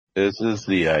This is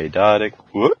the Idotic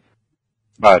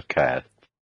podcast.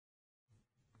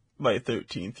 My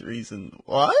 13th reason.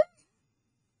 What?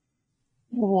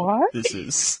 What? This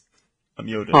is... I'm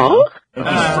Yoda Huh?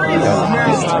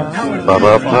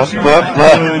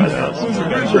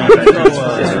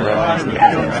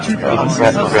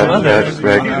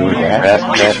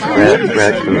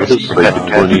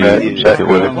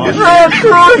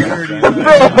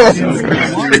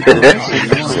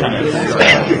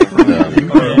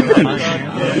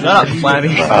 Shut up, Flabby.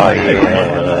 Oh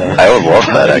yeah, I would love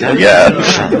that.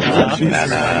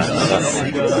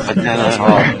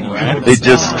 They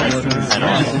just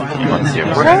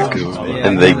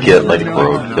and they get like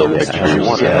roadkill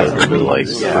pictures and like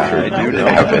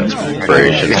have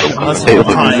inspiration from what they look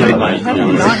like.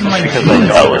 Because I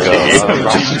know it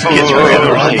just gets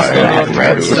random.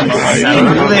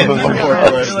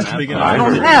 I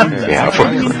don't have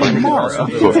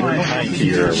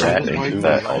You're a rat.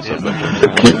 That also whatever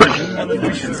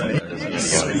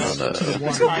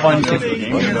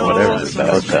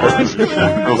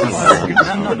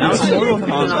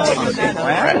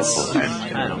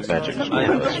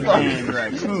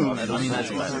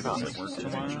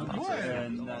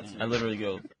I literally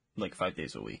go like 5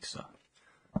 days a week, so.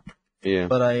 Yeah.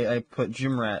 But I put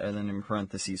gym rat and then in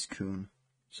parentheses coon.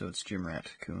 So it's gym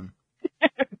rat coon.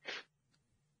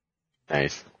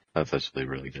 Nice. That's actually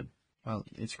really good. Well,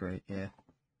 it's great, yeah.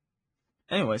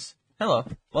 Anyways, hello.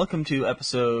 Welcome to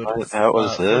episode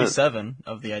 47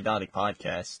 of the Idotic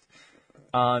podcast.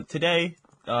 Today,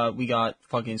 we got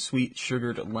fucking sweet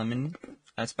sugared lemon.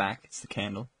 That's back. It's the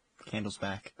candle. The candle's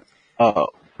back. Oh.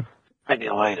 I need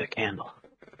to light a candle.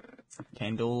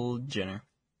 Candle Jenner.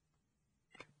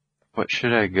 What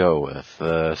should I go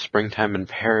with? Springtime in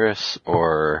Paris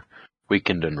or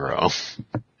Weekend in Rome?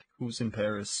 Who's in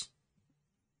Paris?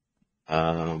 I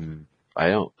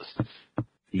don't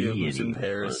Yeah, see who's in anyone.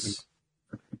 Paris?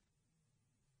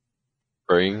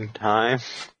 Springtime?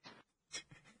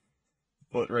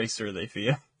 What race are they,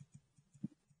 Fia?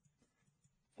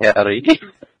 Harry?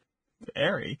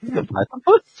 Airy.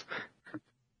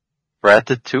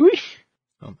 Ratatouille?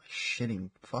 Oh my shitting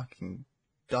fucking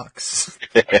ducks.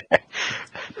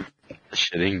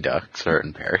 Shitting ducks are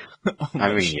in Paris. Oh I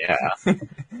my mean, yeah.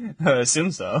 I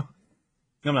assume so.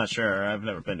 I'm not sure. I've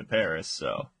never been to Paris,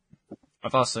 so.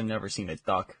 I've also never seen a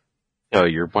duck. Oh,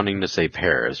 you're wanting to say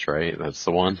Paris, right? That's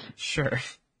the one? Sure.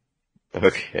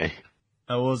 Okay.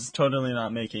 I was totally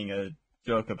not making a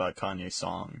joke about Kanye's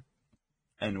song,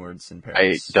 N-words in I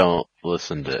Paris. don't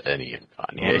listen to any of Well,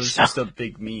 Kanye's it's stuff. just a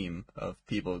big meme of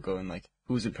people going like,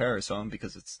 "Who's in Paris?" on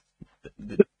because it's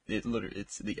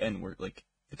it's the N-word, like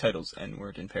the title's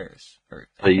N-word in Paris. Or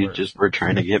So you N-word. just were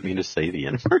trying to get me to say the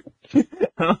N-word?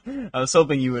 I was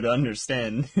hoping you would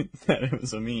understand that it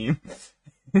was a meme.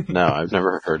 No, I've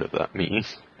never heard of that meme.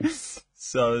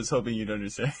 So I was hoping you'd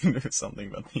understand if it's something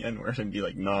about the N-word and be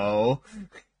like, no.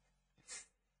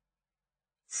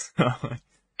 So,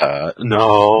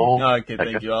 No. okay,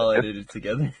 thank you. I'll edit it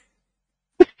together.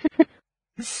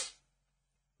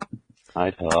 I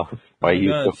tell. Why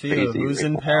you so crazy? Who's right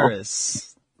in now?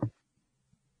 Paris?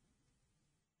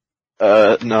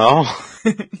 No.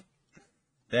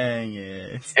 Dang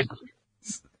it.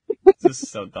 This is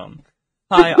so dumb.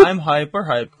 Hi, I'm Hype or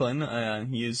Hypeclin,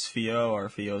 and he is Fio or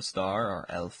Fio Star or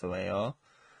Elfueo.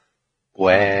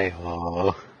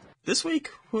 Well. This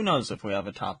week, who knows if we have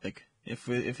a topic. If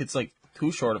it's like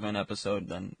too short of an episode,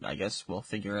 then I guess we'll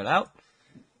figure it out.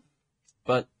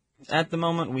 But at the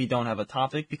moment, we don't have a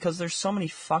topic because there's so many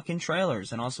fucking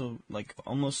trailers and also like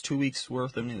almost 2 weeks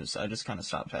worth of news. I just kind of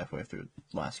stopped halfway through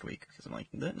last week because I'm like,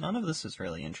 none of this is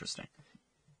really interesting.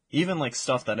 Even like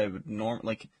stuff that I would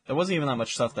there wasn't even that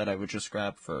much stuff that I would just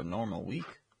grab for a normal week.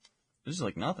 There's just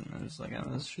like nothing. I was like, oh,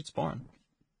 this shit's boring.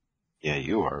 Yeah,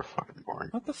 you are fucking boring.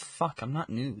 What the fuck? I'm not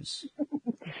news.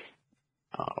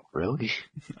 Oh, really?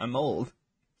 I'm old.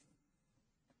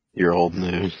 You're old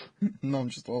news. No, I'm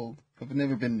just old. I've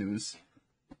never been news.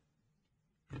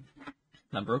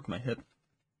 I broke my hip.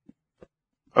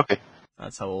 Okay.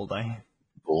 That's how old I am.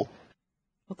 Cool.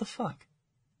 What the fuck?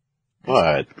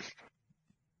 What?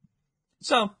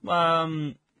 So,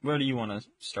 where do you want to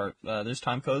start? There's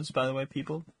time codes, by the way,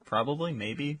 people. Probably,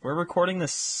 maybe. We're recording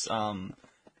this, it's now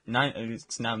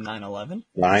 9/11.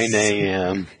 9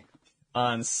 a.m.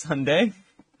 On Sunday.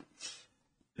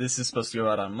 This is supposed to go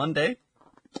out on Monday.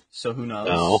 So who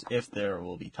knows if there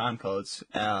will be time codes,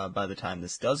 by the time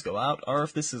this does go out, or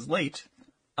if this is late.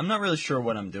 I'm not really sure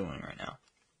what I'm doing right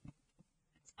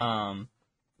now.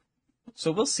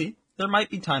 So we'll see. There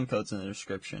might be time codes in the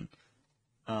description.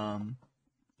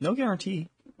 No guarantee.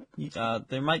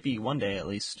 There might be one day at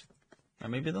least. Or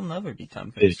maybe they'll never be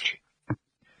time-faced.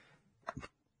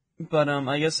 But,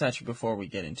 I guess actually before we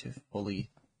get into fully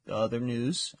the other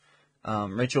news,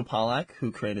 Rachel Pollack,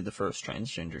 who created the first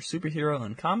transgender superhero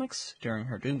in comics during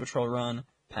her Doom Patrol run,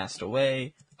 passed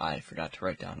away. I forgot to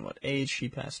write down what age she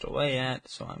passed away at,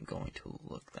 so I'm going to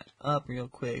look that up real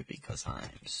quick because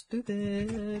I'm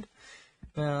stupid.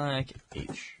 Pollack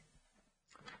age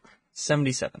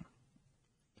 77.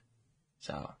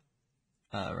 So,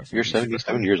 you're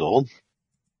 77 years old?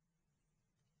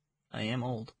 I am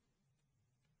old.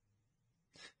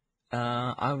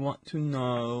 I want to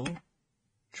know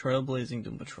Trailblazing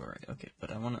Doom Patrol, right? Okay,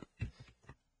 but I want to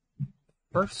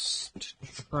first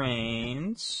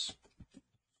trains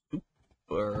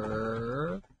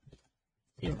super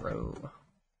hero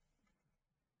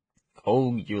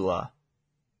Kogula.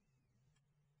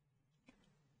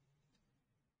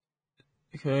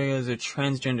 Okay, as a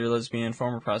transgender lesbian,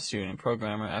 former prostitute, and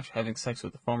programmer after having sex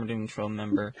with a former Doom Patrol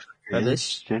member.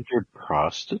 Transgender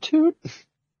prostitute?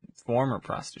 Former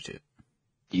prostitute.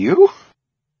 You?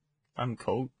 I'm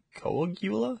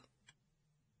Coagula?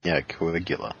 Yeah,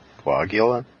 Coagula.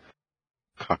 Coagula?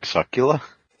 Coxucula?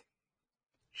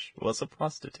 She was a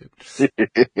prostitute.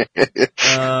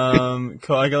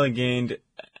 Coagula gained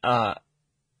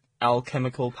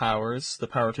alchemical powers, the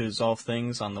power to dissolve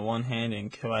things on the one hand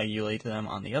and coagulate them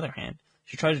on the other hand.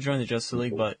 She tried to join the Justice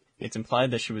League, but it's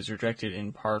implied that she was rejected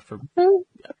in part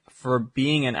for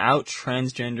being an out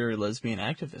transgender lesbian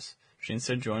activist. She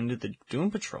instead joined the Doom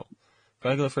Patrol.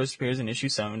 Coagula first appears in issue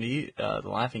 70, The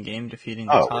Laughing Game, defeating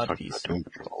the Codpiece. Doom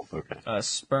Patrol. Okay. A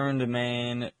spurned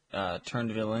man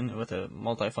turned villain with a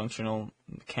multifunctional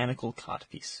mechanical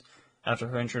codpiece. After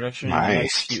her introduction in the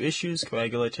next few issues,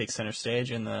 Coagula takes center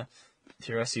stage in the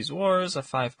Thyresi's Wars, a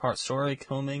 5-part story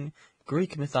combing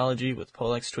Greek mythology with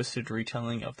Pollack's twisted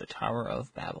retelling of the Tower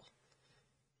of Babel.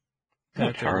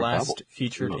 Character last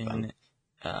featured in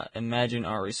Imagine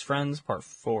Ari's Friends, Part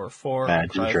 4-4,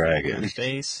 Imagine Dragon.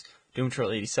 Space, Doom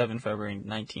Patrol 87, February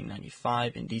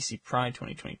 1995, in DC Pride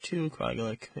 2022,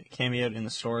 Coagula cameoed in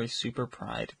the story Super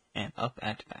Pride and Up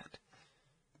at Bat.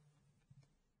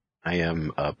 I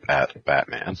am up at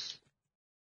Batman.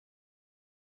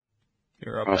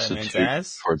 You're up Batman's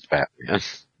ass? Towards Batman.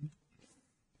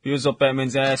 He was up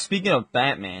Batman's ass. Speaking of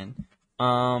Batman,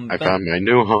 I found my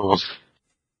new home.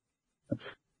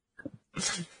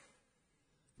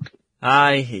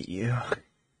 I hate you.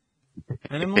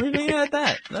 And I'm leaving it at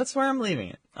that. That's where I'm leaving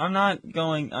it. I'm not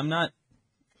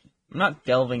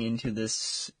delving into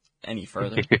this any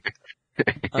further.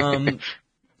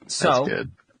 That's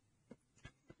good.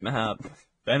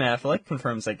 Ben Affleck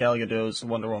confirms that Gal Gadot's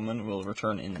Wonder Woman will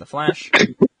return in The Flash.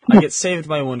 I get saved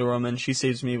by Wonder Woman. She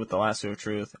saves me with the lasso of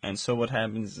truth. And so what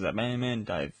happens is that Batman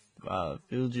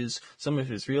divulges some of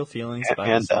his real feelings about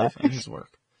his life and his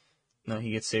work. No,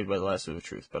 he gets saved by the lasso of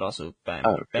truth, but also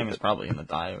Batman's probably gonna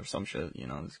die or some shit. You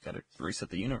know, he's got to reset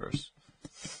the universe.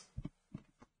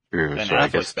 Ben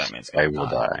Affleck's Batman's gonna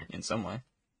die in some way.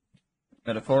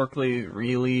 Metaphorically,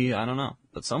 really, I don't know,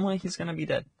 but some way he's gonna be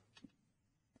dead.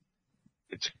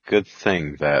 It's a good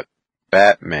thing that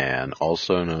Batman,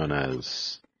 also known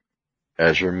as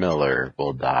Ezra Miller,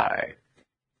 will die.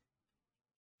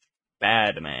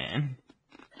 Bad man.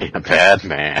 Yeah, bad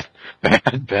man.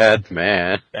 Bad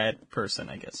man. Bad person,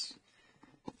 I guess.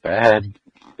 Bad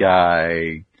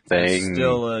guy thing.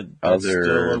 That's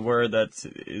still a word that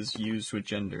is used with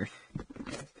gender.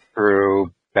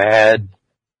 True. Bad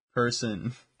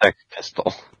person. Sex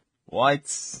pistol. What?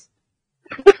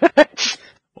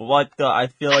 What the? I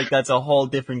feel like that's a whole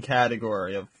different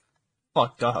category of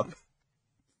fucked up.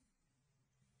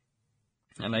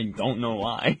 And I don't know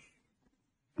why.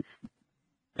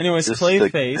 Anyways,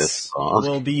 Clayface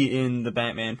will be in the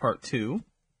Batman Part 2.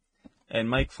 And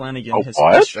Mike Flanagan has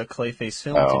pitched a Clayface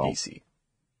film to DC.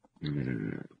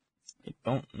 I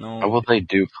don't know. How will they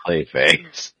do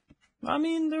Clayface? I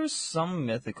mean, there's some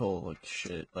mythical like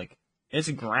shit. Like, it's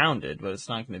grounded, but it's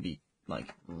not going to be,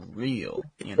 like, real,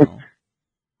 you know?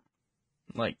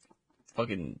 Like,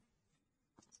 fucking...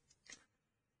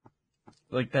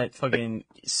 Like that fucking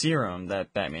serum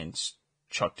that Batman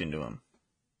chucked into him.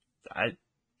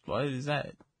 What is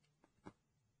that?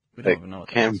 We don't even know what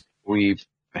that is. We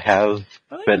have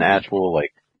an actual,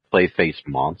 like, Clayface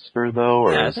monster, though?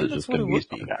 Or is I think it that's just what going it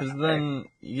to would be be. Because then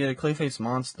you get a Clayface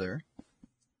monster,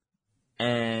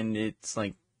 and it's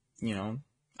like, you know,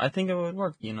 I think it would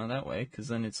work, you know, that way. Because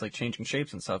then it's like changing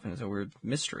shapes and stuff, and it's a weird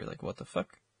mystery. Like, what the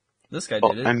fuck? This guy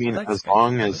did it. I mean, as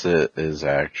long as it is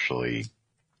actually,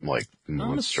 like,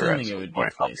 I'm assuming it would be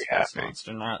Clayface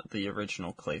monster, not the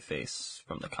original Clayface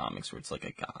from the comics where it's like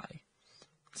a guy.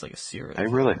 It's like a serial I killer.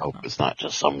 really hope it's not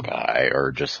just some guy,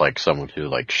 or just like someone who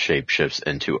like shapeshifts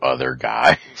into other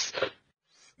guys.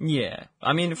 Yeah.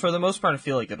 I mean, for the most part, I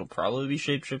feel like it'll probably be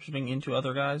shapeshifting into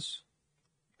other guys.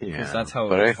 Because that's how it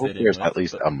but would I hope fit in there's with, at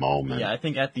least but, a moment. Yeah, I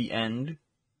think at the end,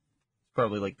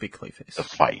 probably like Big Clayface. The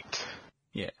fight.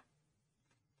 Yeah.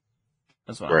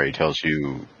 That's what Where he tells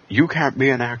you, you can't be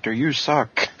an actor, you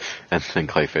suck. And then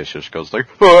Clayface just goes like,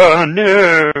 oh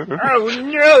no! Oh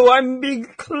no, I'm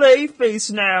Big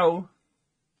Clayface now!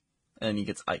 And he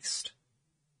gets iced.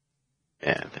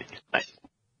 And then he's nice.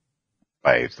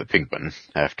 By the Penguin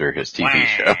after his TV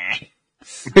show.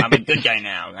 I'm a good guy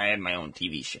now. I had my own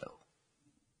TV show.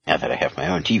 Now that I have my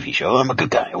own TV show, I'm a good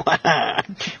guy.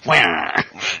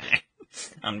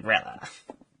 Umbrella.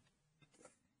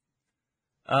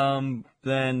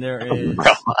 Then there is...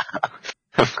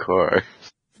 Of course.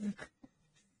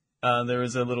 There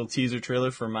is a little teaser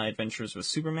trailer for My Adventures with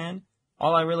Superman.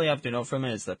 All I really have to know from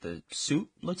it is that the suit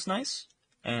looks nice,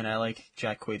 and I like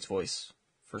Jack Quaid's voice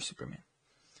for Superman.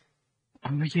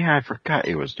 Oh yeah, I forgot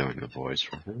he was doing the voice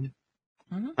for him.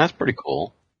 Mm-hmm. That's pretty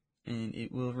cool. And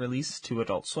it will release to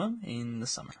Adult Swim in the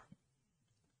summer.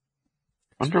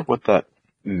 Wonder what that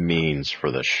means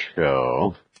for the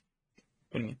show.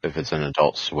 What do you mean? If it's an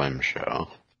Adult Swim show.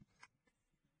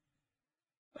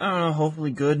 I don't know,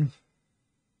 hopefully good.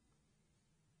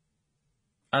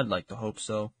 I'd like to hope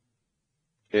so.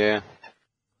 Yeah.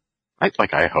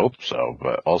 I hope so,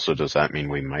 but also does that mean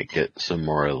we might get some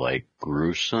more, like,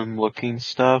 gruesome looking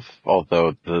stuff?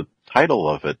 Although the title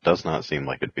of it does not seem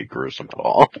like it'd be gruesome at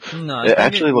all. No, it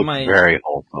actually looks very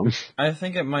wholesome. I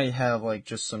think it might have, like,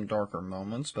 just some darker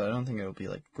moments, but I don't think it'll be,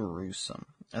 like, gruesome.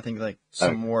 I think, like,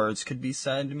 some words could be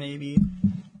said, maybe.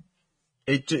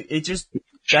 It just...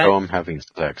 Show him having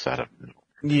sex out of nowhere.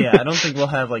 Yeah, I don't think we'll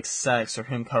have, like, sex or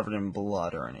him covered in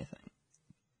blood or anything.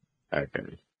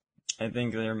 Okay. I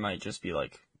think there might just be,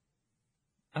 like...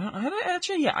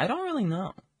 I don't really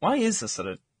know. Why is this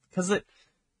because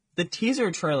the teaser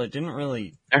trailer didn't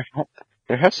really...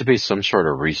 There has to be some sort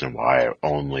of reason why it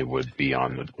only would be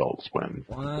on Adult Swim.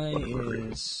 Why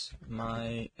is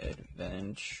My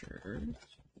Adventures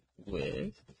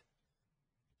with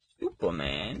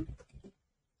Superman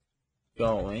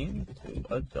going to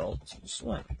Adult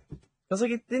Swim? Because,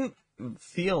 like, it didn't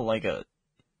feel like a...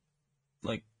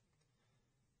 Like...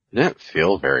 It didn't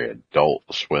feel very Adult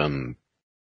Swim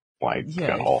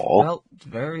at all. It felt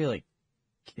very, like,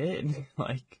 kid.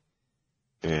 Like...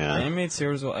 Yeah. The animated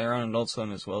series will air on Adult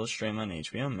Swim as well as stream on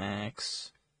HBO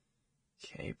Max.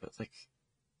 Okay, but, like...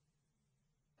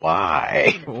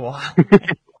 Why? Why?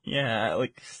 Yeah,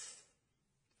 like...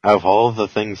 Of all the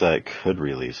things that could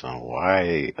release on,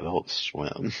 why Adult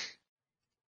Swim?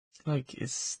 Like,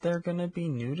 is there gonna be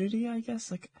nudity, I guess?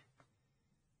 Like,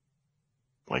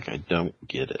 I don't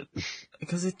get it.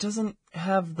 Because it doesn't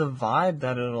have the vibe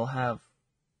that it'll have.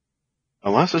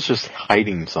 Unless it's just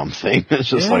hiding something. It's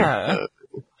just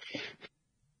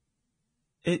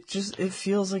It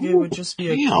feels like it would just be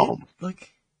a kid,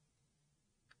 like...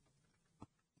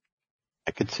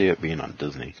 I could see it being on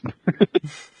Disney.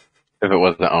 If it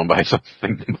wasn't owned by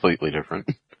something completely different.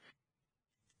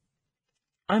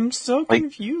 I'm so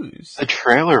confused. The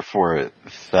trailer for it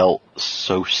felt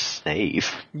so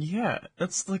safe. Yeah,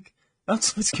 that's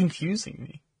what's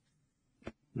confusing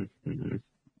me. Mm-hmm.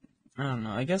 I don't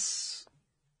know, I guess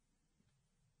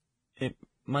it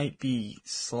might be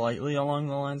slightly along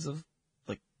the lines of,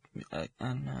 like, I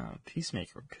don't know,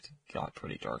 Peacemaker got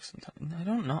pretty dark sometimes. I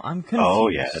don't know, I'm confused. Oh,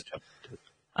 yeah.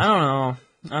 I don't know,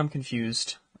 I'm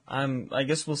confused. I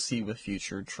guess we'll see with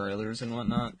future trailers and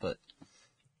whatnot, but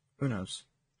who knows?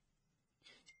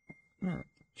 No,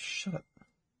 shut up.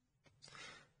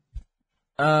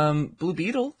 Blue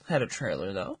Beetle had a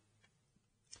trailer though.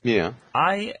 Yeah.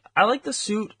 I like the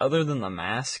suit other than the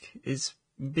mask. Is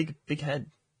big head.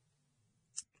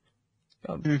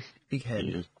 Big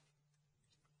head.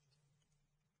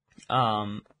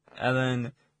 And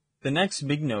then the next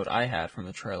big note I had from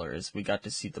the trailer is we got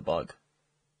to see the bug.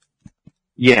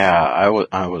 Yeah,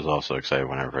 I was also excited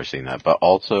whenever I seen that, but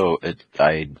also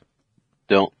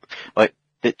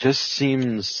it just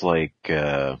seems like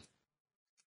Ted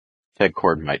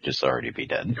Kord might just already be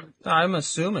dead. I'm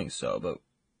assuming so, but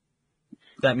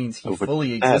that means he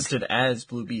fully existed as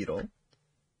Blue Beetle.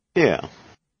 Yeah.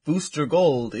 Booster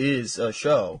Gold is a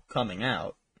show coming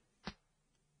out.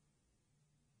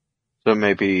 So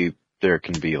maybe there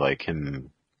can be like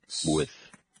him with...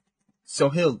 So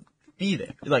he'll be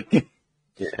there. Like,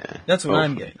 yeah. That's what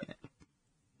I'm getting at.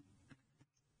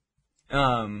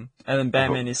 And then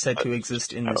Batman is said to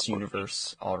exist in this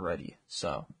universe already,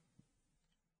 so.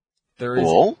 There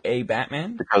is a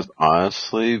Batman. Because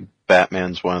honestly,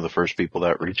 Batman's one of the first people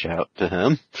that reach out to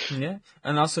him. Yeah,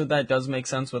 and also that does make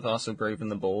sense with also Brave and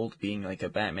the Bold being like a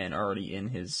Batman already in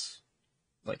his,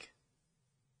 like,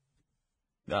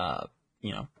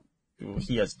 you know,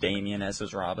 he has Damian as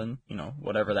his Robin, you know,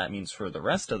 whatever that means for the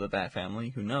rest of the Bat family,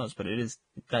 who knows, but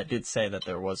that did say that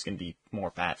there was going to be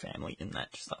more Bat family in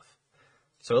that stuff.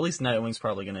 So at least Nightwing's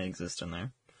probably going to exist in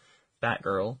there.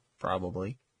 Batgirl,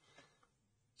 probably.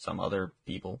 Some other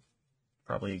people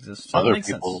probably exist. So Other it makes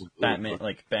people,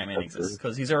 sense. Batman exists,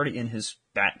 because he's already in his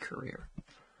Bat career.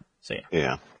 So yeah.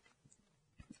 Yeah.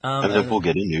 And then we'll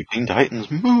get a new Teen Titans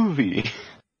movie.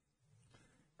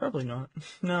 Probably not.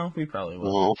 No, we probably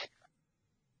will. Well,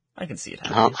 I can see it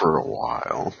happening. not for a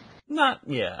while.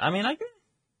 Yeah, I mean, I can...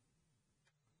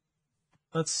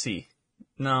 Let's see.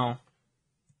 No.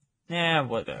 Yeah,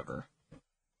 whatever.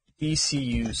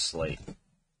 DCU slate.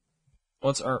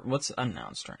 What's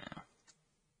announced right now?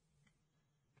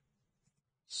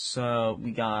 So,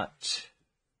 we got...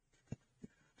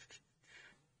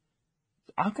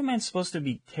 Aquaman's supposed to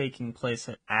be taking place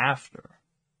after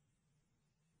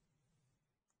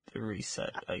the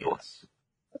reset, I guess.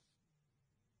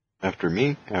 After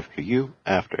me, after you,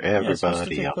 after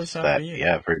everybody else that we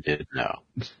ever did know.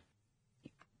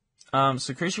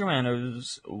 So Creature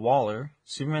Commandos, Waller,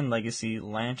 Superman Legacy,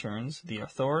 Lanterns, The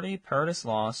Authority, Paradise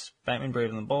Lost, Batman Brave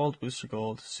and the Bold, Booster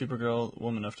Gold, Supergirl,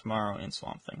 Woman of Tomorrow, and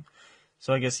Swamp Thing.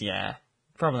 So I guess, yeah,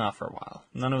 probably not for a while.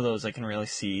 None of those I can really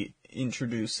see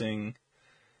introducing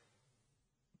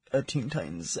a Teen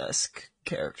Titans-esque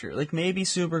character. Like, maybe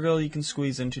Supergirl you can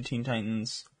squeeze into Teen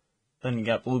Titans. Then you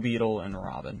got Blue Beetle and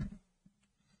Robin.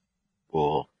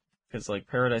 Cool. Because, like,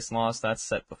 Paradise Lost, that's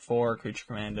set before Creature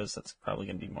Commandos. That's probably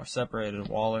going to be more separated.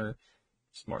 Waller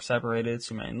is more separated.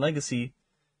 Superman Legacy.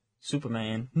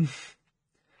 Superman.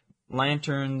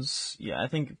 Lanterns. Yeah, I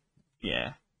think,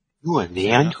 yeah. Ooh, and the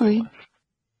Android?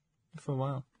 For a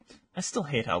while. I still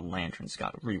hate how Lanterns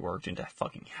got reworked into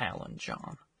fucking Hal and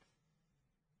John.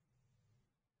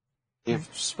 Yeah. You're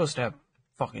supposed to have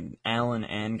fucking Alan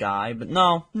and Guy, but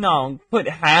no, put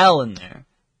Hal in there.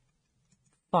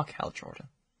 Fuck Hal Jordan.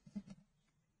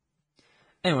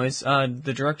 Anyways,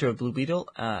 the director of Blue Beetle,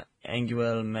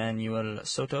 Anguel Manuel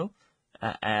Soto,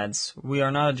 adds, "We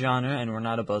are not a genre and we're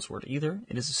not a buzzword either.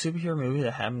 It is a superhero movie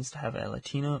that happens to have a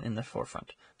Latino in the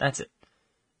forefront. That's it."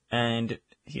 And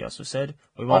he also said,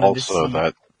 "We wanted to see..." Also,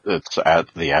 that it's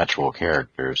at the actual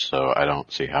characters, so I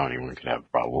don't see how anyone could have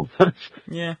a problem.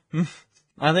 Yeah.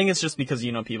 I think it's just because,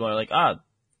 you know, people are like,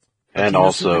 and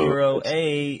also, superhero,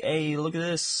 hey, look at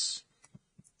this.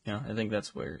 You know, I think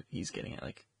that's where he's getting at,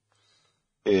 like.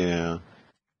 Yeah.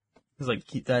 It's like,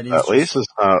 that is at least it's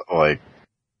not like,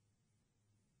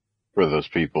 for those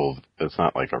people, it's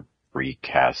not like a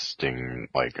recasting,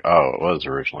 like, oh, it was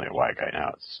originally a white guy,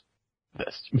 now it's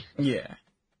this. Yeah.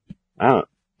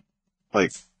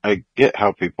 I get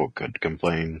how people could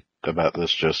complain about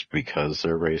this just because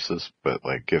they're racist, but,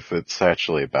 like, if it's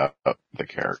actually about the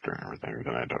character and everything,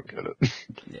 then I don't get it.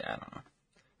 Yeah, I don't know.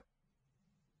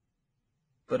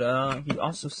 But, he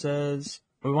also says,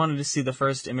 "We wanted to see the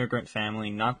first immigrant family,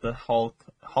 not the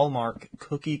hallmark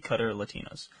cookie-cutter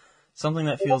Latinos. Something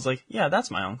that feels like, yeah,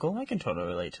 that's my uncle. I can totally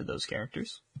relate to those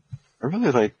characters." I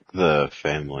really like the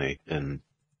family in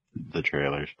the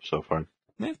trailers so far.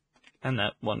 Yeah. And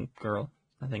that one girl.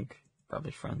 I think probably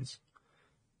friends.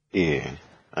 Yeah.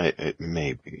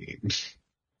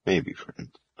 Maybe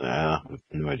friends. I have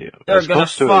no idea. They're As gonna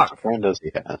close to fuck. as a friend as he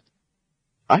has.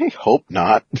 I hope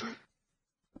not.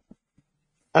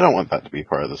 I don't want that to be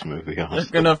part of this movie, honestly.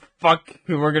 They're gonna fuck,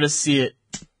 and we're gonna see it.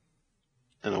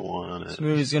 I don't want it. This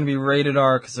movie's gonna be rated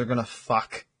R because they're gonna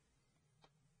fuck.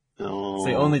 No. It's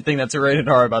the only thing that's rated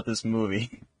R about this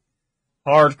movie.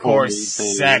 Hardcore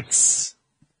sex.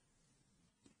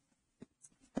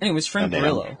 Anyways, Frank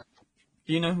Grillo.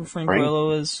 Do you know who Frank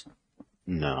Grillo is?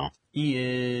 No. He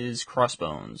is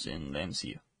Crossbones in the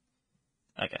MCU.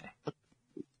 That guy.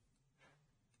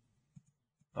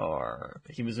 Or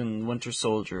he was in Winter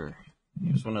Soldier.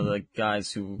 He was one of the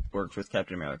guys who worked with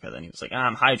Captain America. Then he was like,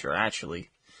 I'm Hydra, actually.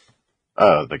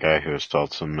 Oh, the guy who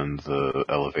assaults him in the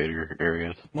elevator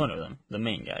area? One of them. The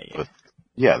main guy, yeah.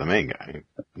 Yeah, the main guy.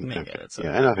 The main guy, that's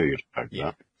I know who you're talking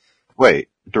about. Wait,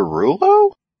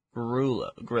 Derulo?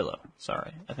 Grillo.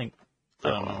 Sorry. I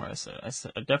don't know where I said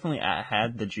it. I definitely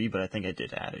had the G, but I think I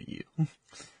did add a U. So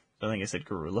I think I said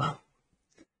Grillo.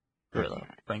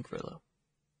 Frank Grillo.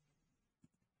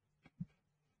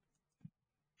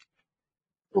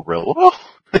 Gorilla?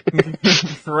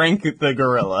 Frank the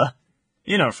Gorilla.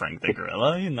 You know Frank the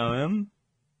Gorilla. You know him.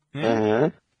 Yeah.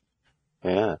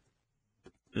 Yeah.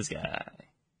 This guy.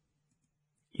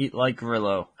 Eat like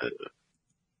Grillo.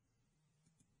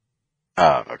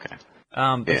 Oh, okay.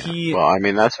 But Yeah. Well, I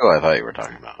mean, that's who I thought you were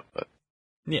talking about, but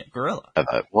yeah, Gorilla. I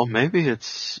thought, well, maybe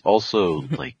it's also,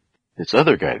 like, this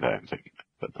other guy that I'm thinking of,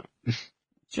 but no.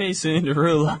 Jason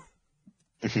Derulo.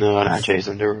 No, not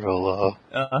Jason Derulo.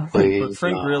 But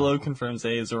Frank Grillo confirms that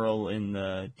he has a role in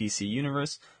the DC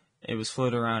universe. It was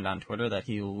floated around on Twitter that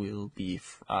he will be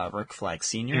Rick Flag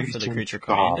Sr. for the Creature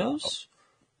Commandos,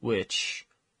 which,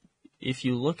 if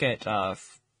you look at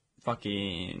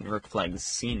fucking Rick Flag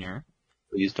Sr.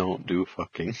 Please don't do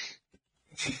fucking.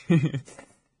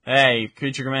 Hey,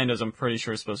 Creature Commandos, I'm pretty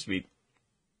sure is supposed to be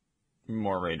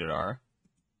more rated R.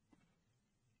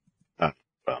 Oh,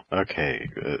 well, okay,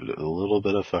 a little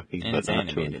bit of fucking, And but it's not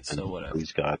animated, too so whatever.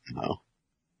 Please God, no.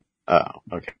 Oh,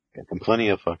 okay. And plenty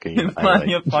of fucking.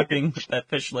 Plenty of fucking with that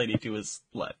fish lady to his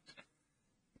left.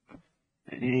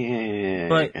 Yeah,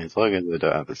 But as long as I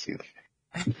don't have to see the.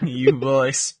 You will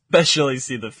especially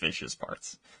see the fish's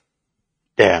parts.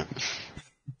 Yeah.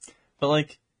 But,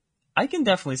 like, I can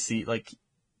definitely see, like,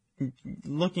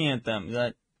 looking at them,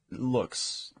 he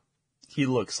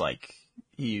looks like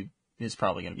he is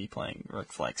probably going to be playing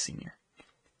Rick Flag Sr.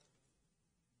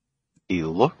 He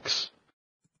looks?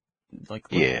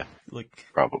 Yeah. Like,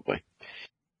 probably.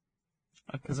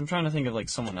 Because I'm trying to think of, like,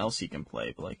 someone else he can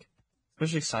play, but, like,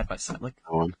 especially side by side, like.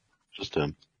 No one. Just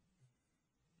him.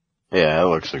 Yeah, it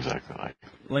looks exactly like him.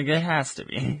 Like, it has to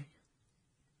be.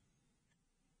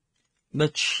 The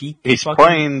cheap. He's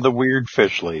playing the weird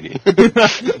fish lady.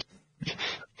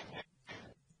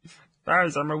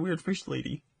 Guys, I'm a weird fish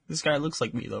lady. This guy looks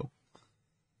like me, though.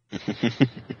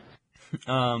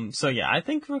 So yeah, I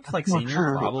think Rick Flag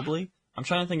Sr. probably. I'm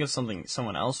trying to think of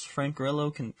someone else Frank Grillo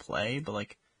can play, but,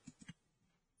 like,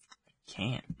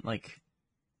 can't. Like.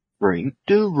 Frank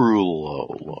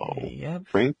Derulo. Yep.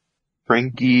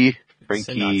 Frankie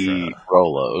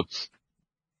Rolos.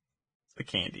 The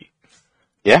candy.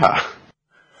 Yeah.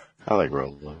 I like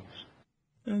Rolos.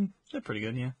 And they're pretty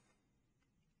good, yeah.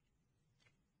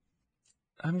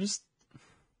 I'm just,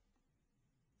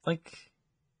 like,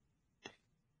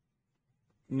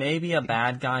 maybe a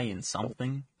bad guy in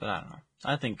something, but I don't know.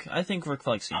 I think Rick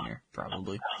Flag Sr.,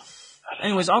 probably.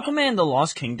 Anyways, Aquaman The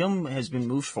Lost Kingdom has been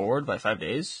moved forward by 5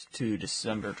 days to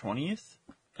December 20th,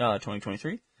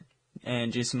 2023.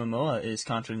 And Jason Momoa is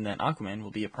confident that Aquaman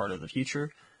will be a part of the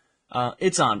future.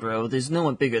 It's on, bro. There's no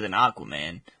one bigger than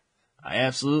Aquaman. I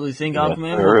absolutely think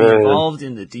Aquaman will be involved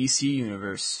in the DC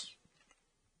universe.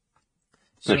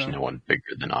 There's no one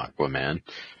bigger than Aquaman.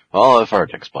 Well, if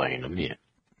hard to explain him, yeah.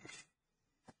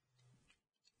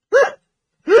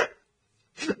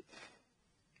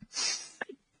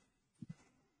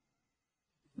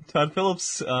 Todd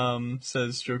Phillips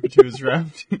says Joker 2 is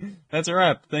wrapped. That's a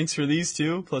wrap. Thanks for these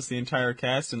two, plus the entire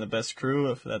cast and the best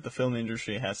crew that the film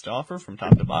industry has to offer from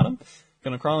top to bottom.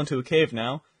 Gonna crawl into a cave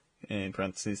now, in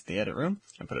parentheses the edit room,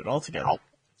 and put it all together.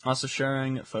 Also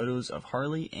sharing photos of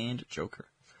Harley and Joker.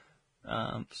 Where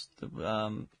are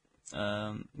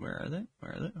they?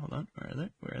 Where are they? Hold on. Where are they?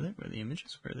 Where are the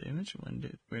images? Where are the images?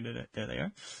 There they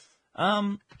are.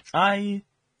 I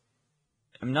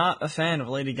am not a fan of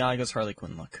Lady Gaga's Harley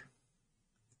Quinn look.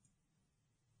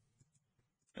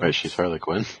 Wait, she's Harley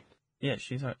Quinn? Yeah,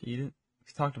 we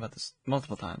talked about this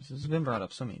multiple times. This has been brought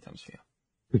up so many times for you.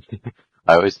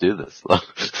 I always do this, though.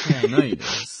 Yeah, I know you do.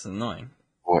 It's annoying.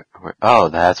 Oh,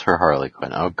 that's her Harley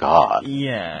Quinn. Oh, God.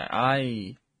 Yeah,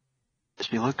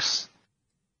 She looks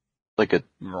like a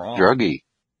wrong. druggie.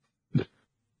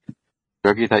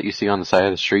 Druggie that you see on the side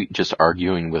of the street just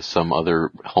arguing with some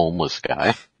other homeless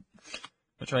guy.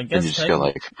 Which I guess and you just go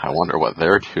like, I wonder what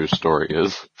their true story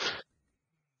is.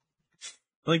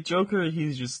 Like, Joker,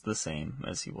 he's just the same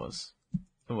as he was.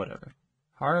 But whatever.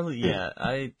 Harley, yeah,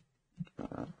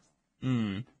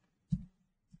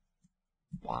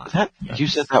 Why? You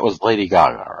said that was Lady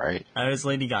Gaga, right? That is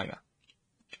Lady Gaga.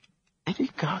 Lady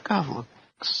Gaga looks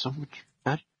so much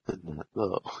better than that,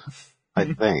 though.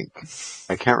 I think.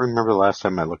 I can't remember the last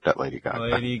time I looked at Lady Gaga.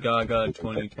 Lady Gaga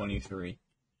 2023.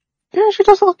 Yeah, she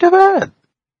doesn't look too bad.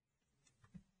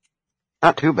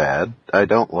 Not too bad. I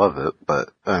don't love it,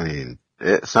 but, I mean,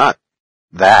 it's not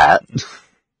that.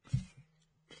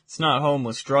 It's not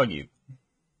homeless druggy.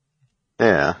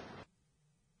 Yeah.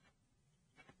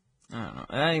 I don't know.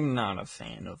 I'm not a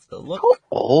fan of the look. How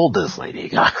old is Lady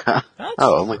Gaga?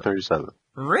 Only 37.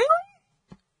 Really?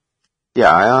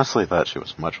 Yeah, I honestly thought she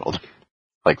was much older.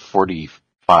 Like 45.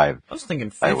 I was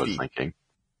thinking 50. I was thinking.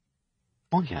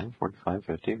 Oh yeah, 45,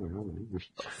 50. The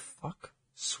fuck?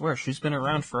 Swear, she's been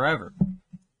around forever.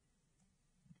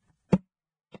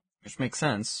 Which makes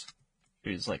sense.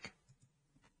 She's like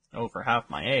over half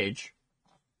my age.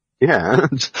 Yeah,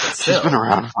 she's been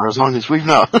around for as long as we've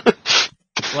known.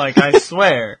 Like, I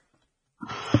swear.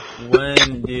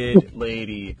 When did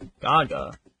Lady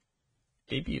Gaga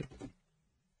debut?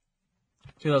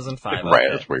 2005. Right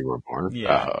Okay. as we were born?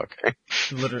 Yeah. Oh, okay.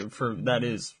 Literally, that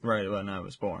is right when I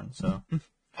was born, so.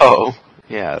 Oh,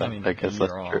 yeah, I mean, I guess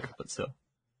that's you're true. off, but still.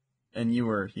 And you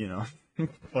were,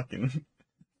 fucking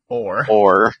 4.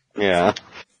 Or, yeah.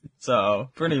 So,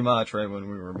 pretty much right when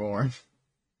we were born.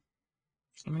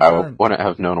 Oh my I God. wouldn't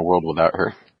have known a world without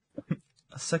her.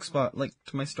 A sex bot, like,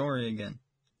 to my story again.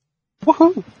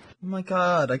 Woohoo! Oh my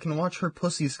God, I can watch her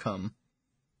pussies come.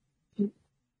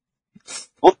 It's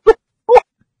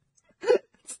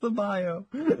the bio.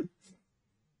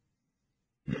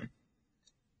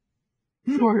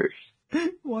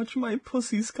 Watch my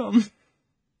pussies come.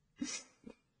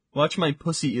 Watch my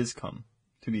pussy is come,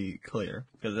 to be clear,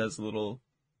 because it has a little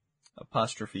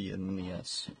apostrophe in the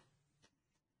S.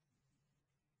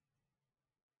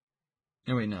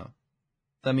 Oh wait, no.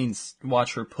 That means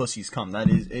watch her pussies come.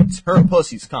 It's her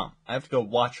pussies come. I have to go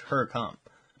watch her come.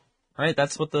 Right?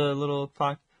 That's what the little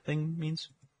clock thing means?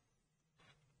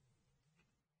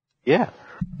 Yeah.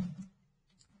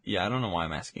 Yeah, I don't know why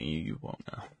I'm asking you. You won't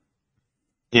know.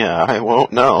 Yeah, I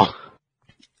won't know.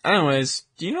 Anyways,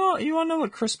 you want to know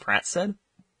what Chris Pratt said?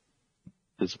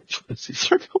 His pussy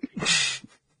circle.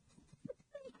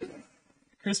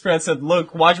 Chris Pratt said,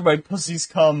 "Look, watch my pussies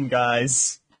come,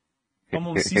 guys. Come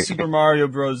over see Super Mario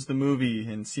Bros. The movie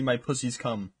and see my pussies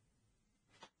come."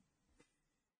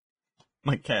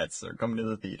 My cats are coming to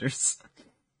the theaters.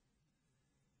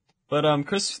 But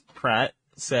Chris Pratt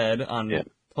said on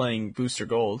playing Booster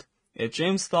Gold, if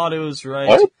James thought it was right,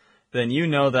 What? then you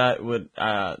know that would.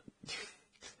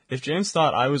 If James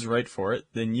thought I was right for it,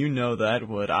 then you know that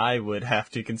I would have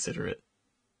to consider it.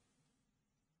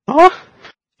 Huh?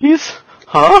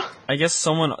 Huh? I guess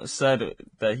someone said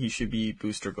that he should be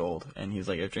Booster Gold, and he's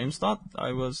like, if James thought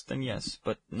I was, then yes.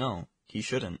 But no, he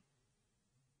shouldn't.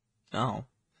 No.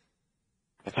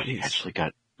 I thought he actually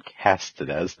got casted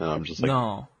as them. I'm just like,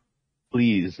 No.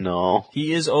 please, no.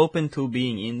 He is open to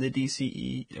being in the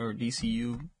DCE or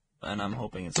DCU, and I'm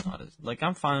hoping it's not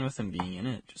I'm fine with him being in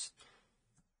it. Just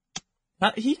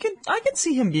I can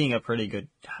see him being a pretty good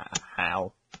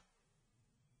Hal.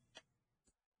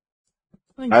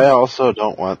 I also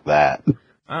don't want that.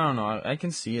 I don't know. I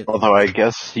can see it. Although I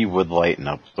guess he would lighten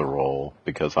up the role,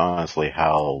 because honestly,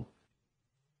 Hal,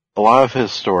 a lot of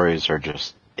his stories are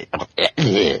just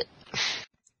dealing.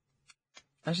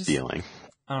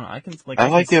 I don't know. I can I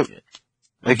like it.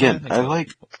 Again, I like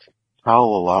Hal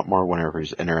a lot more whenever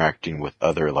he's interacting with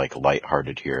other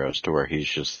lighthearted heroes, to where he's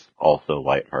just also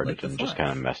lighthearted and just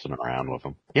kind of messing around with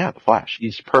them. Yeah, the Flash.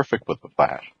 He's perfect with the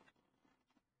Flash.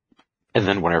 And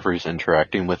then whenever he's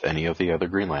interacting with any of the other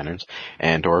Green Lanterns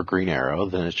and or Green Arrow,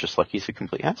 then it's just like he's a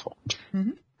complete asshole.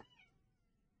 Mm-hmm.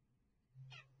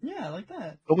 Yeah, I like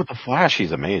that. But with the Flash,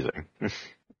 he's amazing.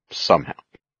 Somehow.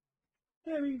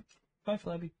 Harry. Bye,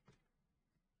 Flabby.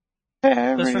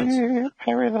 Harry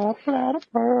the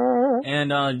Platypus.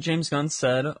 And James Gunn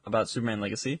said about Superman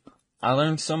Legacy, I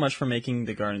learned so much from making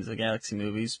the Guardians of the Galaxy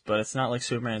movies, but it's not like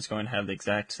Superman is going to have the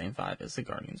exact same vibe as the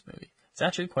Guardians movie. It's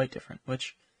actually quite different,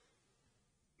 which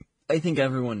I think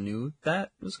everyone knew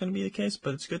that was going to be the case,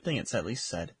 but it's a good thing it's at least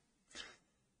said.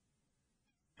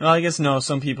 Well, I guess no,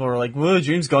 some people are like, well,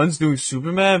 James Gunn's doing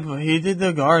Superman, but he did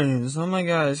the Guardians. Oh my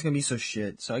god, it's going to be so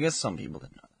shit. So I guess some people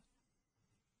didn't know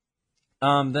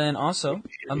that. Then also,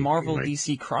 a Marvel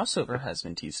DC crossover has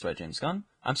been teased by James Gunn.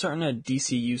 I'm certain a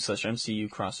DCU/MCU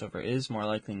crossover is more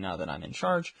likely now that I'm in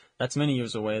charge. That's many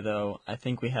years away, though. I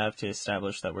think we have to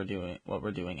establish that we're doing what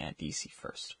we're doing at DC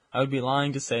first. I would be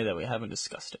lying to say that we haven't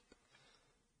discussed it.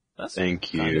 That's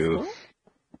Thank kind you. of cool.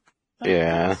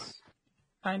 Yeah.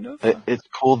 Kind of. It's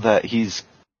cool that he's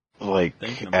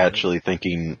actually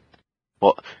thinking.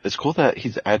 Well, it's cool that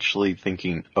he's actually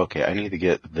thinking, okay, I need to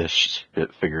get this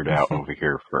shit figured out over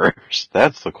here first.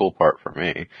 That's the cool part for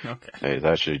me. Okay. He's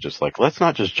actually just like, let's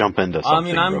not just jump into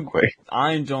something real quick.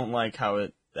 I don't like how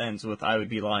it ends with, I would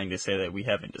be lying to say that we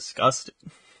haven't discussed it.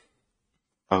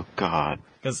 Oh, God.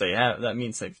 Because they have, that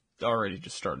means they've already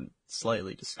just started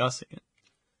slightly discussing it.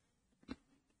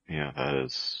 Yeah, that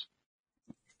is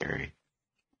scary.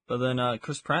 But then,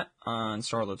 Chris Pratt on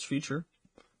Star-Lord's future.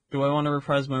 Do I want to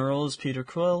reprise my role as Peter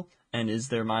Quill? And is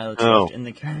there mileage left in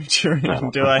the character? No.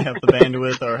 Do I have the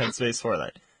bandwidth or headspace for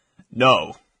that?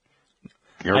 No.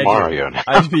 You're Mario now.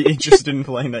 I'd be interested in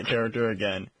playing that character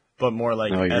again, but more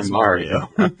like as Mario.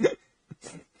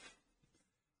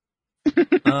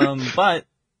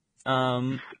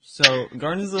 So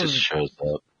Guardians of... just shows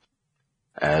up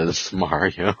as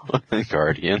Mario and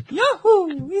Guardian.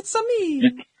 Yahoo! It's-a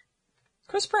me!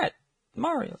 Chris Pratt.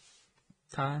 Mario.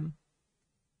 Time.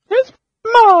 It's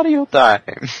Mario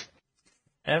time!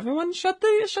 Everyone shut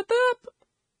up!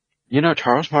 You know,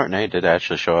 Charles Martinet did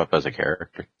actually show up as a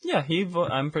character. Yeah,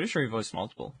 I'm pretty sure he voiced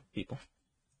multiple people.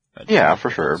 Yeah, for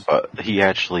sure, but he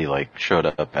actually, like, showed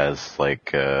up as,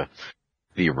 like,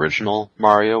 the original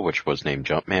Mario, which was named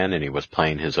Jumpman, and he was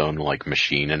playing his own, like,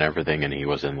 machine and everything, and he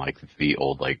was in, like, the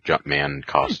old, like, Jumpman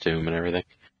costume and everything.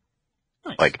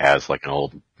 Nice. Like, as, like, an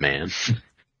old man.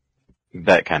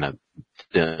 That kind of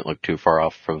didn't look too far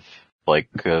off of, like,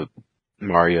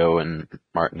 Mario and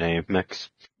Martinet mix.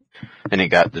 And he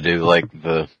got to do, like,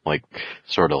 the, like,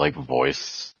 sort of, like,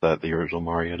 voice that the original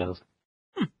Mario does.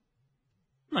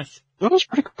 Nice. It was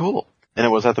pretty cool. And it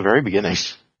was at the very beginning.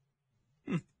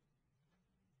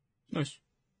 Nice.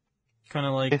 Kind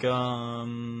of like,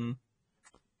 the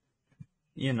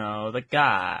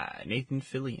guy, Nathan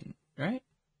Fillion, right?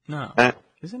 No.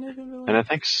 Isn't Nathan Fillion? And I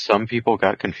think some people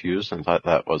got confused and thought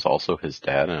that was also his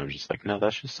dad, and I was just like, no,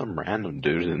 that's just some random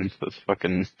dude in the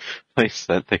fucking place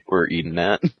that they were eating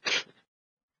at.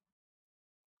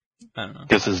 I don't know.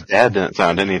 Because his dad didn't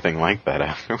sound anything like that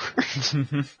afterwards.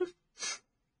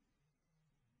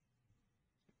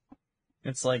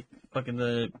 It's like fucking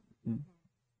the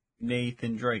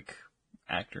Nathan Drake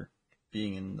actor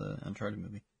being in the Uncharted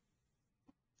movie.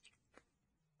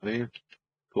 Yeah.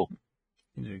 Cool.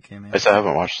 He did a cameo. I still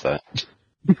haven't watched that.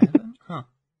 Huh.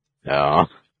 No.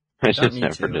 I Don't just need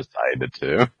never to. decided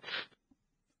to.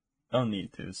 Don't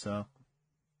need to, so.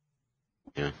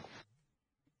 Yeah.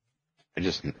 I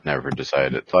just never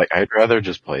decided. Like, I'd rather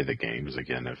just play the games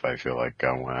again if I feel like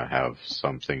I want to have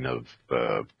something of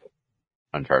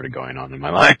Uncharted going on in my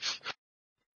life.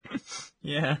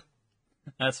 Yeah,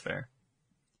 that's fair.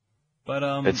 But,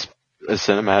 It's a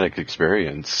cinematic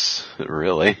experience,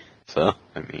 really. So,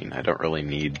 I mean, I don't really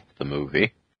need the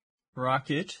movie.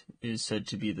 Rocket is said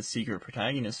to be the secret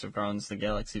protagonist of Guardians of the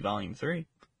Galaxy Volume 3.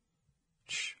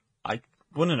 Which I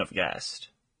wouldn't have guessed.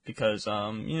 Because,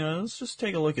 let's just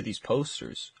take a look at these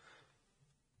posters.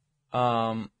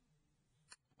 Wow.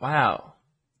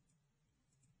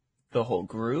 The whole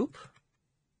group.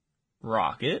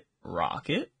 Rocket.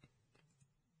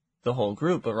 The whole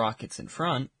group, but Rocket's in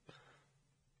front.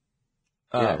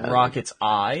 Rocket's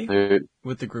eye,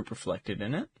 with the group reflected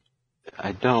in it.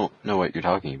 I don't know what you're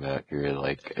talking about here.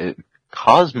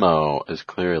 Cosmo is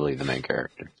clearly the main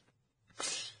character.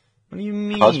 What do you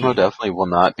mean? Cosmo definitely will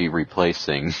not be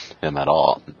replacing him at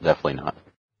all. Definitely not.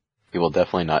 He will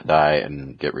definitely not die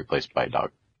and get replaced by a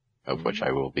dog, of which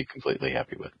I will be completely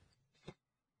happy with.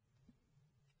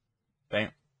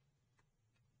 Bam.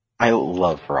 I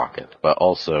love Rocket, but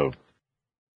also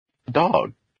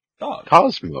dog. Dog.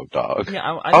 Cosmo dog.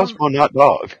 Yeah, I Cosmo not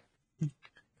dog.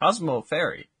 Cosmo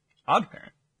fairy. Odd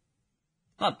parent.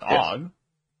 Not dog. Yes.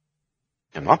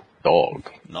 And not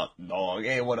dog. Not dog.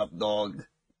 Hey, what up, dog?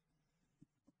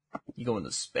 You go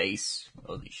into space.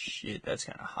 Holy shit, that's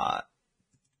kind of hot.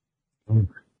 So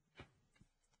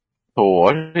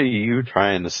what are you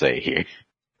trying to say here?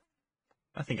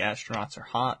 I think astronauts are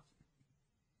hot.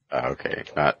 Okay,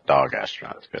 not dog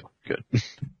astronauts. Good.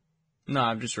 No,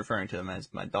 I'm just referring to them as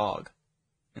my dog.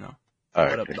 You know. Okay,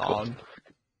 what up, dog? cool.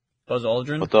 Buzz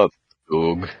Aldrin? What's up,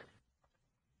 Oog?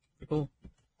 Cool.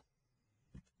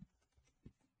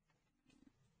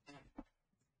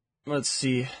 Let's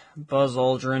see. Buzz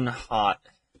Aldrin, hot.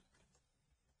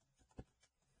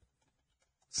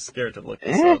 Scared to look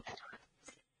this up.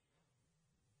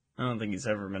 I don't think he's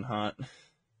ever been hot.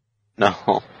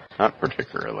 No, not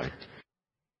particularly.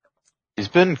 He's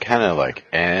been kind of like,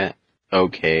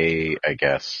 okay, I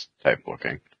guess, type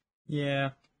looking.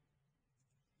 Yeah.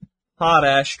 Hot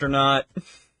astronaut.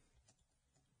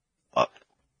 I'm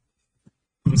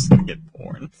just gonna get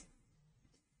porn.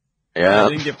 Yeah. I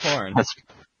didn't get porn.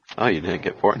 Oh, you didn't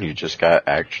get porn? You just got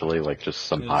actually, just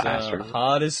some hot astronaut?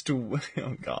 Hottest... Oh,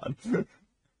 God.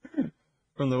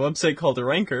 From the website called The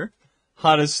Ranker.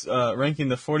 Hottest, ranking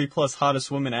the 40-plus hottest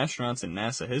women astronauts in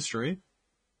NASA history.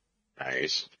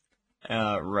 Nice.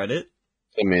 Reddit.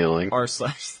 Amazing.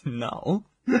 No.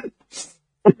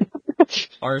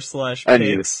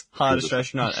 r/pics, hottest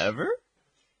astronaut ever.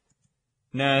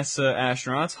 NASA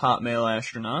astronauts, hot male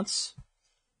astronauts.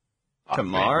 To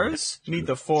Mars, meet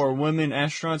the 4 women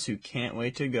astronauts who can't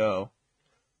wait to go.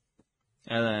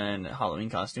 And then Halloween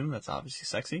costume, that's obviously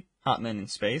sexy. Hot men in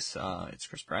space, it's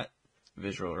Chris Pratt.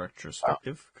 Visual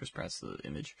retrospective, Chris Pratt's the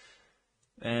image.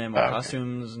 And more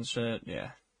costumes and shit,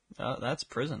 yeah. That's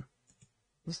prison.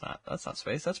 That's not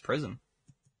space, that's prison.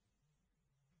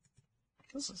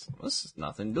 This is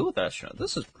nothing to do with astronaut.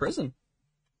 This is prison.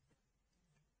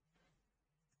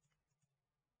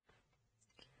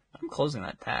 I'm closing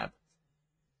that tab.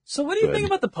 So what do you think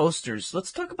good. about the posters?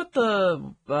 Let's talk about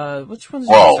the, which ones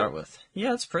do you want Whoa. to start with?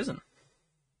 Yeah, it's Prison.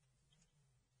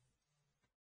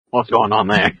 What's going on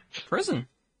there? Prison.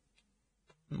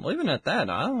 I'm leaving it at that.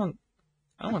 I don't want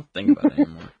to think about it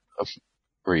anymore.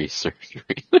 Research.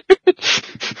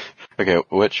 Okay,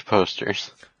 which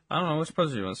posters? I don't know, which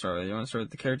poster do you want to start with? You want to start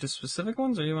with the character-specific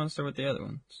ones, or you want to start with the other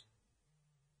ones?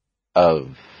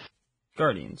 Of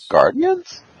Guardians.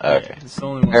 Guardians? Okay. Yeah, it's the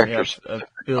only one we have Characters. a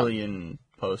billion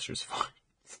posters for.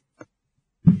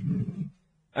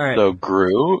 Alright. So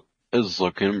Groot is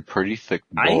looking pretty thick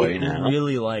boy now. I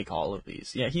really like all of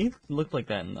these. Yeah, he looked like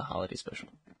that in the holiday special.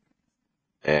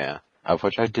 Yeah, of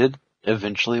which I did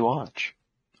eventually watch.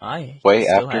 I Way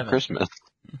still after haven't. Christmas.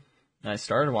 I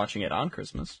started watching it on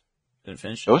Christmas. Didn't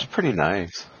finish It was pretty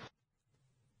nice.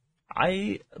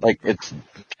 It's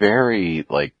very,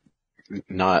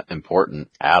 not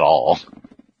important at all.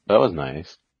 That was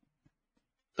nice.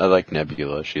 I like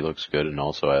Nebula. She looks good, and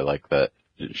also I like that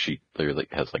she clearly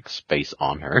has, space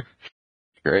on her.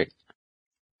 Great.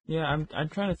 Yeah, I'm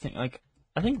trying to think,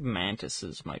 I think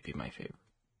Mantises might be my favorite.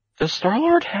 Does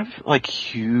Star-Lord have,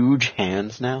 huge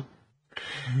hands now?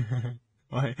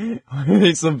 Why are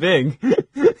they so big? I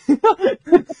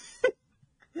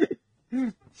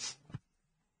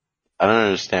don't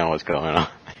understand what's going on.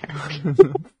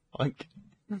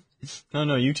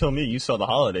 No, you tell me. You saw the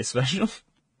holiday special.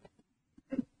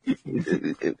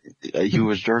 He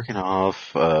was jerking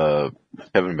off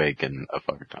Kevin Bacon a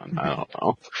fuck ton. I don't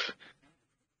know.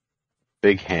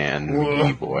 Big hand,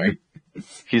 wee boy.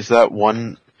 He's that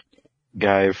one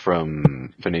guy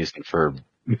from Phineas and Ferb.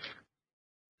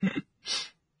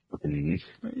 Why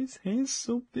are his hands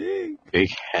so big?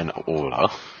 Big hand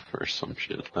Olaf or some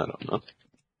shit. I don't know.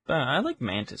 I like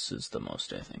Mantises the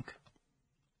most, I think.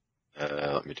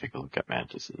 Let me take a look at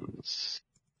Mantis's.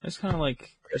 It's kind of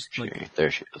like... There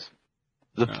she is.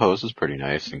 The pose is pretty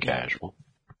nice and casual.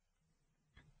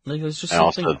 There's just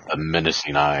and something... also the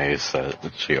menacing eyes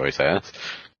that she always has.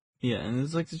 Yeah, and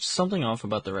there's just something off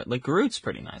about the... Groot's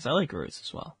pretty nice. I like Groot's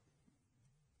as well.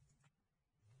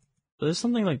 But there's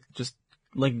something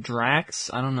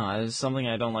Drax, I don't know, there's something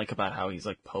I don't like about how he's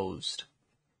posed.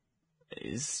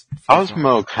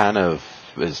 Cosmo kind of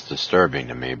is disturbing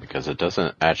to me because it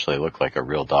doesn't actually look like a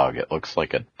real dog. It looks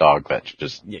like a dog that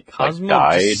just Cosmo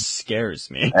died. just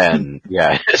scares me. And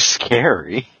yeah, it's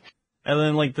scary. And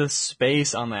then the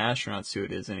space on the astronaut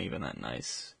suit isn't even that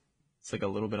nice. It's a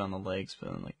little bit on the legs,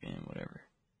 but then whatever.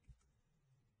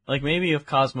 Maybe if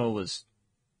Cosmo was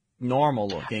normal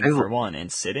looking for one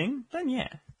and sitting, then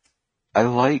yeah. I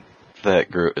like that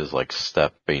Groot is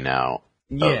stepping out.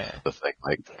 Yeah. Of the thing,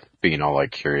 being all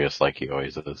curious like he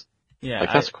always is. Yeah.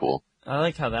 That's cool. I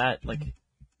like how that,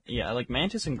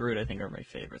 Mantis and Groot I think are my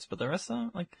favorites, but the rest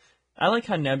of them, I like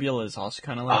how Nebula is also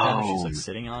kind of like that, and she's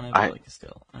sitting on it, but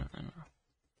still, I don't know.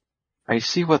 I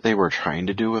see what they were trying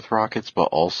to do with rockets, but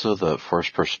also the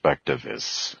first perspective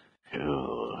is,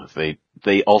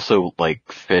 they also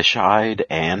fish-eyed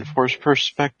and force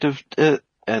perspective it,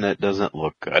 and it doesn't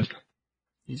look good.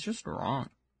 He's just wrong.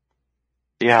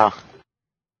 Yeah.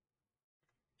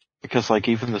 Because,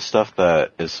 even the stuff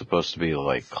that is supposed to be,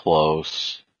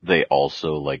 close, they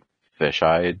also,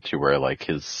 fish-eyed to where,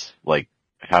 his,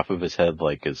 half of his head,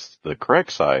 is the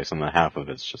correct size, and the half of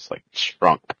it's just,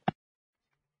 shrunk.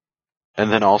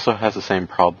 And then also has the same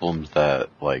problems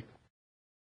that,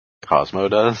 Cosmo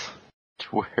does, to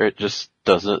where it just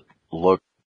doesn't look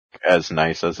as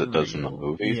nice as it does in the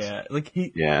movies. Yeah,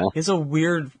 he has a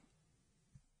weird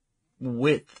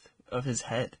width of his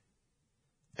head.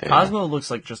 Yeah. Cosmo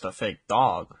looks like just a fake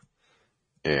dog.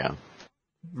 Yeah.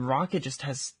 Rocket just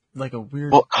has a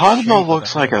weird... Well, Cosmo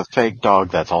looks like a fake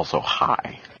dog that's also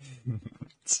high.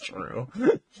 It's true.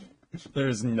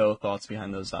 There's no thoughts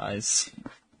behind those eyes.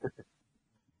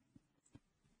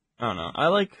 I don't know. I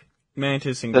like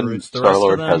Mantis and Groot. The rest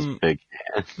of them... has big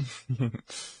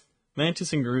hands.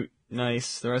 Mantis and Groot,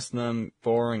 nice. The rest of them,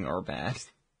 boring or bad.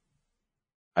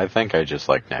 I think I just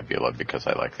like Nebula because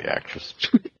I like the actress.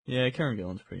 Yeah, Karen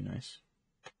Gillan's pretty nice.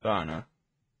 But I don't know.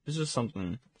 It's just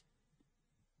something...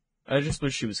 I just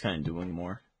wish she was kind of doing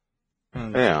more.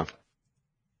 Yeah.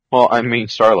 Well, I mean,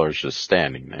 Star-Lord's just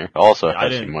standing there. Also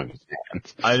has some women's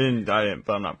hands. I didn't,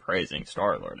 but I'm not praising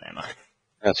Star-Lord, am I?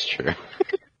 That's true.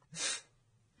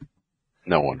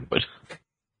 No one would.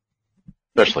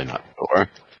 Especially not Thor.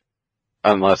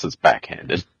 Unless it's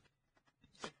backhanded.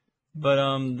 But,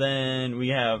 then we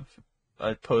have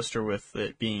a poster with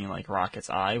it being, Rocket's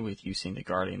eye, with you seeing the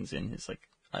Guardians in his,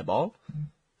 eyeball.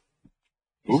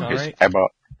 He's alright. Eyeball.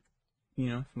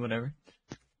 Whatever.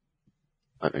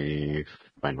 Let me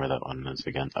find where that one is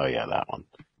again. Oh yeah, that one.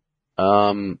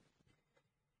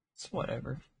 It's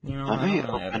whatever. You know, Let I me don't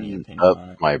really have any open opinion up on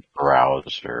it. my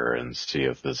browser and see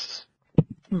if this.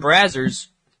 Brazzers.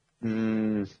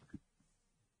 Unless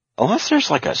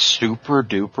there's like a super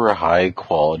duper high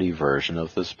quality version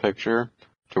of this picture,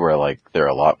 to where like they're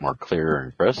a lot more clear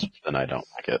and crisp, then I don't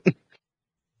like it.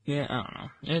 Yeah, I don't know.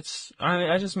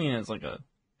 I just mean it's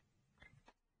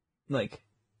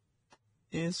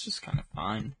it's just kind of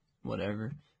fine.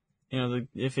 Whatever. You know,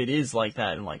 if it is like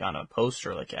that and like on a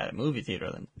poster, like at a movie theater,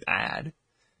 then bad.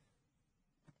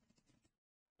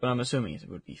 But I'm assuming it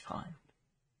would be fine.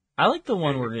 I like the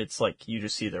one where it's like you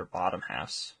just see their bottom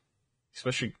halves.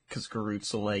 Especially because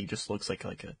Garut's leg just looks like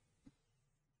a...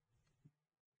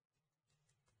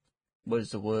 What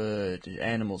is the word?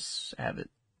 Animals have it.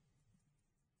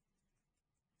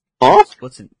 Huh?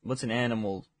 What's an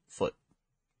animal foot?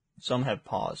 Some have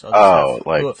paws. Others have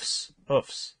Like hoofs.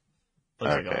 Hoofs.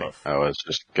 Looks like a okay. hoof. I was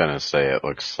just gonna say it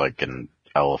looks like an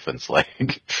elephant's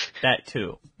leg. That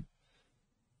too.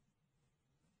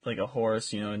 Like a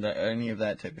horse, you know, and any of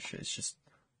that type of shit. It's just...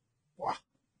 Wow.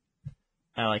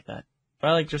 I like that. But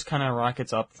I like just kind of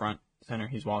Rocket's up front, center.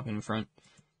 He's walking in front.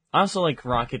 I also like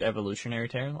Rocket Evolutionary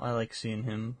Tail. I like seeing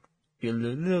him be a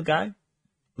little guy.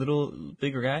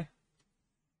 Bigger guy.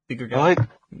 Bigger guy. I like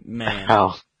Man.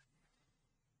 how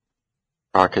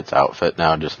Rocket's outfit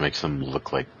now just makes him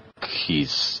look like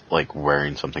he's like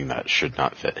wearing something that should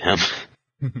not fit him.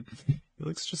 He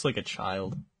looks just like a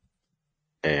child.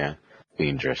 Yeah,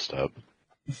 being dressed up.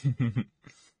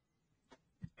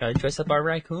 Gotta dress up our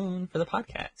raccoon for the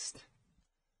podcast.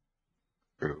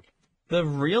 True. The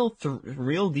real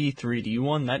D3D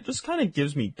one, that just kind of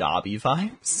gives me Dobby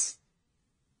vibes.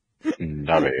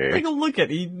 Dobby. Take a look at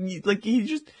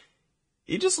it.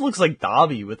 He just looks like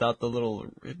Dobby without the little,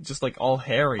 just like all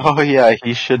hairy. Oh yeah,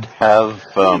 he should have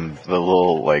the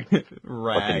little like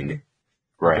rag.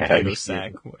 rag, Potato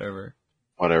sack, whatever.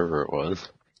 whatever it was.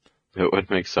 It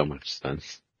would make so much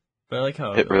sense. But I like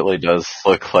how It really does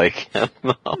look like him.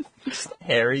 just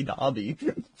hairy Dobby.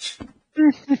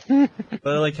 But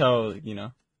I like how, you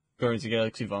know, Guardians of the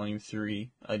Galaxy Volume 3,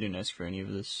 I didn't ask for any of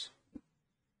this.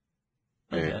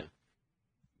 Like Yeah. that.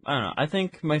 I don't know. I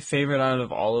think my favorite out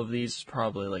of all of these is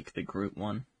probably like the Groot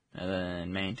one, and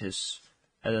then Mantis,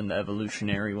 and then the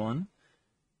Evolutionary one.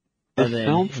 The And then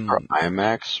film for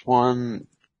IMAX one,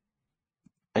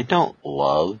 I don't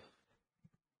love.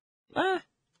 I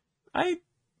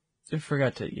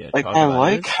forgot to Like, talk I about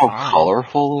like it. how Fine.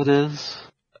 colorful it is.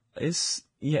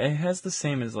 It has the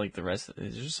same as like the rest of it.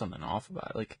 There's just something off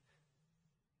about it. Like,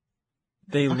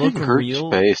 they Fucking look Groot's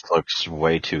real. face looks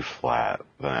way too flat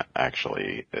than it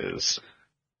actually is.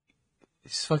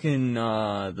 It's fucking,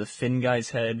 the Finn guy's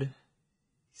head.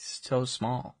 He's so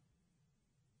small.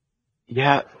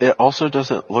 Yeah, it also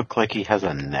doesn't look like he has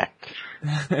a neck.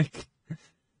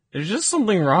 There's just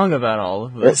something wrong about all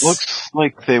of this. It looks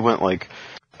like they went like,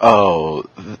 oh,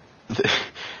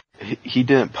 he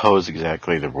didn't pose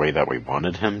exactly the way that we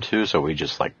wanted him to, so we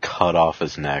just like cut off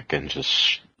his neck and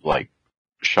just like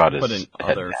shot his Put an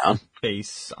head other down.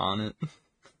 face on it. He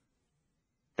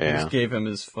Yeah. just gave him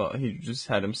his he just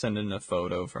had him send in a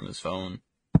photo from his phone.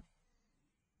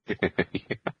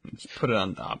 Just put it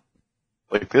on top.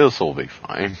 Like, this will be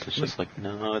fine. It's just like,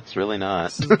 no, it's really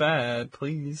not. This is bad.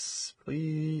 Please,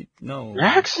 no.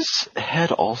 Drax's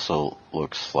head also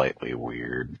looks slightly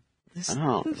weird. I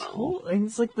don't This know. whole, and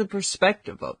it's like the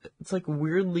perspective of it. It's like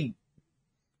weirdly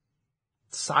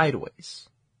sideways.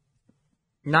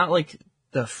 Not like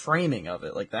the framing of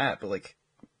it like that, but like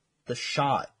the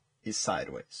shot is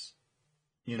sideways.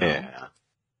 You know? Yeah.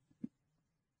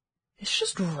 It's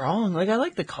just wrong. Like, I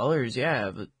like the colors,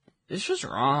 yeah, but it's just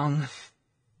wrong.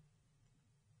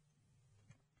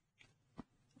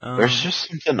 There's just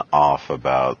something off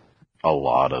about a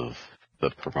lot of the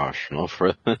promotional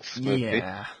for this movie.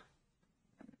 Yeah.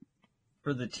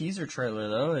 For the teaser trailer,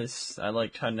 though, I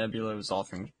liked how Nebula was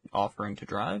offering to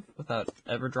drive without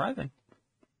ever driving.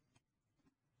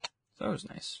 So that was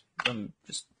nice.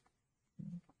 Just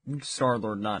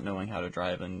Star-Lord not knowing how to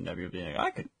drive and Nebula being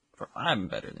like, I'm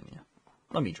better than you.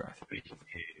 Let me drive. Do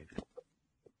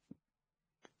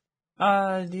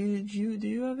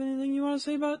you have anything you want to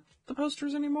say about the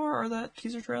posters anymore, or that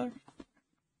teaser trailer?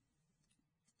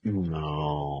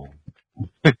 No.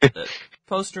 The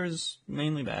posters,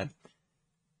 mainly bad.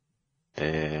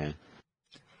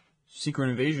 Secret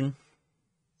Invasion.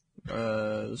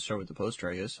 Let's start with the poster,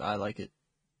 I guess. I like it.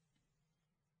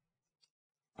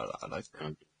 I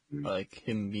like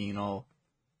him being all,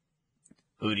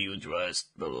 who do you trust?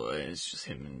 Blah, blah, blah. It's just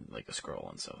him in like a scroll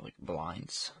and stuff, like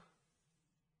blinds.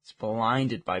 It's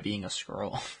blinded by being a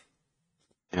scroll.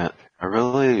 Yeah, I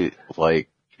really like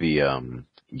the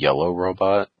yellow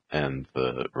robot and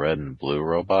the red and blue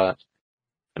robot,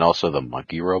 and also the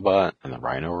monkey robot and the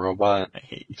rhino robot. I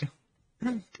hate you.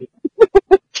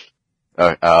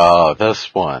 Oh,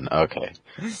 this one. Okay.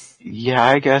 Yeah,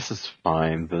 I guess it's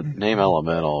fine. The name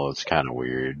Elemental is kind of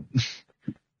weird.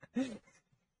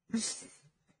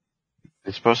 It's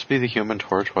supposed to be the Human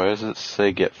Torch. Why does it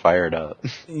say get fired up?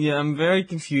 Yeah, I'm very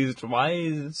confused. Why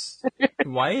is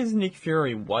Nick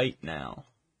Fury white now?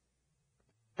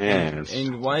 Yeah,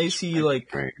 And why is he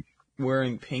like great.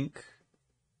 wearing pink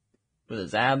with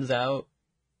his abs out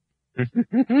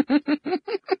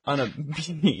on a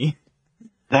bee?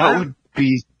 That would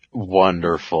be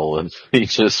wonderful if he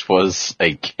just was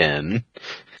a Ken.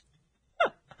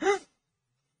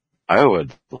 I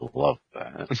would love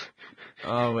that.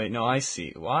 Oh wait, no, I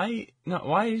see. Why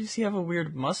does he have a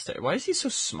weird mustache? Why is he so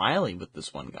smiley with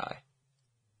this one guy?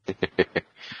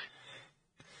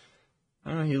 I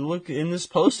don't know, he look in this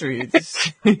poster,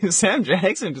 Sam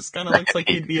Jackson just kinda looks like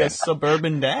he'd be a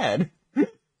suburban dad.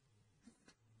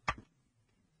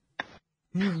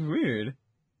 He's weird.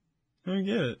 I don't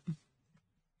get it.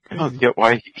 I don't get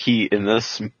why he, in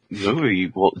this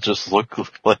movie, will just look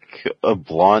like a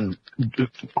blonde,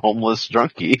 homeless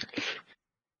junkie.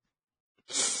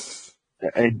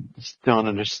 I just don't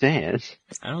understand.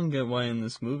 I don't get why in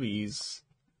this movie he's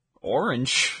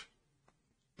orange.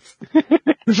 Why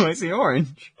is he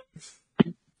orange?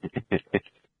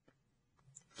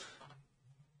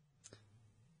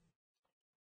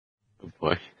 Oh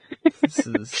boy. This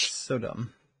is so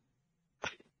dumb.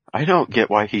 I don't get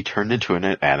why he turned into an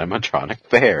animatronic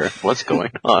bear. What's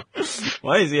going on?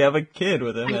 Why does he have a kid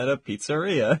with him at a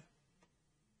pizzeria?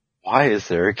 Why is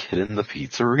there a kid in the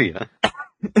pizzeria?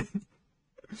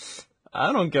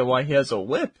 I don't get why he has a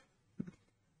whip.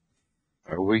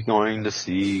 Are we going to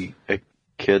see a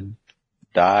kid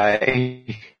die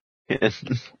in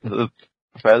the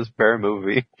Fazbear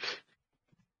movie?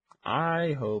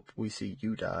 I hope we see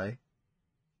you die.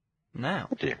 Now.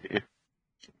 How dare you?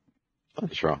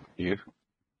 What's wrong with you?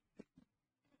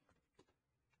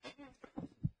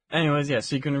 Anyways, yeah,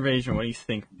 Secret Invasion, what do you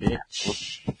think,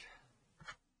 bitch?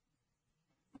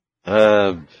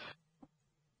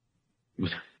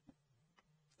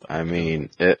 I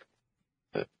mean,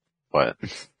 what?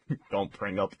 Don't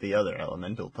bring up the other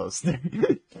Elemental poster.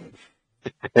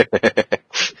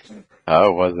 I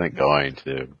wasn't going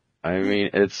to. I mean,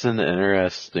 it's an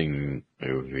interesting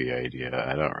movie idea.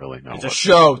 I don't really know. It's a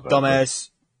show,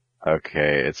 dumbass.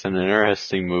 Okay, it's an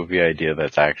interesting movie idea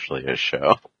that's actually a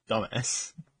show.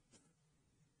 Dumbass.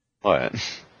 What?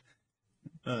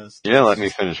 You didn't let me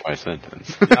finish my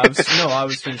sentence. Yeah, I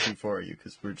was finishing for you,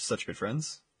 because we're such good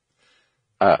friends.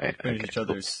 Oh, yeah, Finish each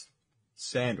other's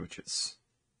sandwiches.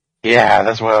 Yeah,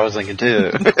 that's what I was thinking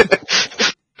too.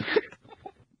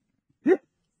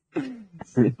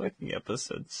 This fucking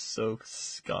episode's so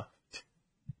scuffed.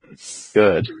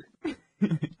 Good.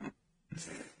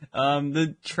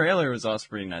 The trailer was also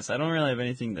pretty nice. I don't really have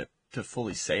anything to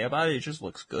fully say about it. It just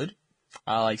looks good.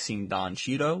 I like seeing Don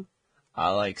Cheeto. I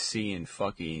like seeing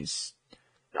fucking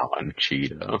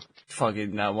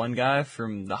that one guy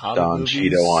from the Hobbit Don movies.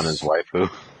 Cheeto on his waifu.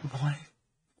 What?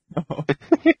 No.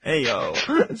 Hey yo.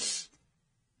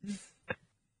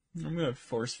 I'm gonna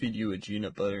force feed you a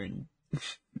peanut butter and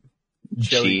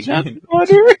jelly Peanut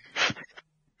butter?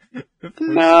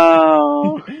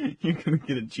 No. You're gonna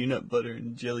get a peanut butter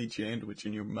and jelly sandwich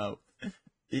in your mouth.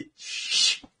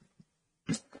 Shh.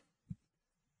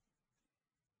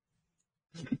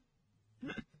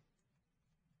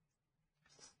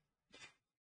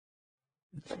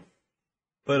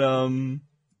 But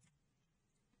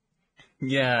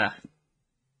yeah.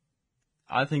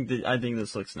 I think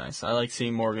this looks nice. I like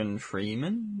seeing Morgan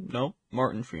Freeman. Nope,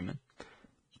 Martin Freeman.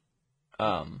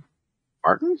 Martin?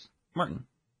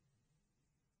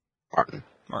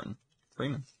 Martin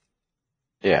Freeman.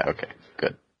 Yeah, okay,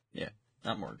 good. Yeah,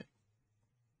 not Morgan.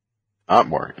 Not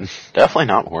Morgan. Definitely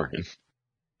not Morgan.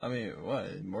 I mean,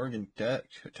 what? Morgan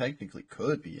technically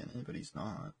could be in it, but he's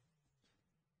not.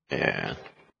 Yeah.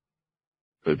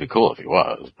 It'd be cool if he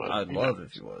was, but... I'd love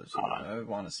if he was. I would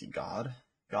want to see God.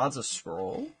 God's a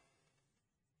scroll.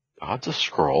 God's a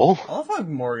scroll? I love how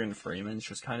Morgan Freeman's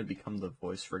just kind of become the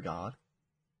voice for God.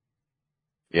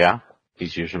 Yeah.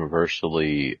 He's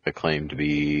universally acclaimed to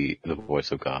be the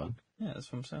voice of God. Yeah,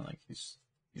 that's what I'm saying. Like, he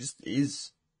just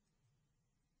is.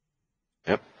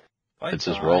 Yep. It's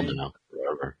his role now,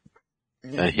 forever.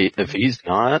 And if he's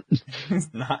not...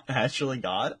 He's not actually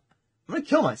God? I'm gonna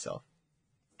kill myself.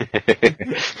 What do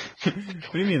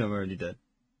you mean I'm already dead?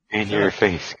 In your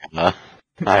face, God.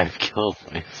 I've killed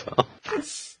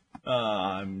myself.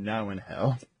 I'm now in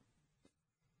hell.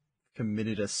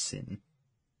 Committed a sin.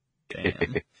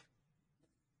 Damn.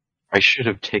 I should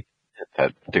have taken it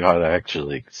that God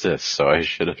actually exists, so I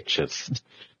should have just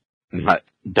not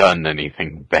done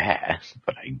anything bad,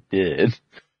 but I did.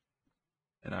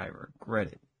 And I regret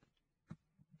it.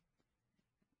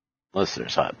 Unless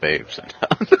there's hot babes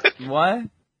in What?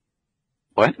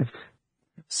 What?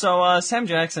 So, Sam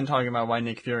Jackson talking about why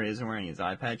Nick Fury isn't wearing his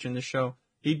eye patch in the show.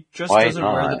 He just Why doesn't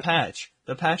wear the not? patch.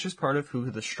 The patch is part of who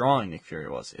the strong Nick Fury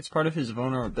was. It's part of his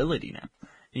vulnerability now.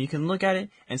 And you can look at it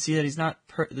and see that he's not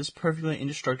this perfectly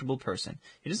indestructible person.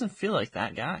 He doesn't feel like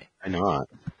that guy. Why not?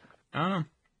 I don't know.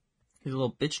 He's a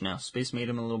little bitch now. Space made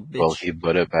him a little bitch. Will he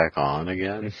put it back on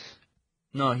again?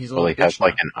 No, he's a Will little he have bitch now.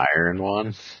 like an iron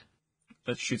one?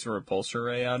 That shoots a repulsor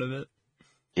ray out of it.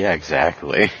 Yeah,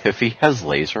 exactly. If he has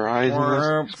laser eyes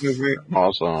in this movie,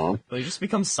 awesome. Will he just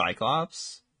become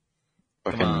Cyclops?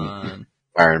 Come Fucking on.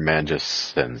 Iron Man just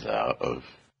sends out of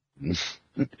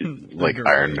like The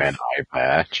Iron grave. Man eye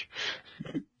patch.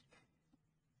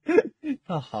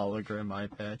 A hologram eye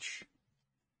patch.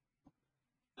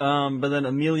 But then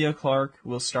Emilia Clarke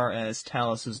will star as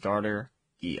Talos' daughter,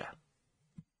 Gia.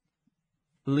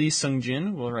 Lee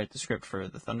Sung-jin will write the script for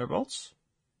The Thunderbolts.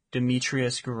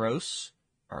 Demetrius Gross,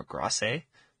 or Grosse,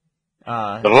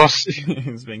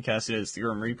 has been casted as the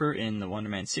Grim Reaper in the Wonder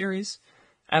Man series.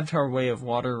 Avatar Way of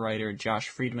Water writer Josh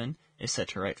Friedman is set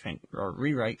to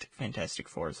rewrite Fantastic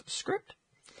Four's script.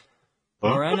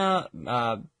 Lorena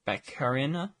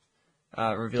Baccarin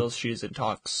reveals she is in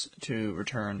talks to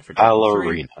return for Deadpool 3.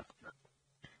 Ballerina.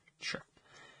 Sure.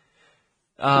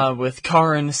 With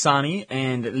Karan Sani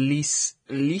and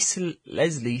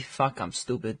Leslie. Fuck, I'm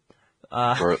stupid.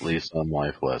 Or at least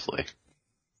unlike Leslie.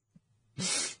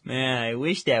 Man, I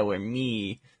wish that were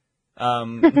me.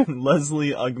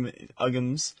 Leslie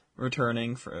Uggams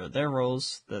returning for their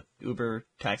roles, the Uber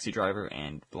taxi driver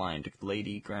and blind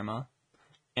lady grandma.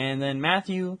 And then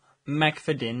Matthew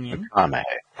McFadden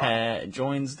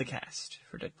joins the cast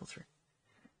for Deadpool 3.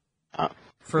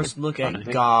 First look at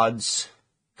Gods,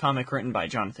 comic written by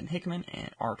Jonathan Hickman and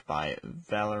art by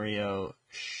Valerio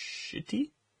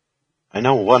Schiti. I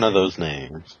know one of those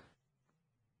names.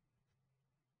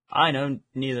 I know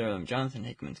neither of them. Jonathan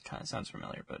Hickman kind of sounds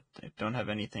familiar, but I don't have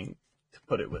anything to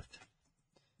put it with.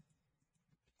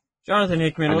 Jonathan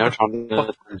Hickman, I know what the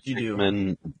Jonathan fuck did you do?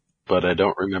 Hickman, but I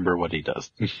don't remember what he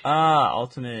does.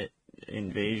 Ultimate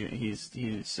Invasion. He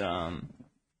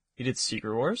did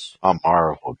Secret Wars. A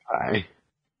Marvel guy.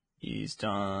 He's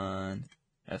done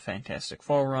a Fantastic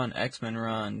Four run, X-Men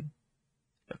run,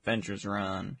 Avengers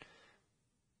run,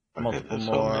 multiple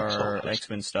more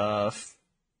X-Men stuff.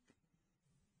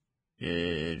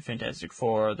 Did Fantastic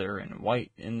Four, they're in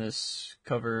white in this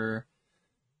cover.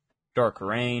 Dark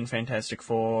Reign, Fantastic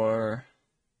Four.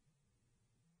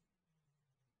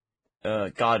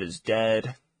 God is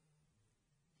Dead.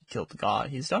 He killed God.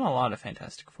 He's done a lot of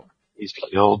Fantastic Four. He's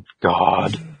killed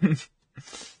God.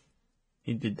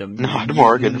 He did the Not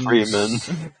Morgan Freeman.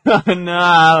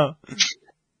 No.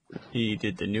 He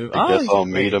did the new. I guess I'll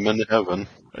meet him in heaven.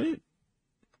 Wait.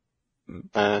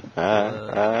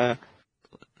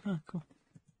 Oh, cool.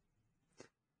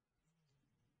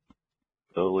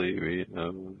 Believe me,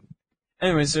 no.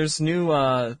 Anyways, there's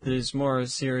more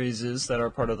series that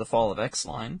are part of the Fall of X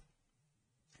line.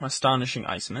 Astonishing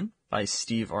Iceman by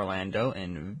Steve Orlando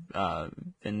and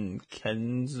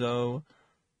Vincenzo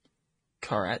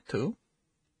Caratu.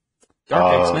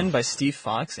 Dark X-Men by Steve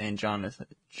Fox and Jonas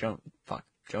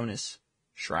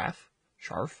Scharf.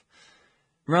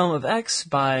 Realm of X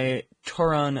by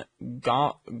Toran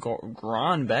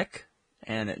Gronbeck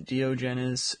and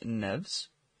Diogenes Neves.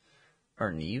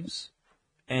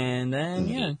 And then,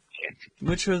 yeah.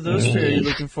 Which of those three are you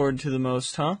looking forward to the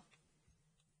most, huh?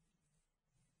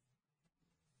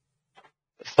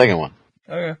 Second one.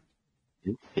 Okay.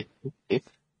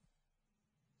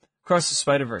 Across the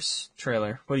Spider-Verse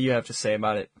trailer. What do you have to say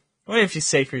about it? What do you have to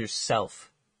say for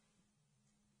yourself?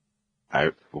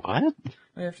 What? What do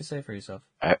you have to say for yourself?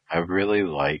 I really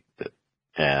liked it,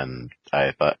 and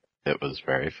I thought it was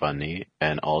very funny,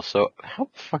 and also, how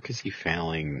the fuck is he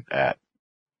failing at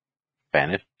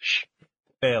Spanish?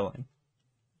 Failing.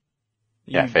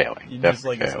 Failing. You Definitely just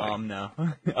like his failing. mom now.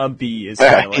 A B is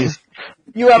failing.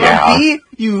 You have Yeah. a B?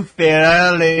 You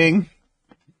failing.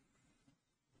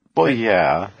 Well,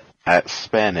 yeah, at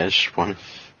Spanish, one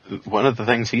of the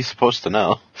things he's supposed to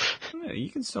know. Yeah, you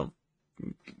can still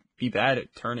be bad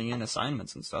at turning in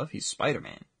assignments and stuff. He's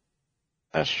Spider-Man.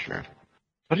 That's true.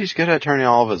 But he's good at turning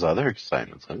all of his other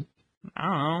assignments in. I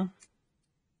don't know.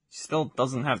 He still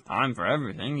doesn't have time for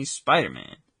everything. He's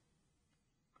Spider-Man.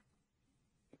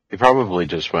 He probably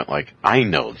just went like, I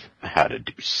know how to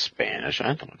do Spanish.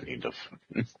 I don't need to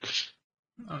fucking...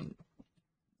 I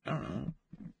don't know.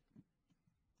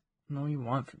 What do you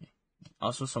want from me?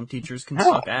 Also, some teachers can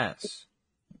suck ass.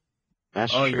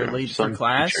 That's true. You're late Some for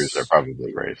class? teachers are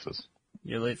probably racist.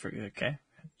 You're late for... Okay.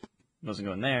 Wasn't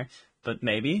going there. But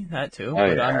maybe, that too. Oh,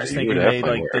 but yeah, I'm just you thinking they,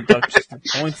 definitely were. deduct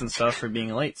points and stuff for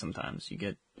being late sometimes. You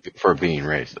get... For being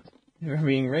racist. For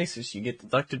being racist, you get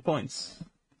deducted points.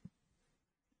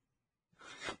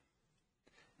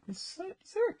 Is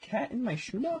there a cat in my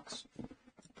shoebox?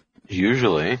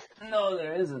 Usually. No,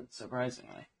 there isn't,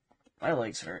 surprisingly. My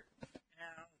legs hurt.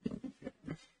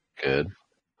 Good.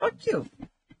 Fuck you.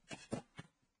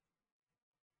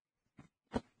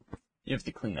 You have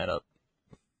to clean that up.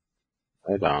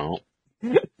 I don't.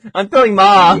 I'm telling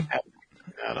Ma! You have to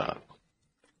clean that up.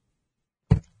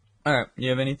 Alright, you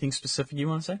have anything specific you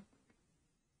want to say?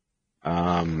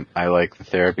 I like the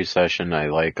therapy session. I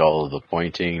like all of the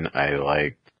pointing. I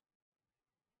like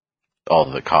all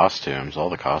of the costumes. All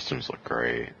the costumes look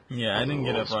great. Yeah, I didn't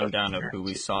get a rundown of who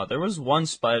we saw. There was one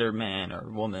Spider-Man or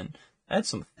woman that had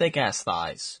some thick-ass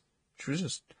thighs. Which was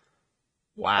just...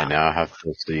 Wow. I now have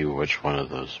to see which one of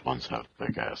those ones have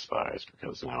big ass thighs,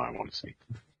 because now I want to see.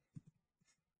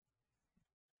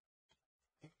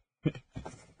 I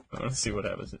want to see what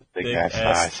happens. Big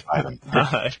ass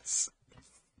thighs.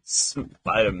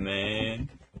 Spider-Man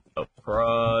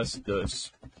across the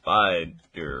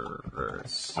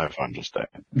Spider-Verse. Have fun just that.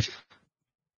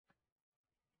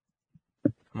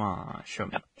 Come on, show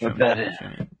me. Put that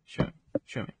in. Show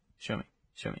me.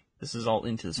 This is all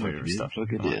into the Spider stuff.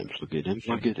 Plug it in. Plug it in.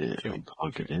 Plug it in.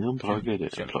 Plug it in. Plug it in.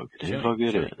 Plug it in. Plug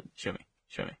it in. Show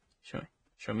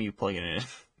me you plugging it in.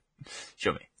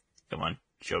 Show me. Come on.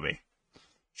 Show me.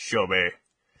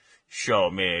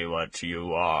 Show me what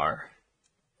you are.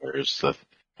 Where's the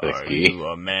Are thickie? you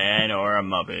a man or a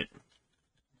muppet?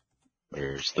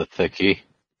 Where's the thickie?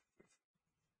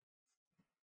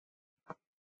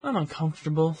 I'm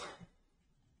uncomfortable.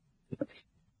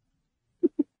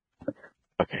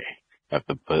 Okay. Have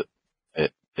to put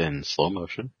it in slow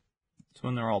motion. It's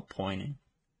when they're all pointing.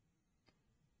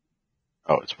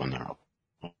 Oh, it's when they're all.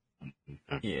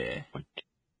 Yeah.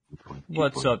 Pointy,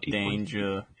 What's up, pointy,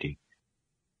 Danger? pointy.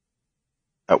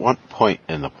 At what point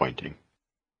in the pointing?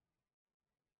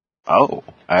 Oh,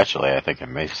 actually, I think I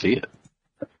may see it.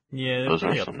 Yeah, they're Those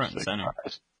pretty are up some front and sick center.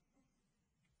 eyes.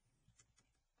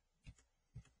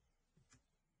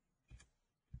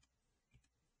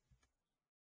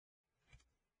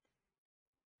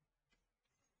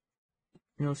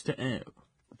 Goes to end.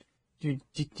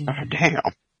 Oh, damn.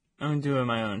 I'm doing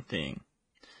my own thing.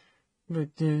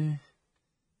 But,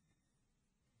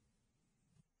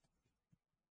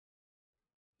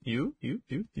 You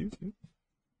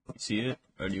see it?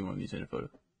 Or do you want me to send a photo?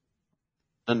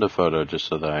 Send a photo just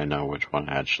so that I know which one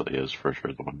actually is for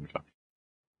sure the one we're talking.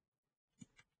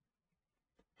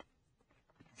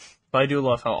 But I do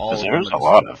love how all of them There's are a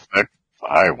lot of thick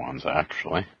thigh ones,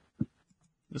 actually.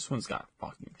 This one's got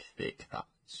fucking thick thighs.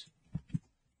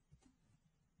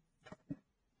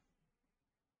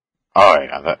 Oh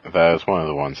yeah, that is one of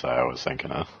the ones that I was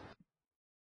thinking of.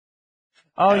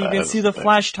 Oh, Yeah, you can see the thick.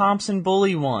 Flash Thompson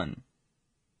bully one.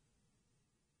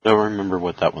 Don't remember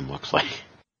what that one looks like.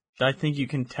 I think you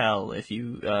can tell if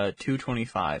you,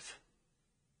 225.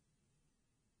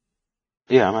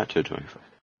 Yeah, I'm at 225.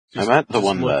 I'm at the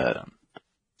one look at that... them.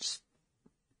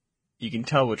 You can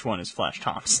tell which one is Flash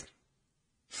Thompson.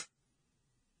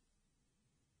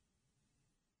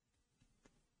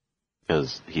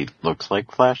 Because he looks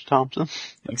like Flash Thompson.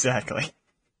 Exactly.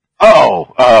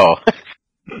 Oh!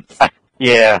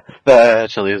 Yeah, that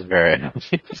actually is very...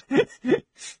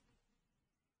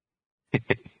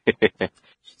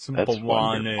 Some That's baloney.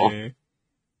 wonderful.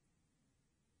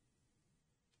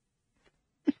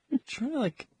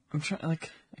 I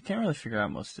can't really figure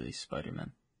out most of these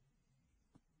Spider-Men.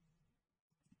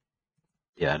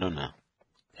 Yeah, I don't know.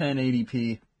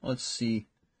 1080p. Let's see.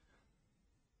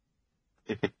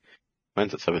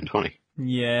 Mine's at 720.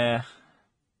 Yeah.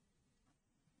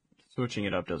 Switching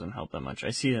it up doesn't help that much.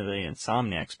 I see the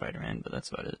Insomniac Spider-Man, but that's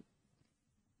about it.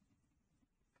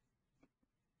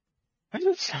 Why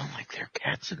does it sound like there are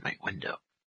cats in my window?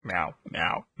 Meow,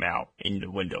 meow, meow. In the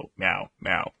window. Meow,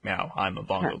 meow, meow. I'm a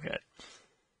bongo cat.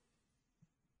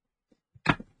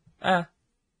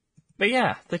 But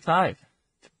yeah, thick thigh.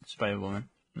 Spider-Woman.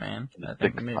 Man. I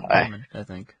think Thick maybe thigh. woman. I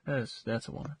think. That's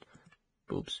a woman.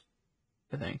 Boobs.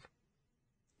 I think.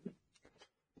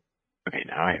 Okay,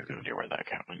 now I have no idea where that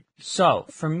cat went. So,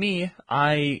 for me,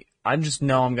 I just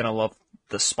know I'm gonna love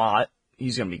the Spot.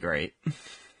 He's gonna be great.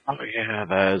 Oh yeah,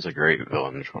 that is a great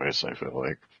villain choice, I feel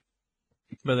like.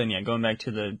 But then, yeah, going back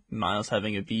to the Miles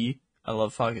having a B, I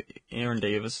love fucking Aaron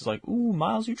Davis is like, ooh,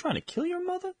 Miles, you trying to kill your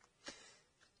mother?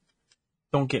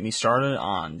 Don't get me started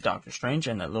on Doctor Strange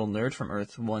and that little nerd from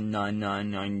Earth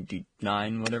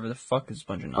 19999, whatever the fuck is a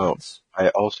bunch of Oh, nines. I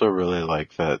also really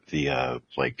like that the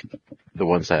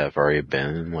ones that have already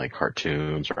been like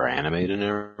cartoons or animated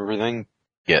and everything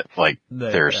get like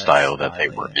their That style that they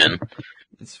were yeah. in.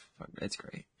 It's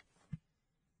great.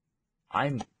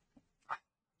 I'm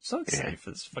so excited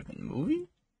for this fucking movie.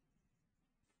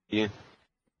 Yeah.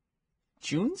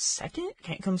 June 2nd?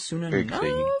 Can't come soon Very exciting.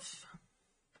 enough.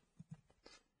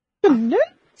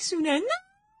 Soon enough.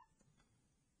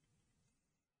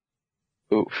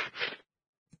 Oof.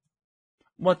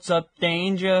 What's up,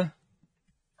 Danger?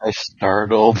 I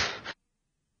startled.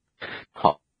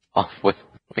 Off with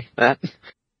that.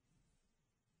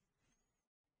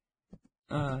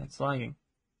 It's lagging.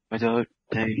 Danger.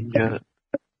 Danger.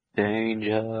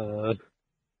 Danger.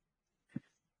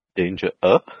 Danger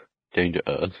up. Danger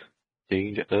up.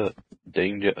 Danger up.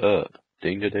 Danger up.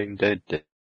 Danger, danger, danger.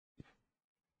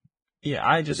 Yeah,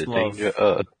 I just love... Danger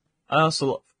up. I also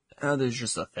love how there's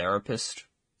just a therapist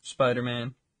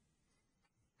Spider-Man.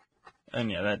 And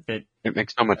yeah, that bit... It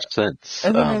makes so much sense.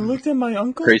 And then I looked at my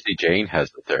uncle. Crazy Jane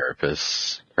has a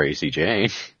therapist. Crazy Jane.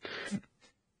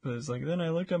 It was like, then I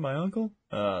looked at my uncle.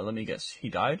 Let me guess, he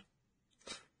died?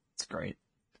 It's great.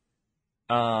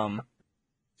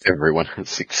 Everyone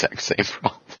has the exact same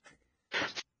problem.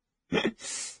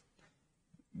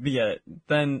 But yeah,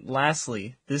 then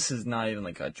lastly, this is not even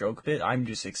like a joke bit. I'm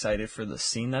just excited for the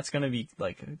scene that's gonna be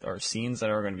like, or scenes that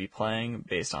are gonna be playing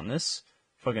based on this.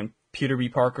 Fucking Peter B.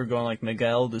 Parker going like,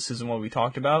 Miguel, this isn't what we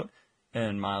talked about.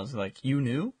 And Miles is like, you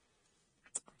knew?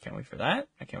 I can't wait for that.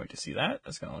 I can't wait to see that.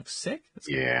 That's gonna look sick. It's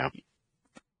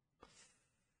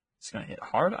gonna hit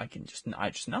hard. I just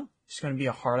know. It's gonna be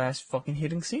a hard ass fucking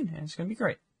hitting scene, and it's gonna be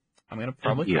great. I'm gonna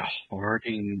probably cry.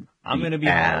 I'm gonna be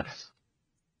hard.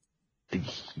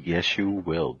 Yes, you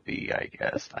will be, I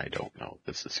guess. I don't know.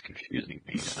 This is confusing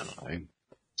me. I'm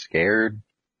scared.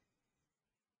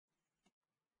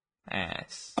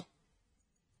 Ass.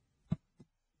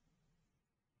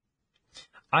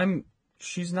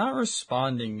 She's not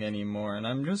responding anymore, and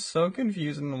I'm just so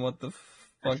confused on what the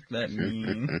fuck that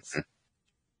means.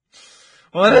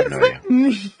 What does that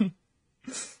mean?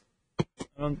 I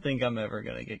don't think I'm ever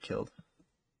gonna get killed.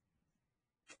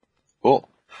 Cool.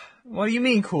 What do you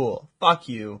mean cool? Fuck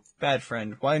you. Bad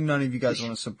friend. Why none of you guys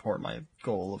want to support my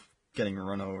goal of getting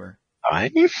run over?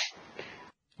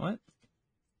 What?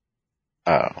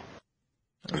 Oh. I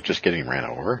was just getting ran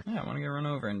over. Yeah, I want to get run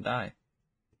over and die.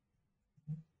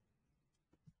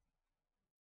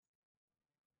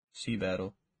 Sea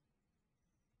battle.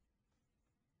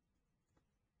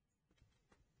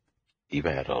 Sea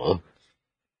battle.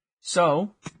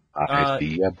 So, I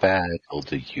see a battle.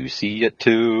 Do you see it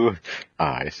too?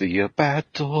 I see a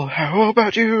battle. How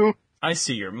about you? I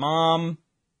see your mom.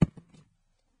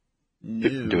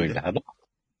 Nude. Doing battle?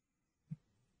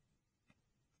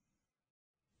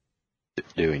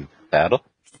 Doing battle?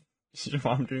 Is your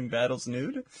mom doing battles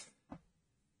nude?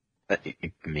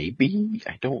 Maybe?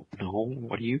 I don't know.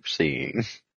 What are you seeing?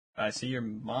 I see your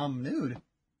mom nude.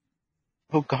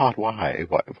 Oh God, why?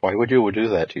 Why would you do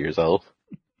that to yourself?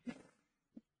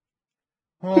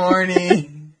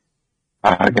 Horny.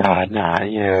 Oh God, not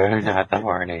you, not the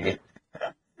horny.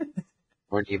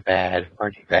 Horny bad.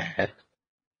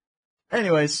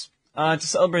 Anyways, to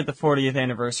celebrate the 40th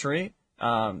anniversary,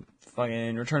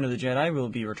 fucking Return of the Jedi will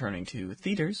be returning to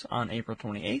theaters on April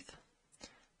 28th.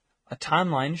 A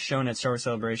timeline shown at Star Wars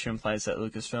Celebration implies that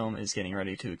Lucasfilm is getting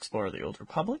ready to explore the Old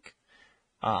Republic.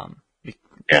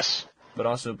 Yes. But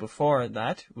also before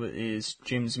that is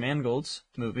James Mangold's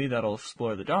movie that'll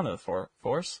explore the dawn of the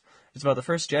Force. It's about the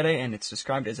first Jedi, and it's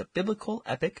described as a biblical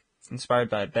epic inspired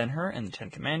by Ben-Hur and the Ten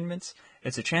Commandments.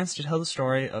 It's a chance to tell the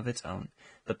story of its own.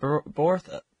 The birth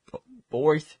of the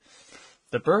Force.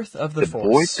 The birth of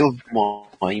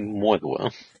my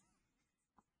mother.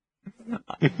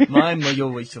 My mother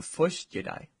was the first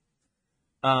Jedi.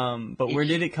 But where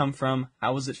did it come from?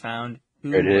 How was it found?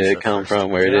 Where did it come from?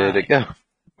 Where did it go?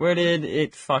 Where did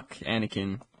it fuck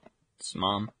Anakin's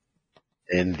mom?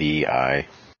 In the eye.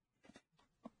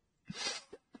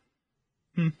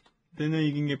 Didn't know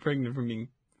you can get pregnant from being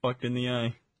fucked in the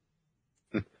eye.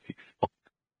 I'm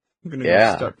gonna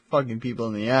go start fucking people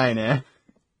in the eye now.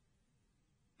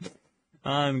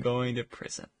 I'm going to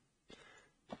prison.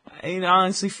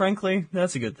 Honestly, frankly,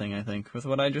 that's a good thing, I think. With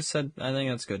what I just said, I think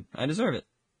that's good. I deserve it.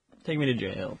 Take me to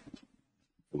jail.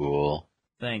 Cool.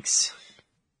 Thanks.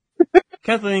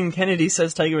 Kathleen Kennedy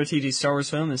says Taika Waititi's Star Wars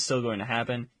film is still going to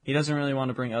happen. He doesn't really want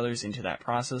to bring others into that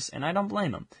process, and I don't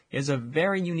blame him. He has a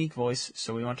very unique voice,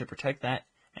 so we want to protect that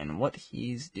and what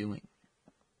he's doing.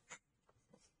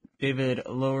 David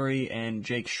Lowery and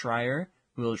Jake Schreier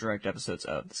will direct episodes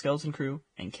of The Skeleton Crew,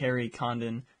 and Carrie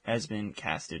Condon has been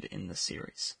casted in the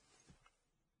series.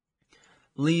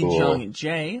 Lee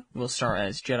Jung-jae will star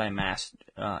as a Jedi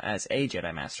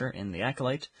Master in The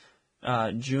Acolyte.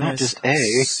 Jonas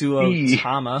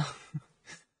Suotama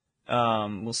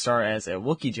will star as a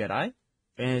Wookiee Jedi,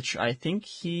 which I think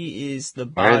he is the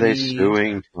body... Why are they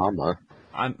suing Tama?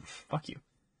 Fuck you.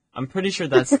 I'm pretty sure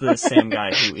that's the same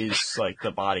guy who is, like,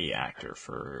 the body actor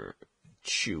for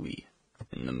Chewie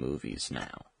in the movies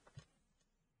now.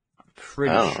 I'm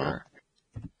pretty sure.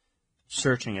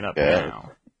 Searching it up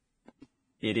now.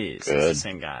 It is. Good. It's the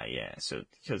same guy, yeah. So,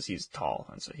 because he's tall,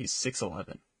 and so he's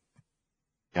 6'11".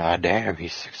 God damn,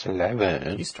 he's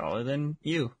 6'11". He's taller than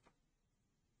you.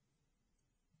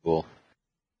 Cool.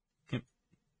 Yep.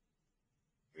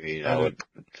 I mean, I would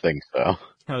think so.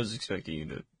 I was expecting you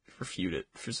to refute it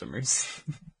for some reason.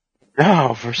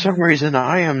 No, for some reason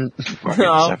I am fucking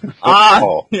 7 feet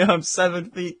tall. Yeah, I'm 7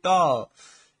 feet tall.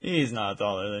 He's not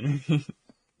taller than me.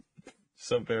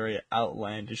 Some very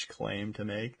outlandish claim to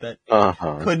make that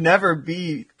could never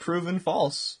be proven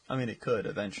false. I mean, it could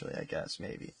eventually, I guess,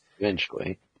 maybe.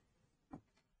 Eventually.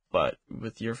 But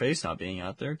with your face not being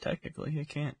out there, technically, it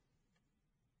can't.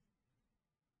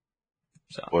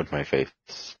 So. Would my face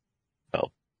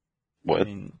help? What? I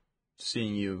mean,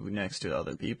 seeing you next to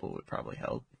other people would probably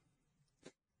help.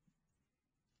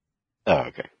 Oh,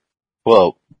 okay.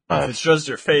 Well, if it's just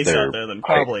your face out there, then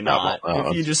probably not.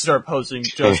 If you just start posting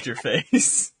just your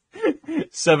face,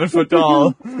 7 foot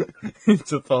tall,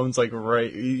 the phone's like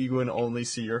right, you wouldn't only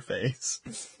see your face.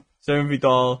 7 feet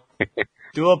tall.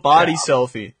 Do a body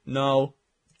selfie. No.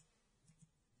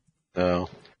 No.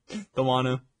 Don't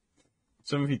wanna.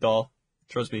 7 feet tall.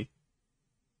 Trust me.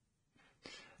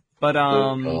 But,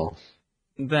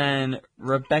 then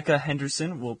Rebecca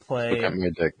Henderson will play... Look at my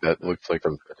dick. That looks like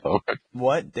a phone.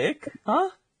 What, dick?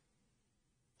 Huh?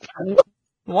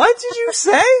 What did you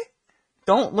say?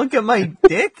 Don't look at my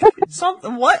dick?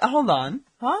 Something, what? Hold on.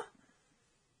 Huh?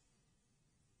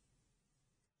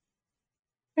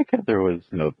 I guess there was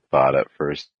no thought at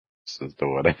first as to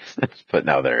what I said, but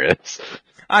now there is.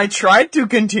 I tried to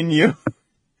continue.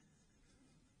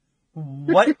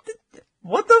 What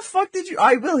the fuck did you...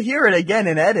 I will hear it again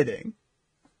in editing.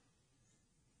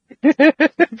 Do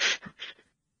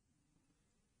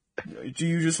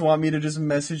you just want me to just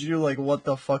message you like, what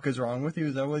the fuck is wrong with you?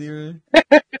 Is that what you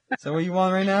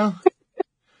want right now?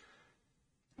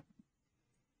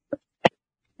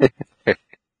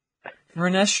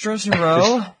 Vernestra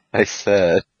Rowe? I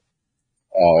said.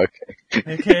 Oh, okay.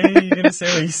 Okay, you gonna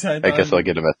say what you said? I guess I'll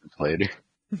get a message later.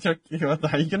 Are you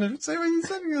gonna say what you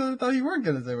said? I thought you weren't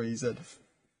gonna say what you said.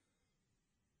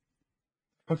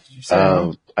 What did you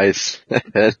say? I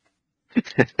said...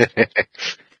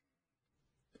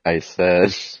 I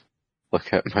said,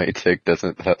 look at my dick,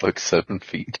 doesn't that look 7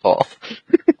 feet tall?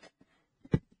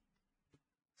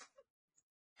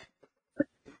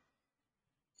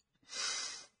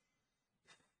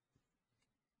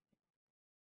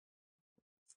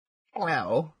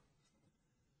 Wow.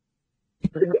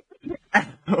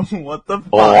 What the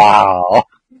fuck? Wow.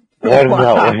 What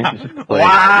about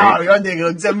wow, your dick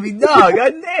looks 7 feet tall,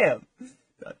 goddamn.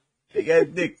 Big ass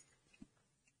dick.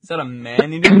 Is that a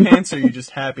man in your pants, or are you just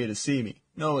happy to see me?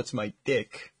 No, it's my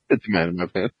dick. It's a man in my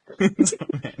pants. It's a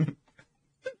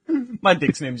man. My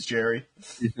dick's name's Jerry.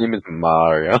 His name is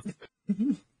Mario.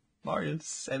 Mario's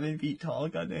 7 feet tall,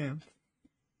 goddamn.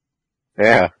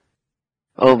 Yeah.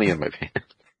 Only in my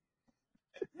pants.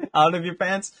 Out of your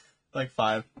pants? Like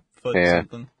 5 foot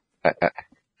something.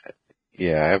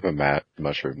 Yeah, I have a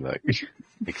mushroom that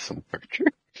makes some furniture.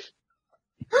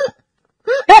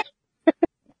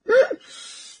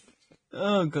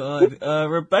 Oh god.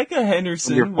 Rebecca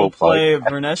Henderson will play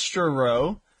Vernestra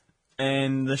Rowe,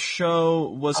 and the show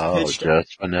was pitched... Oh,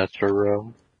 just Vernestra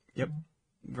Rowe? Yep.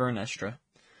 Vernestra.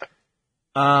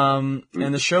 And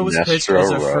the show was pitched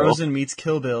as a Frozen meets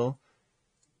Kill Bill.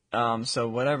 So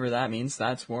whatever that means,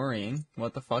 that's worrying.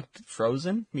 What the fuck?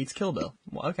 Frozen meets Kill Bill.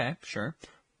 Well, okay, sure.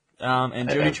 And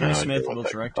Jodie Turner-Smith will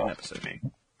direct an episode.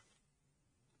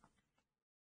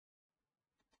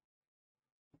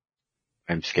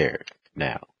 I'm scared.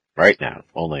 Now. Right now.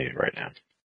 Only right now.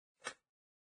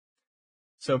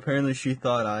 So apparently she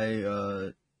thought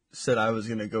I, said I was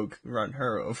gonna go run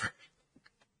her over.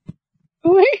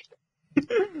 Really?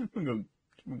 I'm gonna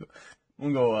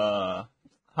go,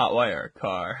 hotwire a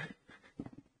car.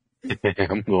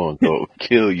 I'm gonna go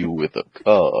kill you with a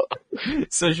car.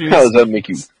 So she was, how does that make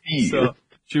you feel? So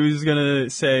she was gonna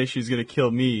say she's gonna kill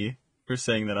me for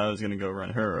saying that I was gonna go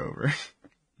run her over.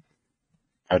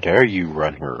 How dare you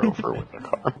run her over with a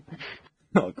car?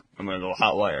 I'm gonna go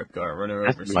hot wire car, run her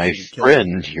over. That's So my she can kill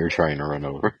friend you're trying to run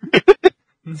over. her.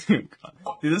 Dude,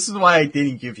 this is why I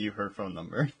didn't give you her phone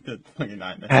number. The fucking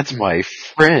nightmare. That's my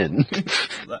friend.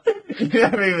 You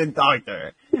haven't even talked to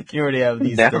her. You already have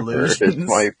these Never. delusions. It's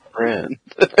my friend.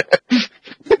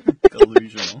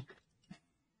 Delusional.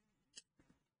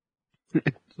 This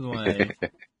is why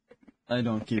I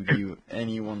don't give you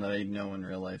anyone that I know in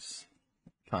real life's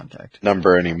contact.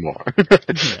 Number anymore.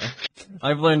 Yeah.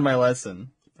 I've learned my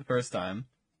lesson the first time.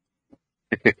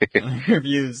 I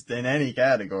refused in any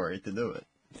category to do it.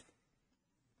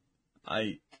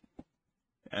 I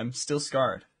am still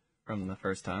scarred from the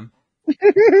first time.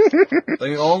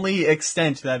 The only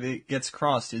extent that it gets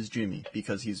crossed is Jimmy,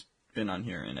 because he's been on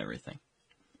here and everything.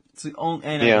 It's the only,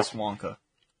 and I guess Wonka.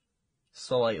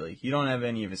 Slightly. You don't have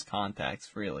any of his contacts,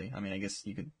 really. I mean, I guess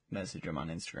you could message him on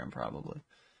Instagram, probably.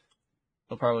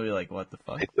 He'll probably be like, what the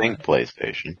fuck? I think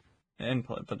PlayStation. And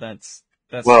play, but that's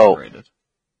Well, separated.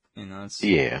 You know, it's...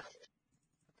 Yeah.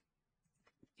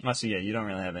 So yeah, you don't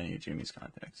really have any of Jimmy's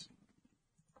contacts.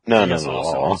 No, Yes, no,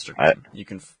 also no. Instagram. You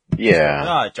can...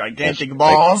 Yeah. Gigantic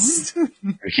balls!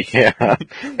 Yeah. I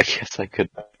guess I could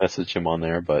message him on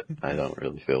there, but I don't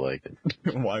really feel like it.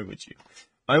 Why would you?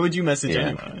 Why would you message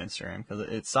anyone on Instagram? Because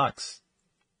it sucks.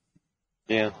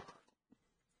 Yeah.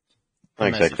 Not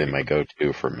exactly my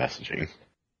go-to for messaging.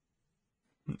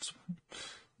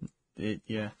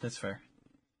 Yeah, that's fair.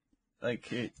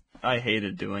 Like, I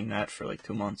hated doing that for like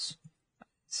 2 months. It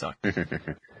sucked.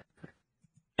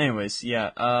 Anyways,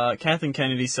 yeah, Kathleen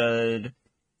Kennedy said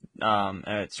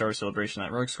at Star Wars Celebration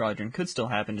that Rogue Squadron could still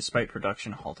happen despite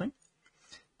production halting.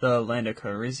 The Lando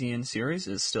Calrissian series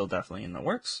is still definitely in the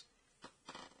works.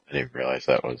 I didn't realize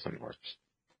that was in the works.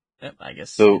 Yep, I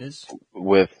guess So, it is.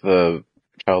 with the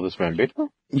Childish Gambino?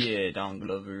 Yeah, Don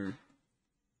Glover.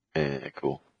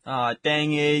 Cool. Aw,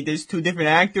 dang it, there's 2 different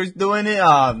actors doing it?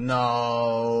 Oh,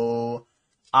 no.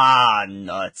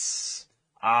 Nuts.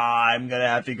 I'm gonna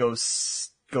have to go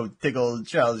tickle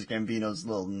Childish Gambino's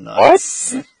little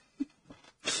nuts.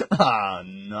 What?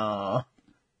 No.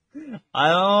 I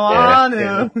don't want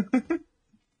to.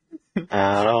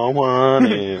 I don't want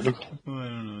to. I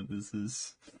don't know what this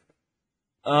is.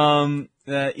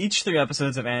 Each 3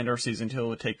 episodes of Andor Season 2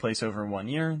 will take place over 1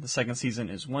 year. The second season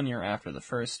is 1 year after the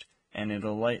first, and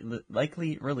it'll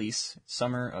likely release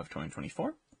summer of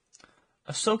 2024.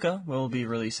 Ahsoka will be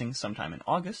releasing sometime in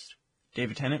August.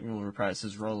 David Tennant will reprise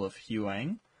his role of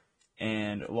Huyang,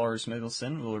 and Lars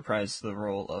Mikkelsen will reprise the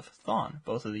role of Thrawn.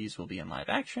 Both of these will be in live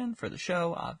action for the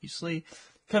show, obviously.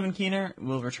 Kevin Keener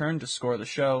will return to score the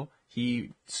show.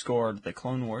 He scored the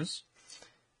Clone Wars.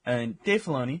 And Dave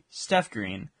Filoni, Steph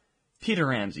Green, Peter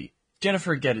Ramsey,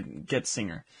 Jennifer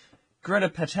Getzinger, Greta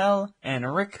Patel,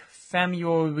 and Rick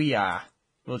Famuyiwa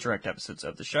will direct episodes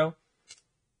of the show.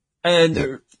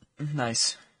 And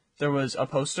nice. There was a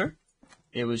poster.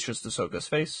 It was just Ahsoka's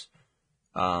face.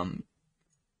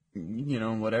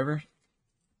 Whatever.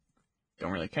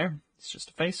 Don't really care. It's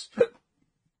just a face.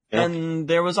 Yeah. And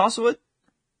there was also a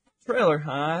trailer.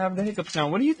 I have the hiccups now.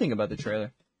 What do you think about the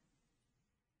trailer?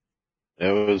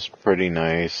 It was pretty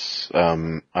nice.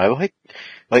 I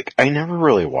I never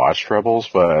really watched Rebels,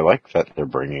 but I like that they're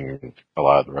bringing a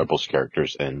lot of the Rebels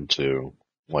characters into,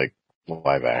 live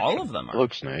action. All of them are. It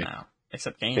looks nice. Now.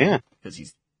 Except Kanan. Because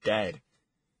he's dead.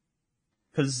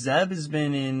 Because Zeb has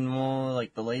been in, the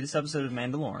latest episode of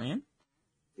Mandalorian.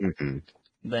 Mm-hmm.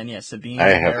 Then, Sabine. I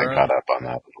haven't caught up on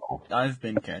that at all. I've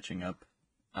been catching up.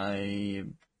 I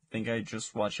think I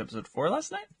just watched episode 4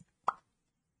 last night.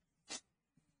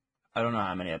 I don't know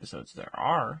how many episodes there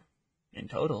are in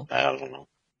total. I don't know.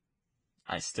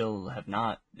 I still have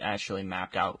not actually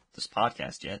mapped out this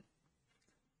podcast yet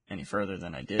any further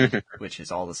than I did, which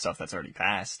is all the stuff that's already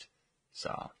passed.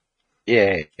 So.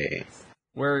 Yay.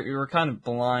 We're kind of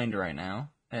blind right now,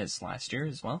 as last year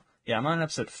as well. Yeah, I'm on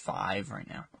episode 5 right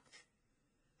now.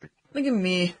 Look at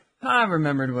me. I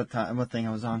remembered what thing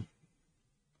I was on.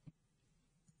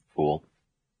 Cool.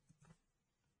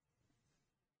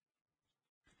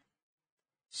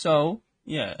 So,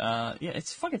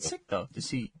 it's fucking sick though to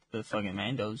see the fucking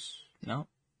Mandos. No?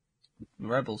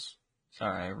 Rebels.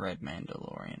 Sorry, I read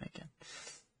Mandalorian again.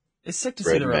 It's sick to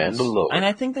see the Rebels. And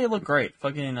I think they look great.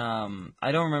 Fucking,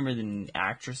 I don't remember the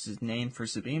actress's name for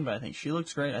Sabine, but I think she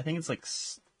looks great. I think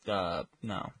it's no,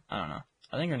 I don't know.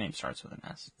 I think her name starts with an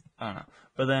S. I don't know.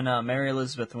 But then, Mary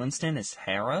Elizabeth Winston is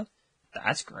Hera.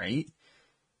 That's great.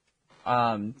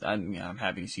 I'm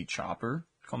happy to see Chopper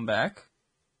come back.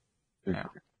 Yeah.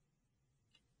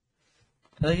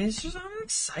 I'm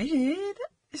excited.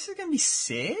 This is gonna be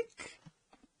sick.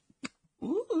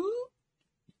 Ooh.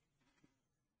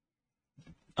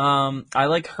 I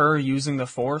like her using the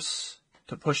Force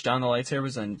to push down the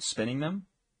lightsabers and spinning them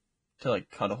to like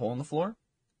cut a hole in the floor.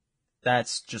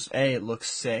 That's just A, it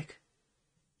looks sick,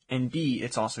 and B,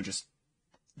 it's also just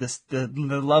the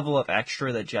level of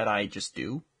extra that Jedi just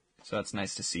do. So that's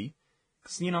nice to see.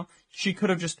 Because, she could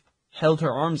have just held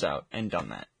her arms out and done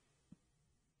that.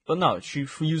 But no, she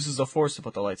uses the Force to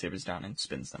put the lightsabers down and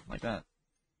spins them like that.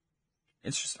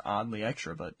 It's just oddly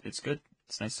extra, but it's good.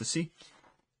 It's nice to see.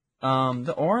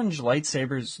 The orange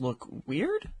lightsabers look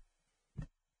weird.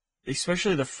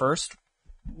 Especially the first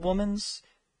woman's.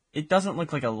 It doesn't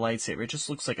look like a lightsaber, it just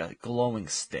looks like a glowing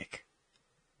stick.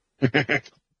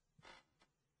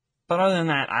 But other than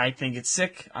that, I think it's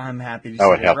sick. I'm happy to see I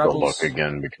would the have Rebels. to look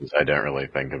again because I didn't really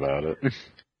think about it.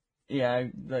 Yeah,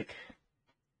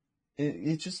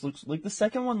 it just looks like the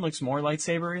second one looks more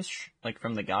lightsaber-ish, like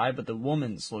from the guy, but the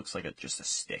woman's looks like just a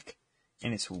stick.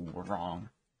 And it's wrong.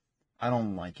 I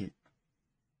don't like it.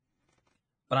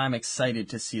 But I'm excited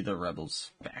to see the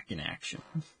Rebels back in action.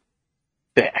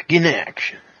 Back in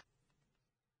action.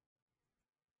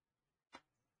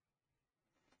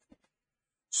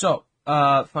 So,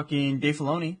 fucking Dave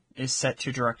Filoni is set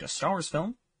to direct a Star Wars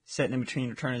film, set in between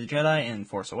Return of the Jedi and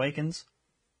Force Awakens.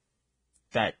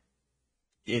 That,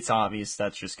 it's obvious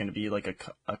that's just going to be like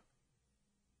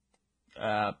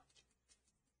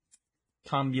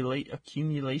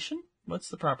accumulation? What's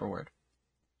the proper word?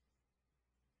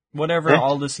 Whatever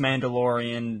all this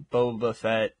Mandalorian, Boba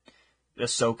Fett,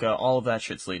 Ahsoka, all of that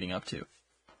shit's leading up to.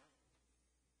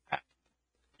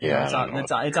 Yeah,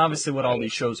 it's obviously what all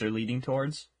these shows are leading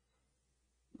towards.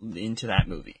 Into that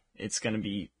movie. It's gonna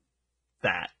be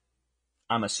that.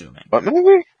 I'm assuming. What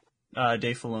movie?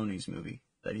 Dave Filoni's movie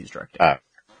that he's directing.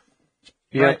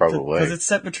 Yeah, right? Probably. Because it's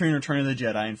set between Return of the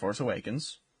Jedi and Force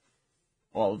Awakens.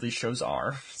 All of these shows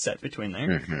are set between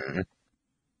there. Mm-hmm.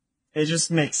 It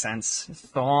just makes sense.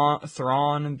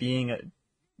 Thrawn being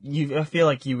I feel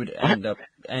like you would end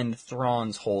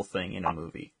Thrawn's whole thing in a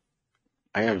movie.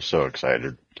 I am so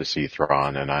excited to see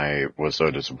Thrawn, and I was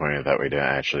so disappointed that we didn't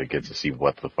actually get to see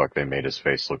what the fuck they made his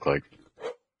face look like.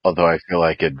 Although I feel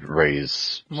like it'd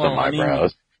raise some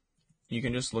eyebrows. You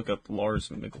can just look up Lars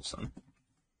Mikkelsen.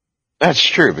 That's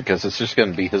true, because it's just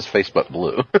going to be his face but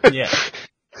blue. Yeah.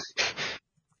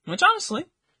 Which, honestly,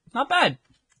 not bad.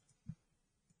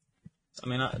 I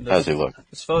mean, how's he look?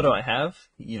 This photo I have,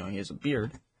 he has a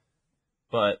beard.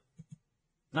 But,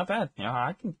 not bad.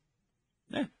 I can...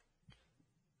 Yeah.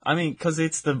 I mean, because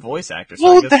it's the voice actor. So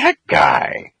Oh, that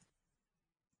guy!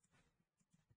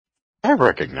 I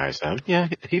recognize him. Yeah,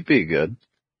 he'd be good.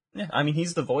 Yeah, I mean,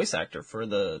 he's the voice actor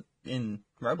in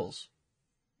Rebels.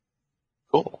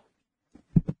 Cool.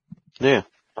 Yeah,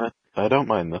 I don't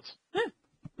mind this. Yeah,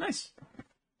 nice.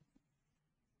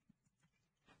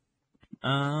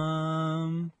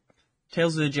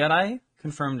 Tales of the Jedi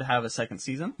confirmed to have a second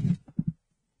season.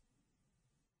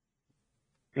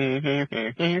 What?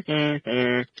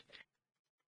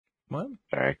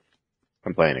 Sorry.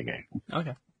 I'm playing a game.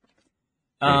 Okay.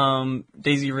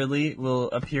 Daisy Ridley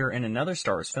will appear in another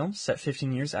Star Wars film set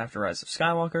 15 years after Rise of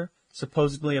Skywalker,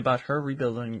 supposedly about her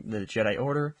rebuilding the Jedi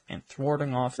Order and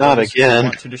thwarting off those who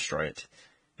want to destroy it.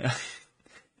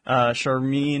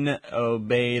 Sharmeen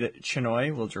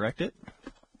Obaid-Chinoy will direct it.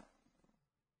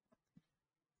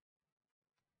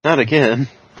 Not again.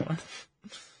 What?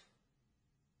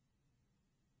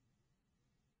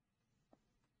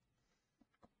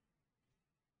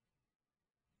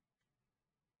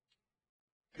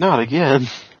 Not again.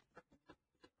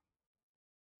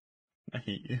 I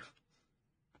hate you.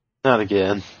 Not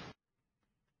again.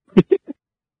 What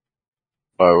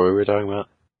were we talking about?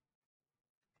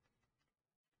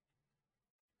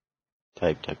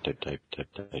 Type.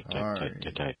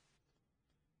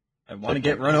 I want to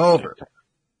get run over.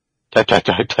 Type.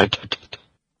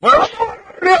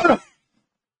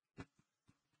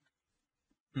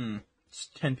 It's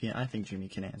 10 p.m. I think Jimmy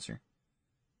can answer.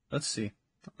 Let's see.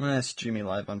 I'm gonna ask Jimmy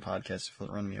live on podcast if he'll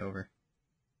run me over.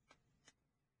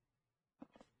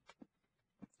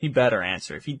 He better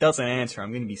answer. If he doesn't answer,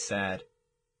 I'm gonna be sad.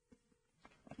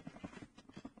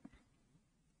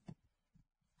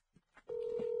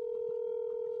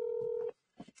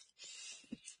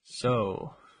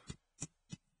 So,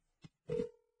 do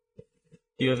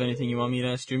you have anything you want me to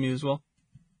ask Jimmy as well?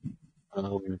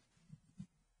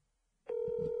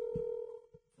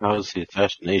 How's the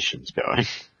assassinations going?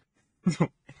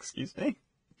 Excuse me?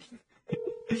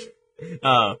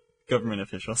 Government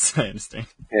officials, I understand.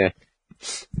 Yeah.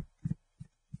 Is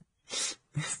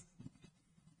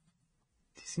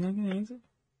he not gonna answer?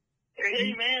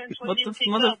 Hey man, What the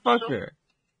motherfucker?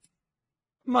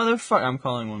 Motherfucker, I'm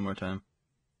calling one more time.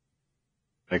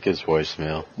 Like his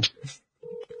voicemail.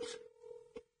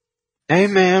 Hey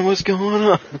man, what's going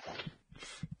on?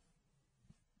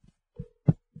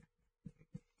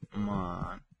 Come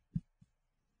on.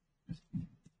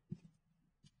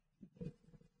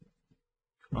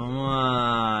 Come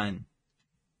on.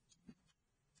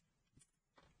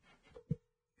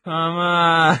 Come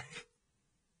on.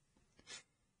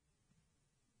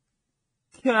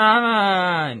 Come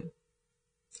on.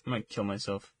 I might kill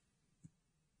myself.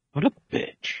 What a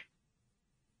bitch.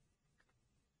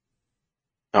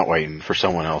 Not waiting for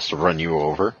someone else to run you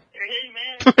over. Hey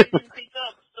man, I picked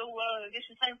up. So I guess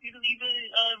it's time for you to leave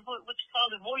what's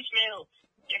called a voicemail.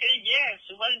 Yeah.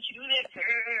 So why didn't you do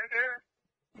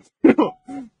that?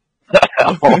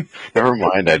 Oh, never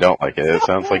mind, I don't like it. It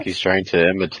sounds like he's trying to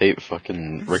imitate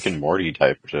fucking Rick and Morty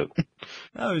type shit.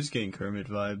 I was getting Kermit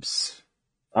vibes.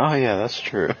 Oh yeah, that's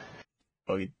true.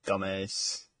 Oh, you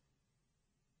dumbass.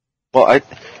 Well,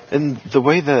 and the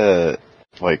way the,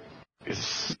 like,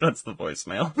 That's the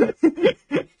voicemail.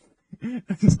 I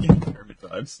was getting Kermit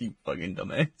vibes, you fucking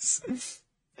dumbass.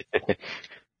 I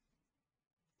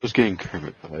was getting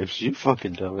Kermit vibes, you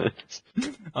fucking dumbass.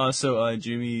 So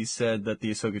Jimmy said that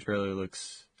the Ahsoka trailer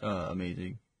looks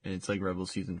amazing. It's like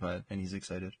Rebels Season 5, and he's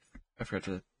excited. I forgot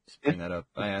to bring that up.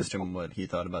 I asked him what he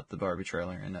thought about the Barbie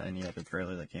trailer and any other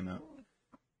trailer that came out.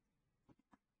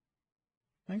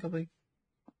 I think I'll be...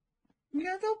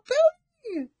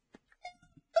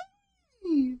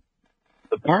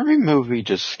 The Barbie movie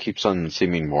just keeps on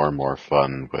seeming more and more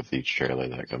fun with each trailer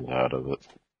that comes out of it.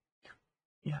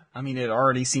 Yeah, I mean, it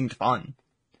already seemed fun.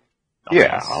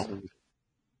 Yeah.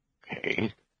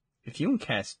 Okay. If you and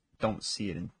Cass don't see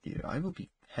it in theater, I will be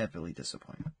heavily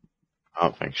disappointed. I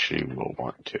don't think she will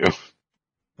want to.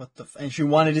 What the and she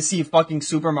wanted to see fucking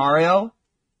Super Mario?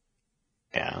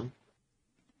 Yeah.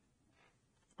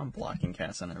 I'm blocking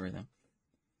Cass on everything.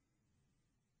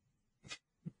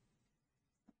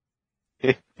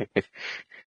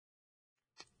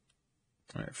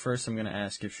 Alright, first I'm gonna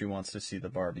ask if she wants to see the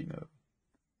Barbie movie.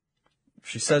 If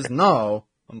she says no,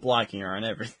 I'm blocking her on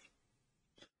everything.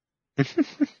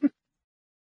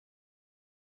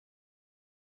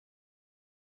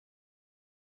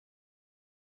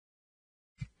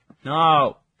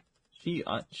 No! She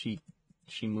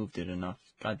moved it enough.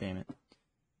 God damn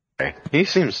it. He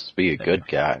seems to be a good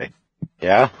guy.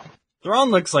 Yeah?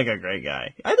 Thrawn looks like a great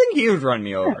guy. I think he would run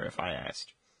me over if I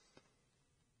asked.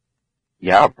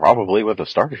 Yeah, probably with a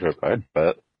starship, I'd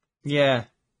bet. Yeah.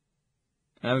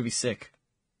 That would be sick.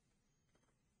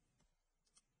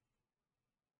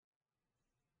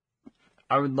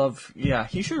 I would love... Yeah,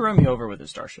 he should run me over with his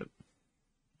starship.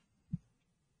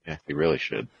 Yeah, he really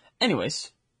should.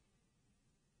 Anyways.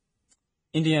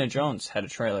 Indiana Jones had a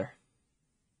trailer.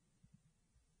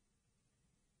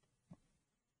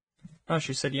 Oh,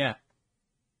 she said yeah.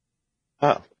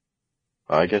 Oh.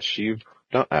 I guess you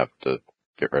don't have to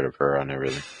get rid of her on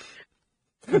everything.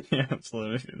 Yeah, absolutely.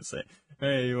 I was gonna say,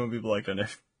 hey, you won't be blocked on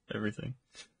everything.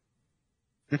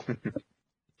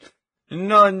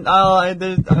 No, I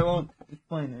won't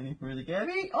explain any further,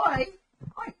 Gabby. Oi,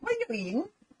 what you eating?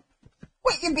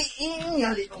 What you be eating,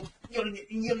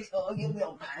 you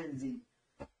little pansy?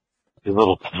 You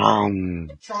little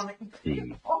pansy. Trying to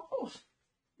eat. Oh,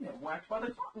 you got whacked by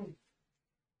the cotton.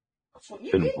 That's what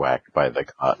you Been did. whacked by the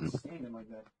cotton. Standing like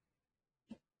that.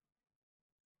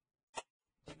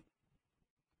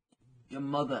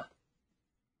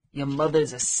 Your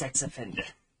mother's a sex offender.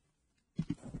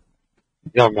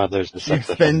 Your mother's the She sex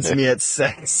offends offender. me at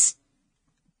sex.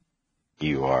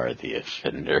 You are the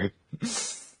offender.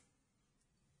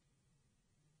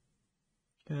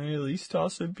 Can I at least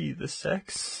also be the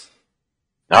sex?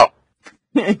 No.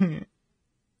 Anyways,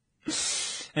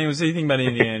 what do you think about the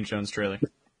Indiana Jones trailer?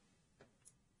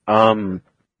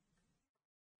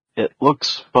 It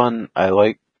looks fun. I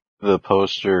like the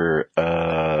poster.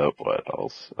 What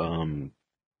else?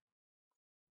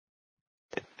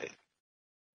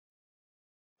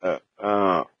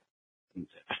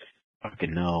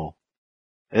 Fucking no.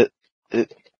 It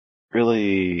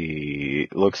really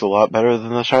looks a lot better than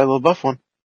the Shia LaBeouf one.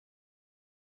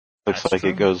 Looks That's like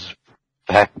true. it goes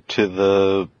back to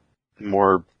the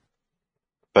more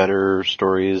better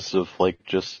stories of like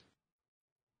just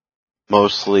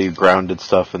mostly grounded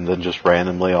stuff and then just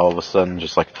randomly all of a sudden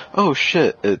just like, oh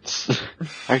shit, it's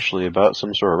actually about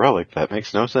some sort of relic. That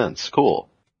makes no sense. Cool.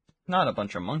 Not a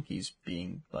bunch of monkeys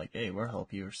being like, hey, we'll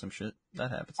help you or some shit.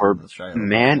 That happens. Or in the Shia LaBeouf one,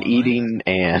 man-eating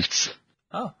ants. right?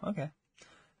 Oh, okay.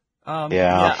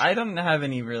 Yeah. I don't have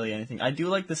anything. I do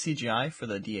like the CGI for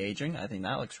the de-aging. I think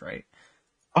that looks right.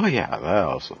 Oh yeah, that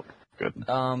also looks good.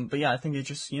 But yeah, I think it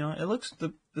just,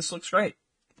 this looks great.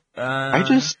 I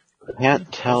just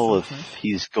Can't tell if Nice.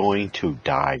 he's going to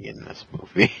die in this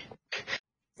movie.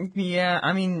 Yeah,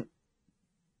 I mean,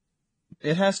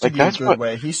 it has to Like, be a that's good what-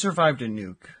 way. He survived a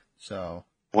nuke, so...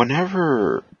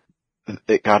 Whenever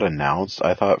it got announced,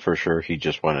 I thought for sure he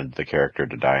just wanted the character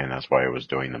to die and that's why he was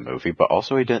doing the movie, but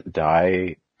also he didn't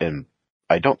die in,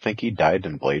 I don't think he died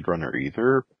in Blade Runner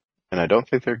either, and I don't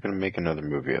think they're going to make another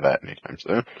movie of that anytime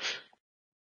soon.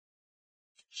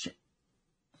 Shit.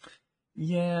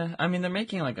 Yeah, I mean, they're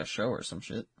making like a show or some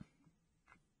shit.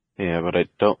 Yeah, but I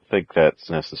don't think that's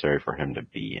necessary for him to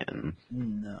be in.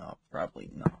 No, probably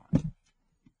not.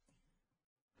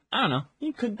 I don't know.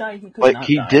 He could die, he could Like, not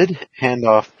he die. did hand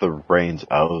off the reins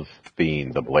of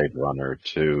being the Blade Runner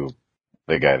to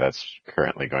the guy that's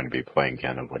currently going to be playing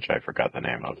Ken, which I forgot the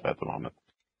name of at the moment.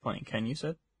 Playing Ken, you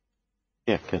said?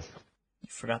 Yeah, Ken. You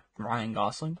forgot Ryan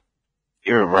Gosling?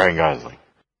 You're Ryan Gosling.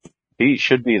 He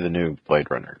should be the new Blade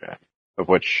Runner guy. Of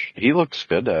which, he looks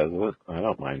good as it. I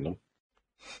don't mind him.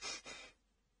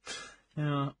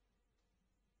 Yeah.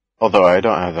 Although I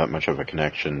don't have that much of a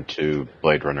connection to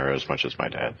Blade Runner as much as my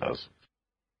dad does.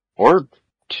 Or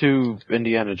to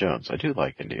Indiana Jones. I do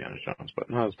like Indiana Jones, but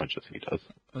not as much as he does.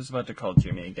 I was about to call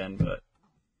Jimmy again, but...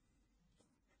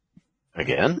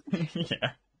 Again?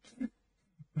 yeah.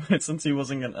 But since he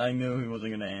wasn't gonna... I knew he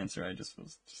wasn't gonna answer, I just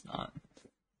was just not.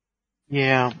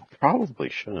 Yeah, probably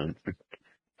shouldn't.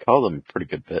 Called him a pretty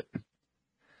good bit.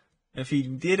 If he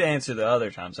did answer the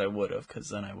other times, I would have, because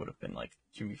then I would have been like,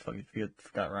 Jimmy fucking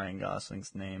forgot Ryan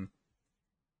Gosling's name.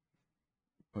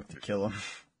 We have to kill him.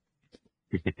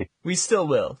 We still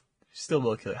will. Still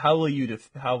will kill him. How will you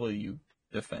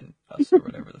defend us, or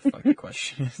whatever the fuck the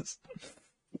question is?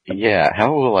 Yeah,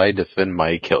 how will I defend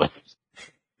my killer?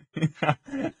 How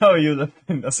will you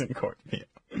defend us in court? Yeah.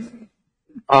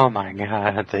 Oh my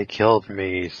god, they killed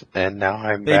me, and now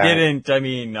I'm They back. didn't. I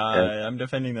mean, I'm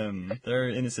defending them. They're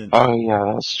innocent. Oh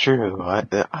yeah, that's true.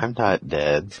 I'm not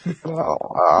dead.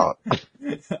 Oh.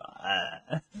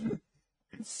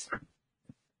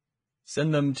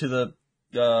 Send them to the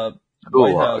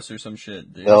Cool. White House or some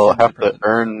shit. They'll have to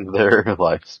earn their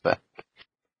lives back.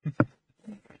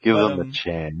 Give But, them a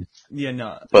chance. Yeah,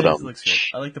 no, But, it looks good.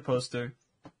 I like the poster.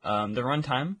 The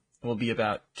runtime will be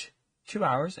about 2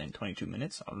 hours and 22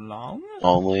 minutes long.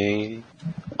 Only.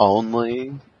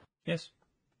 Yes.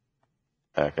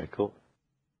 Okay, cool.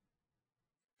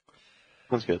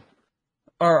 That's good.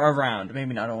 Or around,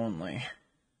 maybe not only.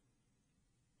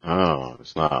 Oh,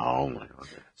 it's not only.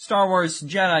 Okay. Star Wars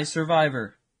Jedi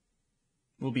Survivor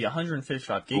will be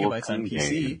 155 gigabytes on Cool PC.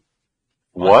 game.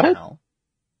 What? Now.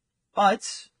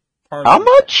 But part How of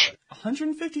much?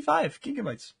 155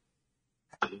 gigabytes.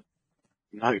 I'm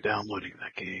not downloading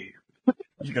that game.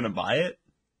 You gonna buy it?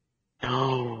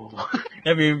 No.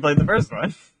 Have you even played the first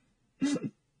one?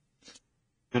 I'm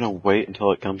gonna wait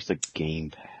until it comes to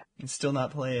Game Pass. And still not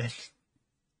play it.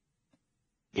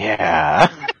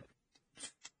 Yeah.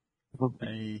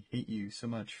 I hate you so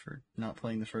much for not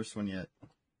playing the first one yet.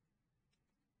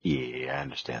 Yeah, I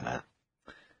understand that.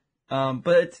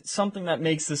 But something that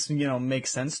makes this, make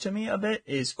sense to me a bit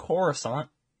is Coruscant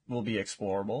will be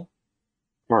explorable.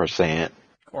 Coruscant.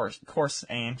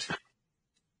 Coruscant.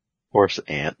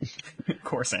 Coruscant.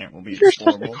 Coruscant will be You're such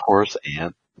a explorable.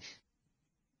 Coruscant.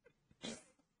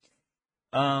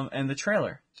 And the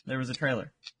trailer. There was a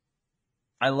trailer.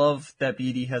 I love that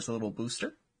BD has a little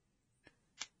booster.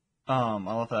 I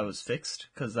love that was fixed,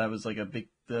 because that was like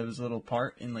there was a little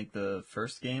part in like the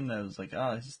first game that was like,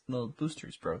 his little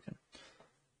booster's broken.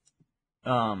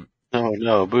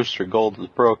 No, Booster Gold is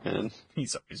broken.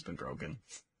 He's always been broken.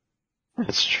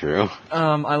 That's true.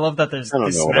 I love that there's I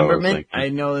don't know what I was dismemberment. thinking. I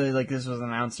know that, like, this was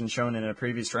announced and shown in a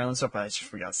previous trailer and stuff, but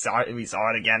we saw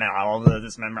it again, and all of the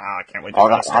dismemberment. I can't wait to see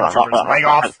the Stormtrooper's leg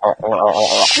off.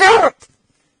 Shut up!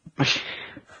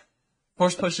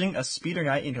 Force pushing a speeder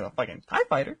guy into a fucking TIE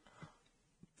fighter.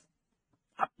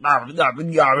 Dabba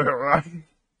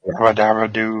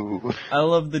dabba doo. I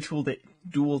love the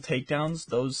dual takedowns.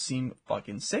 Those seem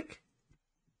fucking sick.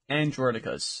 And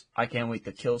droidicas. I can't wait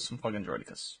to kill some fucking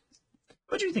droidicas.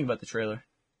 What do you think about the trailer?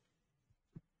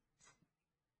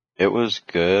 It was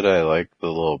good. I liked the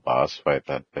little boss fight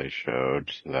that they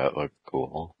showed. That looked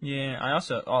cool. Yeah,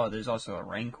 there's also a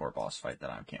Rancor boss fight that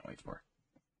I can't wait for.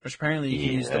 Which apparently you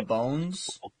can use the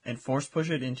bones and force push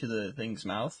it into the thing's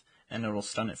mouth, and it'll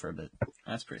stun it for a bit.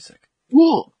 That's pretty sick.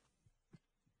 Cool.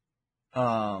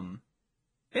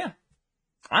 Yeah.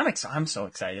 I'm so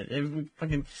excited.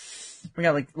 We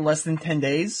got like less than 10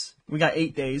 days. We got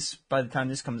 8 days by the time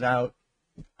this comes out.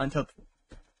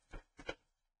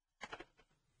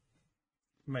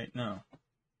 Wait, no.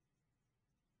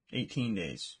 18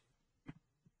 days.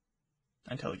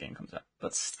 until the game comes out.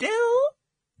 But still,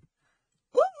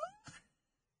 woo,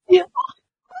 Yeah.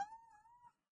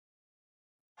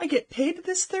 I get paid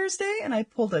this Thursday, and I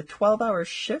pulled a 12-hour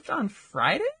shift on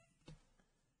Friday.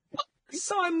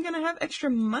 So I'm gonna have extra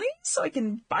money so I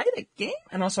can buy the game,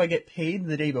 and also I get paid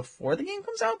the day before the game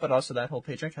comes out, but also that whole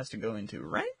paycheck has to go into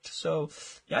rent, so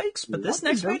yikes. But this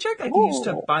next paycheck I can use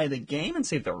to buy the game and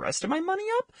save the rest of my money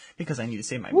up, because I need to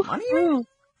save my money right now.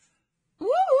 Woo!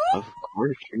 Of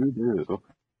course you do.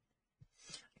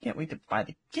 I can't wait to buy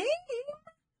the game.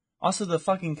 Also, the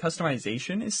fucking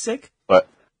customization is sick. But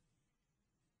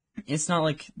It's not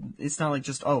like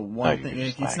just one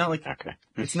thing. It's not like okay.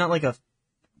 It's not like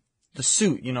the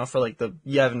suit, for like the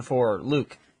Yevon 4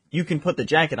 Luke. You can put the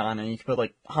jacket on and you can put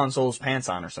like Han Solo's pants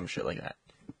on or some shit like that.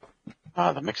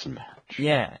 The mix and match.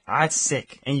 Yeah, that's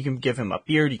sick. And you can give him a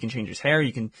beard, you can change his hair,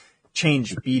 you can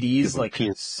change BD's, like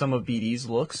some of BD's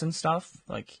looks and stuff.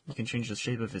 Like, you can change the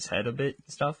shape of his head a bit and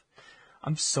stuff.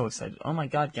 I'm so excited. Oh my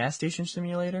god, gas station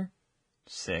simulator?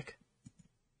 Sick.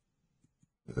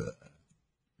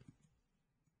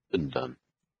 Been done.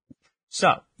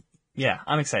 So, yeah,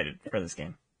 I'm excited for this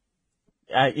game.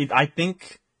 I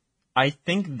think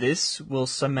this will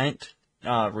cement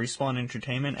Respawn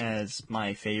Entertainment as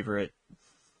my favorite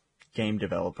game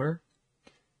developer.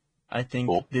 I think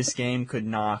this game could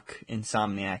knock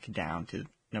Insomniac down to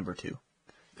number 2.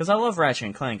 Because I love Ratchet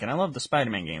and Clank, and I love the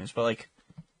Spider-Man games,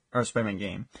 or Spider-Man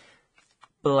game.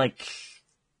 But,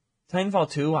 Titanfall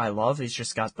 2 I love, it's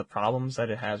just got the problems that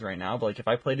it has right now, but, if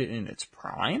I played it in its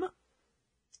prime, it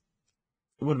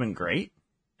would have been great.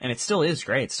 And it still is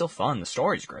great. It's still fun. The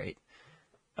story's great.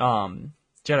 Fallen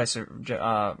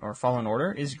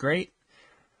Order is great.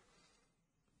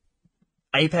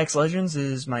 Apex Legends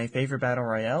is my favorite battle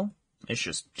royale. It's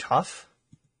just tough,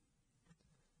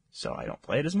 so I don't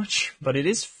play it as much. But it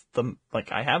is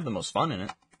I have the most fun in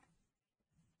it.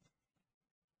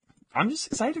 I'm just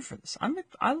excited for this. I'm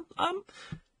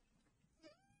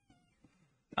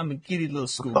a giddy little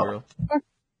schoolgirl.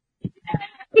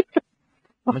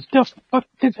 What the fuck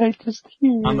did I just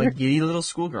hear? I'm a giddy little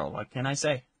schoolgirl. What can I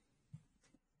say?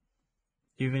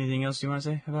 Do you have anything else you want to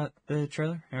say about the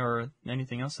trailer? Or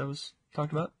anything else that was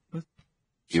talked about?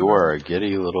 You are a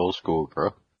giddy little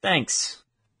schoolgirl. Thanks.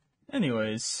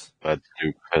 Anyways. But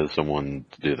you have someone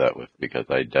to do that with, because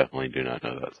I definitely do not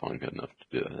know that song good enough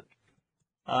to do that.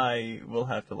 I will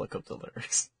have to look up the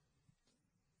lyrics.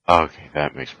 Okay,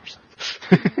 that makes more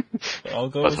sense. I'll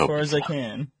go as far as I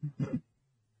can.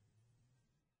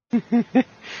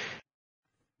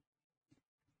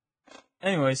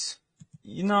 Anyways,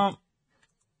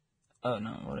 oh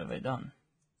no, what have I done?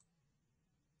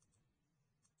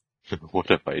 What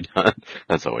have I done?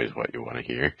 That's always what you want to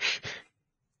hear.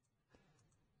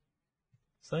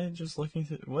 So I'm just looking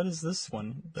through, what is this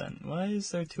one then? Why is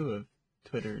there 2 of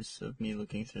Twitters of me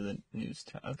looking through the news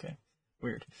okay,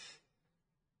 weird.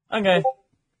 Okay,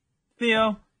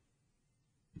 Theo,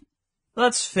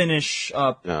 let's finish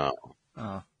up. No.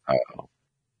 Oh.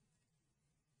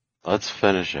 Let's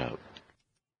finish up.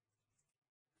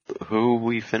 Who are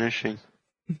we finishing?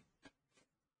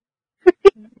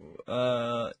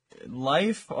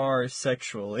 Life or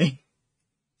sexually?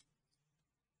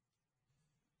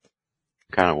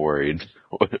 Kind of worried.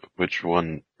 Which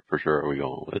one for sure are we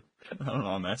going with? I don't know,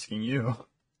 I'm asking you.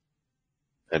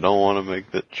 I don't want to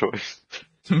make that choice.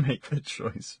 Make the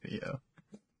choice, Theo.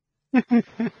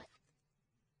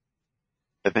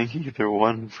 I think either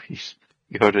one we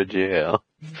go to jail.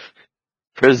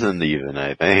 Prison even,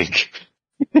 I think.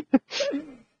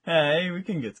 Hey, we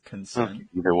can get consent.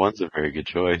 Either one's a very good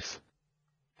choice.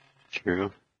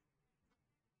 True.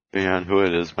 Depending on who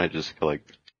it is, might just go like,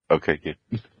 okay,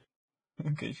 yeah.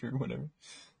 Okay, sure, whatever.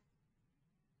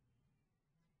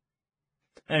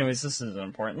 Anyways, this isn't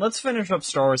important. Let's finish up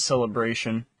Star Wars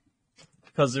Celebration.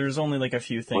 Because there's only a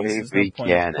few things. There's no point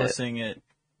in posting it.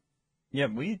 Yeah,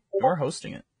 we're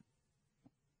hosting it.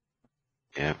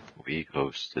 Yeah, we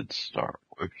hosted Star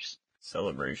Wars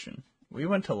Celebration. We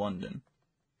went to London.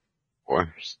 Of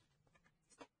course.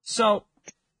 So,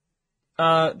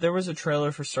 there was a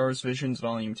trailer for Star Wars Visions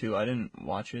Volume 2. I didn't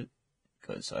watch it,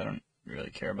 because I don't really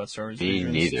care about Star Wars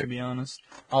Visions, neither. To be honest.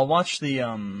 I'll watch the,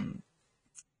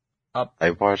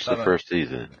 I watched the first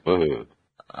season. Woohoo.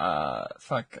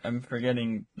 Fuck, I'm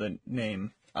forgetting the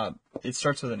name. It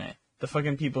starts with an A. The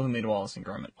fucking people who made Wallace and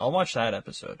Gromit. I'll watch that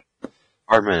episode.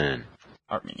 Artman,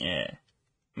 yeah.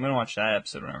 I'm gonna watch that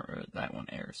episode whenever that one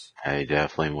airs. I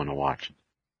definitely want to watch it.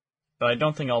 But I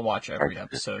don't think I'll watch every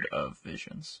episode of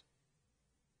Visions.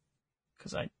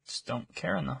 Because I just don't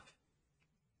care enough.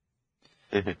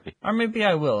 Or maybe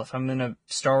I will. If I'm in a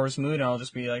Star Wars mood, I'll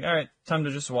just be like, alright, time to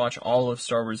just watch all of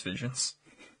Star Wars Visions.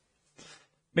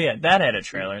 But yeah, that had a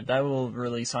trailer. That will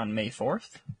release on May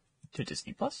 4th to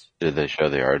Disney+. Did they show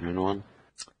the Aardman one?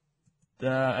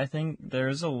 I think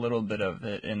there's a little bit of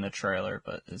it in the trailer,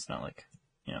 but it's not like,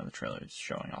 the trailer is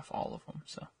showing off all of them,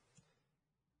 so.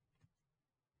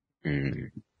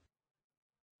 Mm.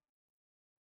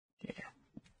 Yeah.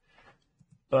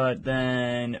 But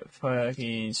then,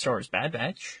 fucking Star Wars Bad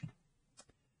Batch.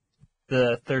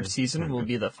 The third season will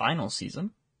be the final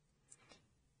season.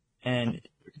 And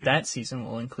that season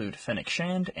will include Fennec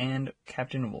Shand and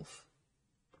Captain Wolf.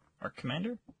 Or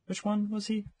Commander? Which one was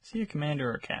he? Is he a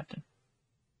commander or a captain?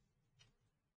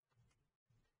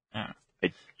 I don't know.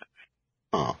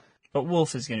 Oh. But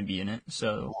Wolf is going to be in it,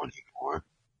 so... Don't know anymore.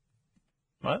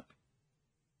 What?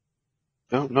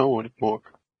 Don't know anymore.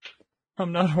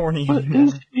 I'm not horny What anymore.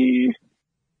 is he?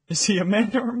 Is he a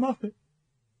man or a Muppet?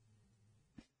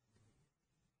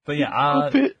 But yeah,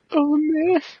 Muppet of a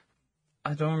man.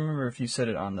 I don't remember if you said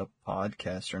it on the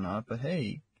podcast or not, but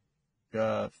hey,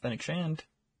 Fennec Shand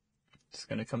is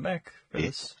going to come back for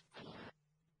this.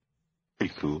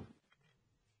 Pretty cool.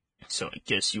 So I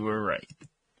guess you were right.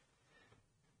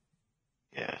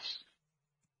 Yes.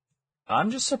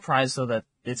 I'm just surprised, though, that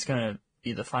it's going to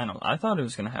be the final. I thought it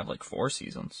was going to have, 4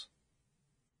 seasons.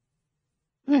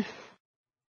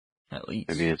 At least.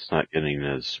 Maybe it's not getting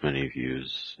as many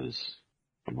views as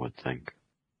one would think.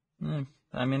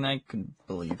 I mean, I could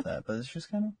believe that, but it's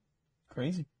just kind of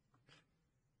crazy.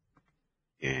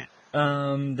 Yeah.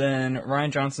 Then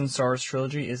Rian Johnson's Star Wars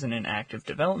trilogy isn't in active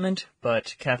development,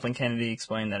 but Kathleen Kennedy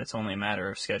explained that it's only a matter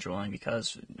of scheduling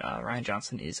because Rian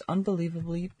Johnson is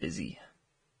unbelievably busy.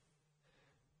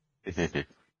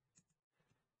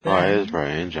 Why is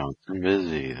Rian Johnson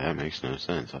busy? That makes no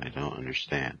sense. I don't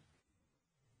understand.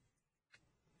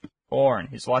 Porn.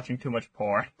 He's watching too much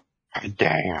porn.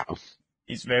 Damn.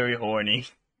 He's very horny.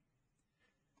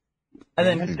 I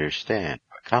And then understand.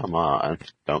 Come on.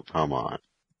 Don't come on.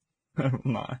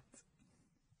 not.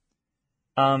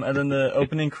 And then the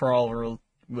opening crawl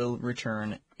will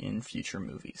return in future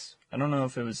movies. I don't know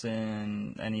if it was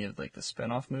in any of the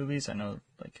spin-off movies. I know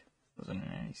it wasn't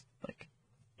in any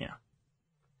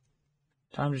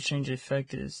Time to change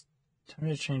effect is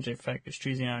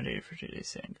choosing outdated for today's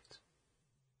standards.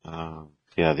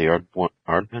 Yeah, the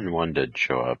Aardman one did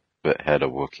show up, but had a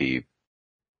Wookiee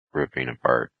ripping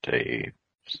apart a...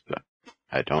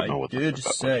 I don't know what the did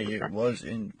fuck say that it was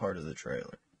in part of the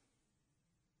trailer.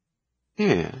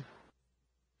 Yeah.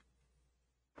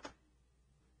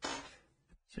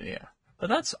 So yeah. But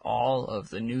that's all of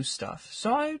the new stuff.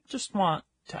 So I just want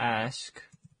to ask,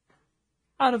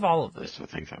 out of all of it, I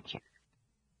think that was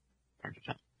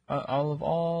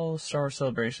all Star Wars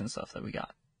Celebration stuff that we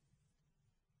got,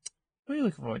 what are you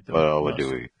looking forward to? What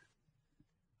do we...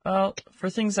 Well, for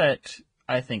things that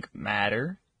I think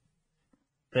matter,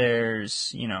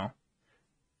 there's,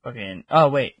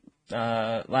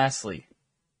 lastly,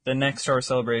 the next Star Wars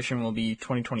Celebration will be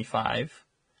 2025,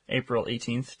 April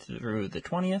 18th through the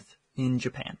 20th in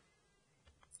Japan.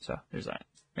 So, there's that.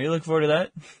 Are you looking forward to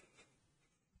that?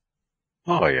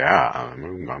 Oh yeah,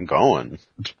 I'm going.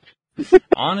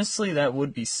 Honestly, that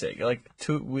would be sick. There's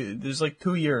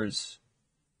 2 years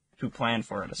to plan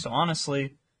for it. So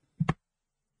honestly,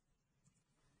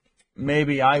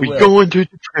 maybe I will. We're going to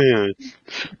Japan.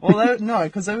 Well,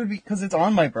 because it's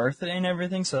on my birthday and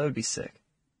everything, so that would be sick.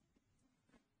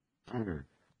 Go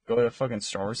to a fucking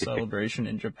Star Wars Celebration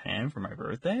in Japan for my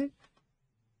birthday?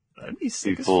 That'd be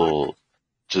sick as fuck. People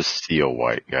just see a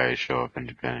white guy show up in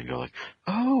Japan and go like,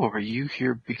 "Oh, are you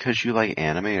here because you like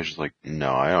anime?" I was just like,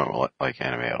 "No, I don't like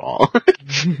anime at all."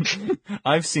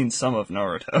 I've seen some of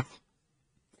Naruto.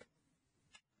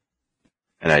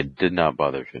 And I did not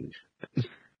bother finishing it.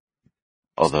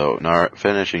 Although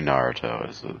finishing Naruto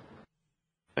is a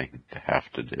thing to have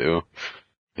to do.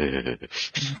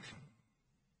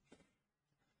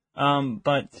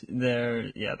 But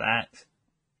that.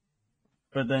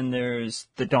 But then there's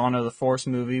the Dawn of the Force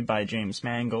movie by James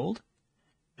Mangold.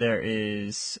 There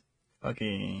is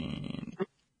fucking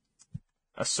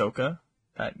Ahsoka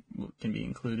that can be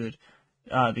included.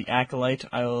 The Acolyte,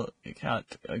 I got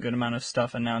a good amount of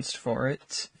stuff announced for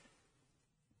it.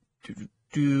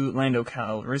 Do Lando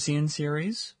Calrissian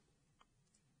series.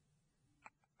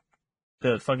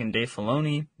 The fucking Dave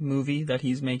Filoni movie that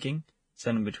he's making.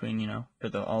 Set in between,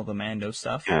 for all the Mando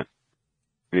stuff. Can't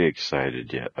be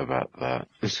excited yet about that.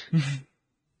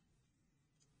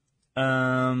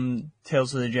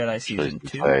 Tales of the Jedi Season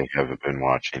 2. I haven't been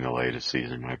watching the latest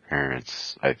season. My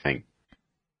parents, I think,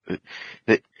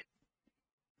 they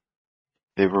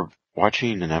were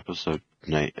watching an episode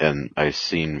tonight, and I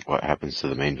seen what happens to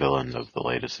the main villain of the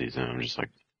latest season. I'm just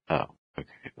like, oh,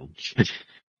 okay.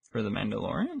 For the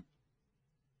Mandalorian?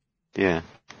 Yeah.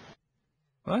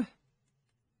 What?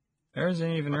 There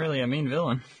isn't even really a main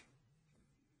villain.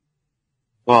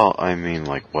 Well, I mean,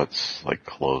 like, what's, like,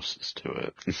 closest to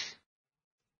it?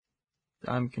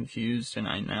 I'm confused, and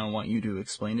I now want you to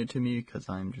explain it to me, because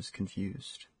I'm just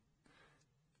confused.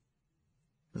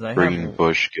 Green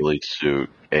bush, ghillie suit,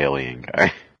 alien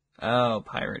guy. Oh,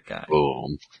 pirate guy.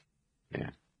 Boom. Yeah.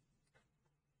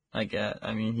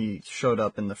 I mean, he showed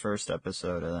up in the first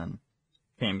episode, and then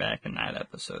came back in that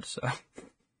episode, so...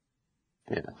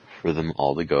 Yeah, for them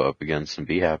all to go up against and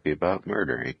be happy about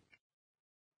murdering.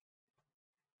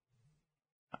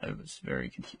 I was very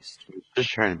confused. Just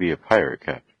trying to be a pirate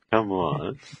captain. Come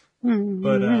on.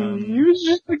 But, He was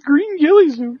just a green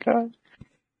ghillie suit guy.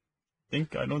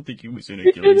 I don't think he was in a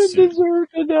He ghillie didn't suit. deserve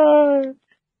to die.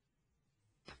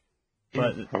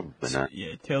 But, probably not.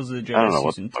 Yeah, Tales of the I don't know Jedi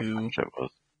what Season the fuck 2. that shit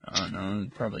was. I don't know,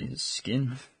 probably his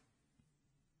skin.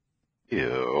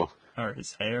 Ew. Or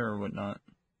his hair or whatnot.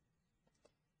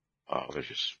 Oh, it was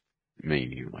just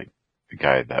meaning, like, the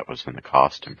guy that was in the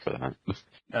costume for that.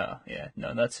 Oh, yeah,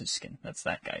 no, that's his skin. That's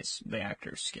that guy's, the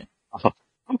actor's skin. Oh,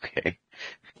 okay.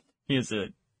 He has a,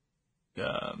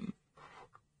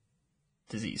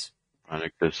 disease.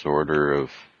 Chronic disorder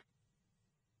of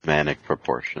manic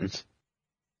proportions.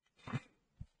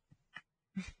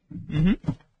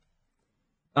 Mm-hmm.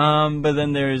 But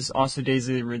then there's also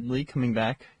Daisy Ridley coming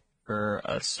back for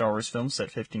a Star Wars film set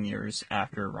 15 years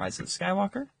after Rise of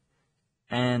Skywalker.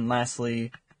 And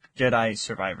lastly, Jedi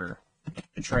Survivor.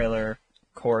 The trailer,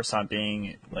 Coruscant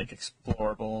being, like,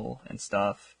 explorable and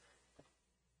stuff.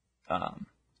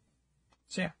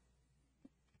 So yeah.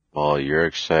 Well, you're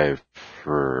excited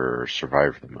for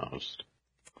Survivor the most.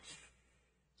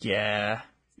 Yeah.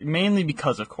 Mainly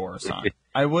because of Coruscant.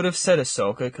 I would have said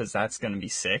Ahsoka, because that's gonna be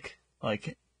sick.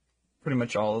 Like, pretty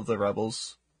much all of the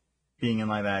Rebels being in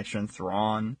live action,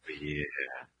 Thrawn. Yeah.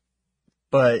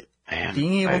 But Man,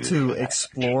 being able to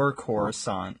explore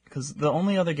Coruscant, because the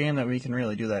only other game that we can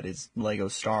really do that is Lego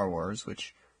Star Wars,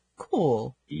 which,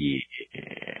 cool. Yeah.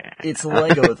 It's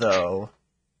Lego, though.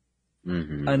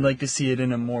 Mm-hmm. I'd like to see it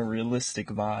in a more realistic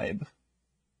vibe.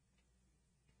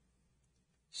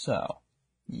 So,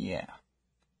 yeah.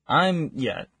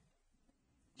 Jedi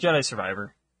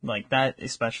Survivor. Like, that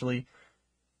especially.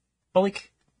 But,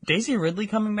 like, Daisy Ridley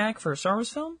coming back for a Star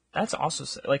Wars film? That's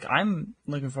also, like, I'm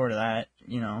looking forward to that,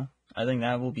 you know. I think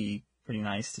that will be pretty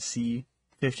nice to see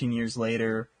 15 years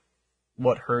later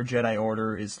what her Jedi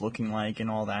Order is looking like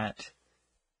and all that.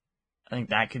 I think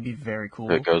that could be very cool.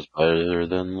 It goes better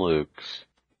than Luke's.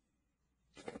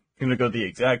 Gonna go the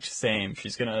exact same.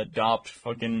 She's gonna adopt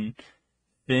fucking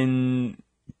Finn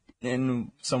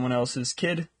and someone else's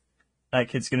kid. That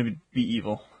kid's gonna be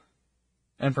evil.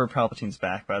 Emperor Palpatine's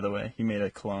back, by the way. He made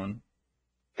a clone.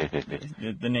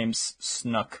 The name's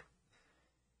Snuck.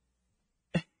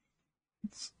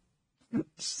 It's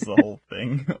just the whole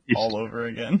thing all over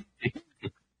again.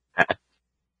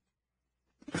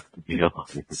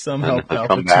 Somehow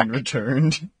Palpatine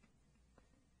returned.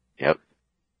 Yep.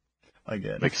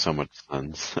 Again. Makes so much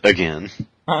sense. Again.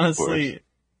 Honestly,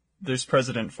 there's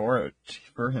precedent for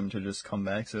him to just come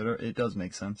back, so it does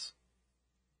make sense.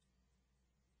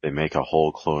 They make a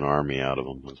whole clone army out of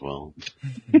them as well.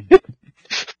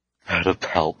 Out of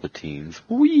Palpatines.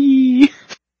 Whee!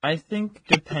 I think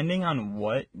depending on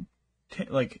what,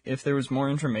 like, if there was more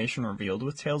information revealed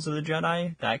with Tales of the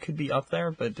Jedi, that could be up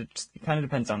there, but it kind of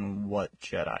depends on what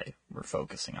Jedi we're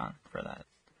focusing on for that.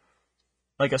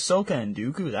 Like, Ahsoka and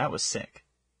Dooku, that was sick.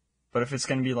 But if it's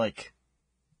gonna be like,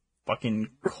 fucking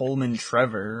Coleman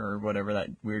Trevor, or whatever that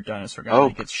weird dinosaur guy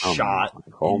that gets shot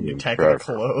in Attack of the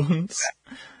Clones.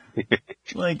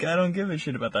 Like, I don't give a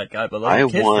shit about that guy, but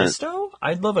like Kit Fisto?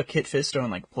 I'd love a Kit Fisto and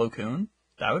like Plo Koon.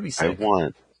 That would be sick. I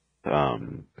want,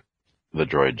 the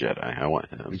droid Jedi. I want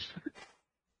him.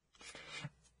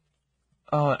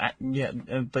 Oh, yeah,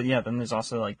 but yeah, then there's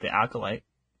also like the Acolyte.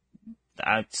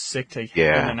 That's sick to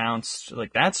get announced.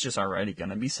 Like, that's just already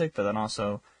gonna be sick, but then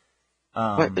also,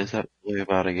 what is that really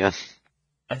about again?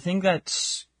 I think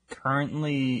that's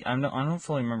currently, I don't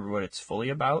fully remember what it's fully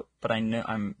about, but I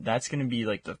know that's gonna be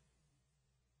like the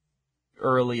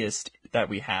earliest that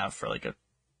we have for like a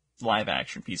live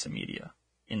action piece of media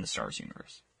in the Star Wars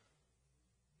universe.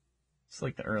 It's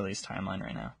like the earliest timeline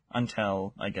right now.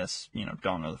 Until, I guess,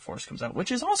 Dawn of the Force comes out,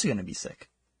 which is also gonna be sick.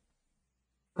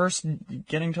 First,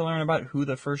 getting to learn about who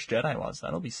the first Jedi was.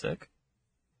 That'll be sick.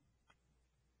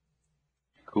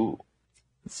 Cool.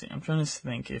 Let's see. I'm trying to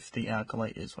think if the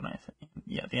Acolyte is what I think.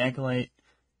 Yeah, the Acolyte,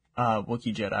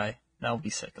 Wookiee Jedi. That'll be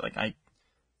sick. Like,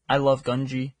 I love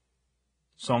Gunji,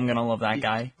 so I'm gonna love that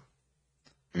guy.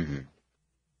 Mm-hmm.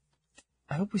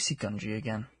 I hope we see Gunji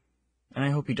again. And I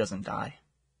hope he doesn't die.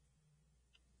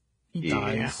 He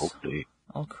dies. Hopefully.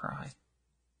 I'll cry.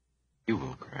 You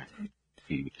will cry.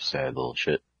 You sad little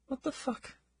shit. What the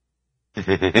fuck?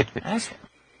 Asshole.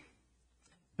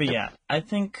 But yeah, I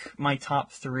think my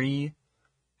top 3,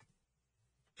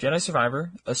 Jedi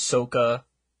Survivor, Ahsoka,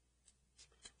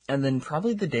 and then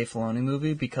probably the Dave Filoni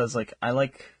movie, because, like, I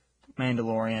like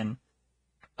Mandalorian.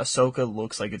 Ahsoka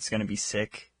looks like it's gonna be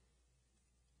sick.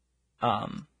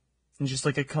 And just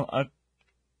like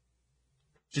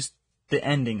just the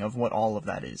ending of what all of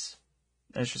that is.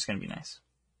 That's just gonna be nice.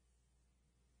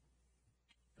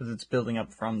 Because it's building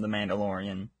up from the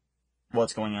Mandalorian,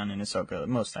 what's going on in Ahsoka,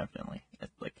 most definitely.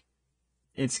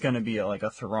 It's gonna be like a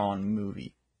Thrawn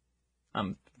movie.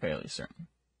 I'm fairly certain.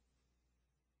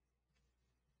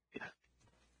 Yeah.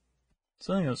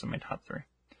 So I think those are my top 3.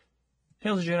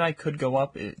 Tales of Jedi could go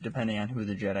up, depending on who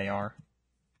the Jedi are.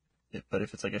 But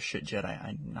if it's like a shit Jedi,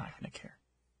 I'm not gonna care.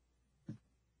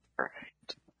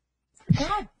 Right.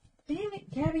 God damn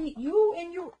it, Gabby, you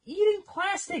and your eating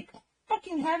plastic!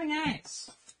 Fucking having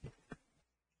ass!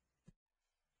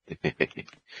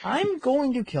 I'm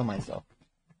going to kill myself.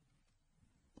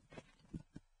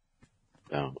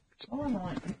 No. Oh,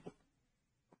 no.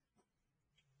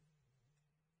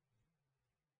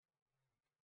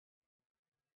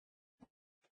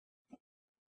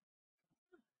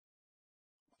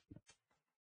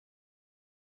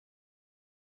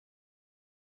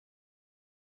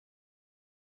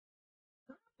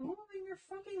 Moving your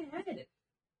fucking head.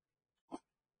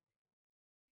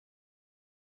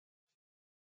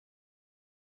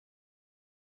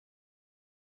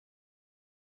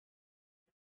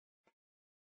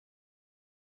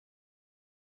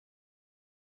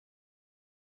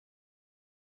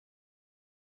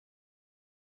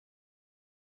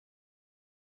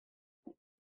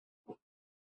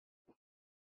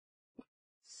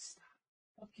 Stop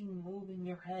fucking moving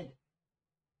your head.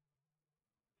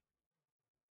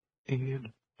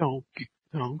 And don't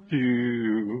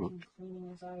do.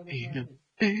 And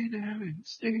now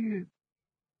instead.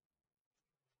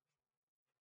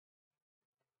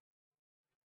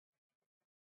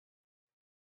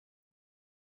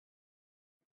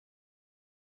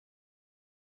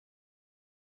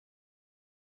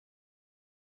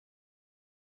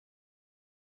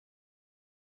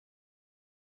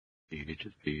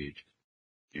 Peach.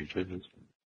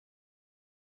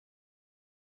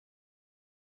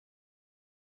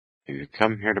 You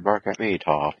come here to bark at me,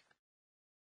 Toph.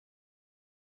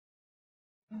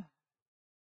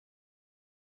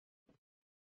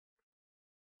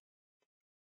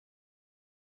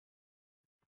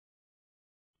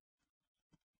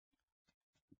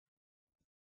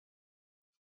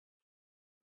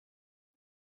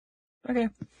 Okay,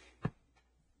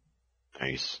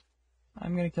 Nice.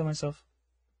 I'm gonna kill myself.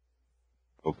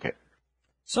 Okay.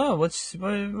 So, what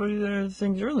are the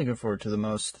things you're looking forward to the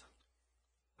most?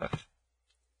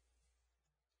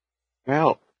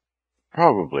 Well,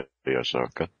 probably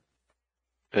Ahsoka.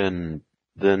 And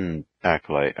then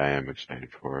Acolyte I am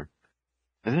excited for.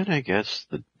 And then I guess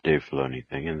the Dave Filoni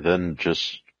thing. And then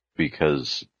just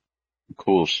because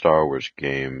cool Star Wars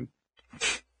game,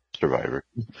 Survivor.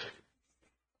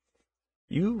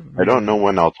 I don't know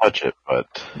when I'll touch it,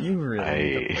 but You really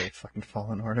need to play fucking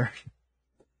Fallen Order.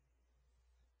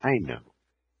 I know.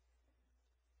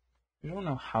 You don't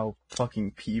know how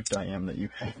fucking peeved I am that you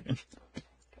haven't.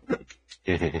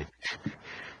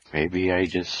 Maybe I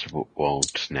just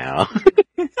won't now.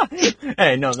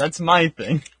 Hey, no, that's my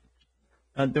thing.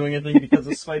 Not doing a thing because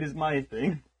of spite is my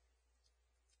thing.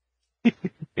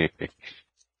 I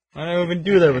don't even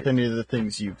do that with any of the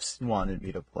things you've wanted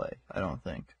me to play, I don't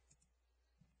think.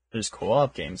 There's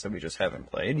co-op games that we just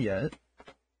haven't played yet.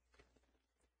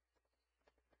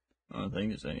 I don't think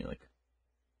there's any,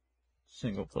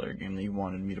 single-player game that you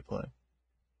wanted me to play.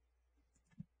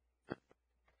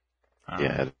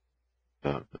 Yeah.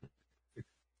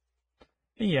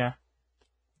 Yeah.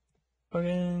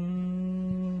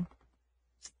 Fucking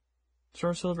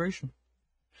Star Celebration.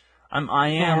 I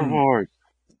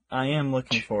am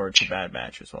looking forward to Bad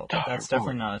Batch as well, but that's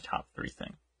definitely not a top 3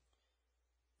 thing.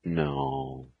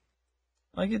 No.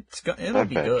 It'll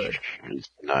be good. It's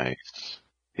nice.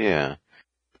 Yeah.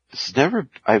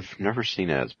 I've never seen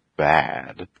it as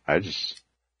bad. It's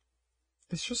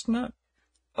just not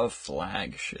a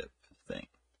flagship thing.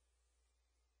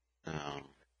 No.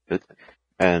 It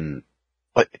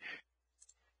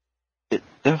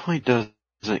definitely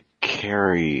doesn't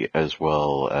carry as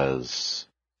well as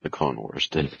the Clone Wars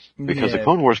did. Because the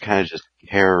Clone Wars kind of just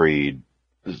carried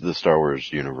the Star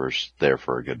Wars universe there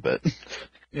for a good bit.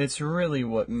 It's really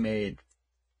what made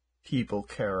people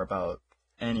care about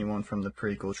anyone from the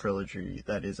prequel trilogy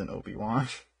that isn't Obi-Wan.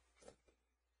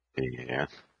 Yeah.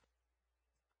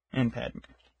 And Padme.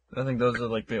 I think those are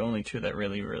like the only two that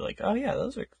really were like, oh yeah,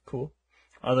 those are cool.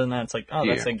 Other than that, it's like, oh,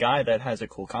 that's a guy that has a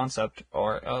cool concept,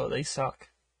 or oh, they suck.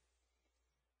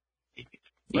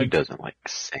 He doesn't like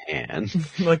sand.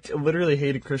 Like, literally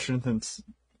Hayden Christensen's,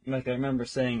 like, I remember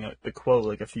saying the quote,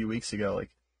 like, a few weeks ago, like,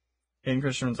 Hayden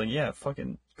Christensen's like, yeah,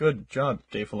 fucking good job,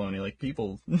 Dave Filoni. Like,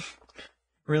 people,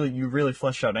 you really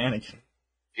fleshed out Anakin.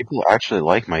 People actually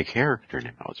like my character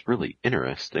now. It's really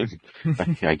interesting.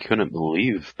 I couldn't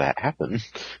believe that happened.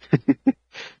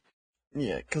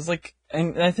 Yeah, because, like,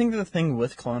 and I think the thing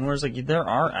with Clone Wars, like, there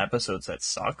are episodes that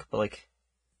suck, but, like...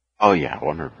 Oh, yeah,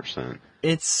 100%.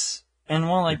 It's... And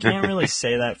while I can't really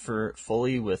say that for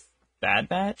fully with Bad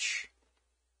Batch,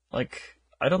 like,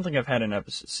 I don't think I've had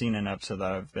seen an episode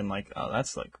that I've been like, oh,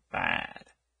 that's, like, bad.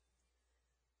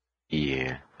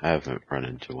 Yeah, I haven't run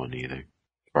into one either,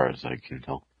 as far as I can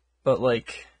tell. But,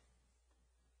 like,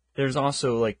 there's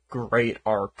also, like, great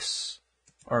arcs,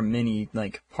 or mini,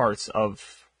 like, parts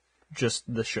of just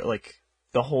the show, like,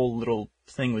 the whole little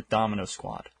thing with Domino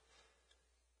Squad.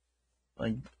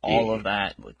 Like, all of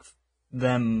that, like,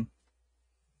 them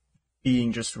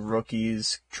being just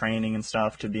rookies, training and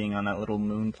stuff, to being on that little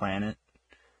moon planet,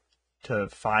 to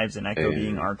Fives and Echo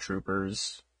being ARC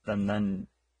troopers, and then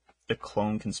the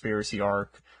clone conspiracy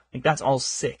arc. Like, that's all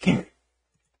sick.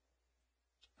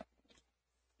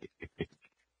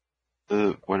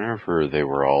 Whenever they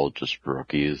were all just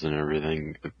rookies and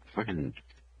everything,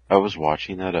 I was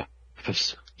watching that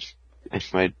episode, and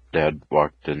my dad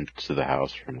walked into the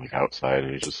house from, like, outside,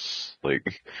 and he just,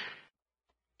 like...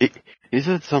 He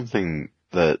said something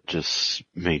that just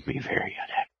made me very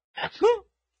unhappy.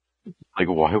 Like,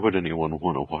 why would anyone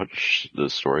want to watch the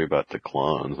story about the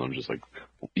clones? I'm just like,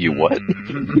 you what?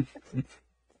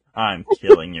 I'm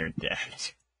killing your dad.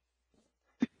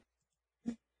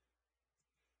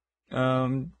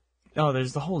 Oh,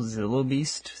 there's the whole Zillo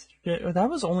Beast shit. That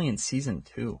was only in season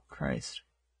 2. Christ.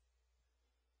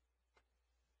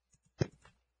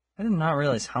 I did not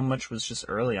realize how much was just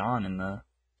early on in the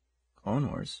Clone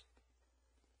Wars.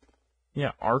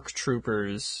 Yeah, ARC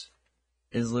Troopers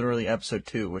is literally episode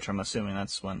 2, which I'm assuming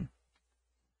that's when,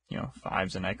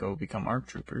 Fives and Echo become ARC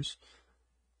Troopers.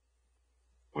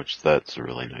 Which, that's a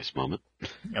really nice moment.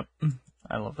 Yep,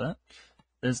 I love that.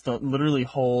 There's the literally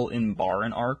whole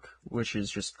Imbaran arc, which is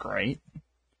just great.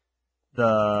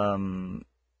 The,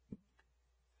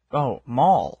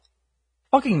 Maul.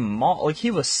 Fucking Maul, like,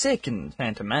 he was sick in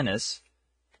Phantom Menace.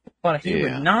 But he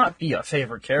would not be a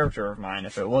favorite character of mine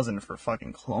if it wasn't for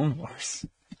fucking Clone Wars.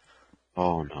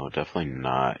 Oh no, definitely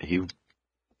not. He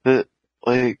was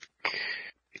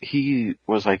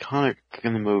iconic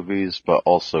in the movies, but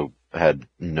also had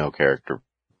no character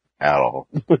at all.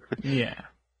 Yeah.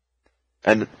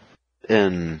 And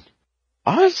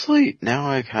honestly, now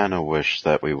I kind of wish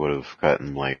that we would have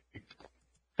gotten, like,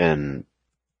 in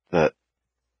that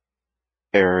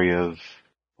area of,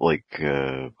 like,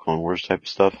 Clone Wars type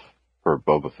stuff for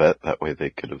Boba Fett. That way they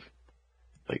could have,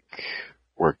 like,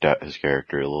 worked out his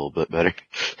character a little bit better.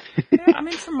 Yeah, I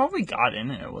mean, from what we got in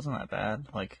it, it wasn't that bad.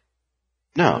 Like,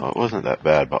 no, it wasn't that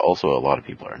bad, but also a lot of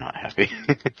people are not happy.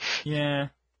 Yeah.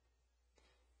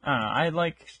 I don't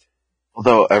know,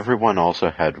 Although everyone also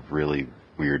had really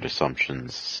weird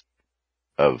assumptions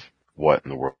of what in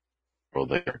the world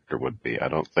the character would be. I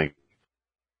don't think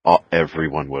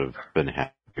everyone would have been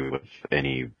happy with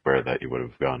anywhere that you would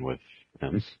have gone with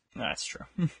him. That's true.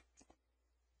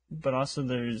 But also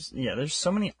there's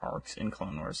so many arcs in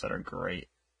Clone Wars that are great.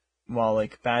 While,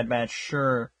 like, Bad Batch,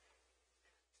 sure,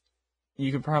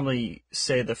 you could probably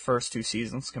say the first 2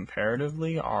 seasons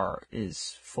comparatively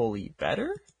is fully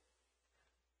better.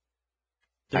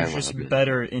 There's just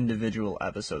better individual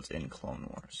episodes in Clone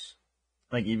Wars.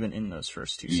 Like, even in those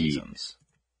first 2 seasons.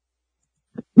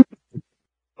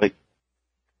 Like,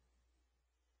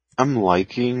 I'm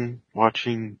liking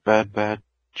watching Bad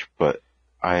Batch, but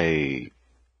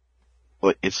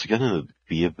it's gonna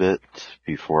be a bit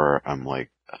before I'm like,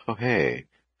 oh hey,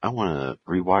 I wanna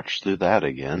rewatch through that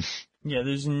again. Yeah,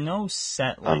 there's no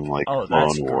set, like, Unlike oh,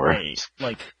 that's Clone great. Wars.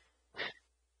 Like,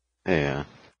 yeah.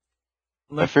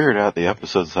 I figured out the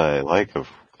episodes I like of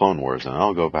Clone Wars, and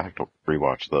I'll go back to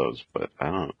rewatch those, but I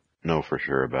don't know for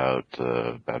sure about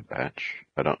Bad Batch.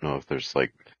 I don't know if there's,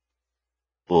 like,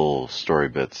 little story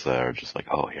bits that are just like,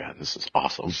 oh yeah, this is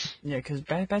awesome. Yeah, because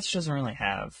Bad Batch doesn't really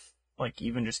have, like,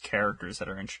 even just characters that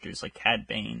are introduced, like Cad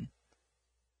Bane.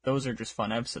 Those are just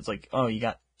fun episodes. Like, oh, you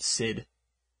got Sid.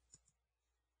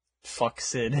 Fuck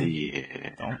Sid.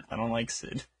 Yeah. I don't like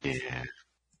Sid. Yeah.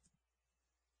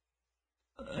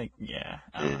 Like, yeah,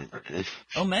 I don't know. Eh,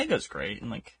 Omega's great, and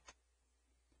like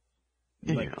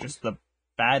yeah. just the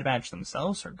Bad Batch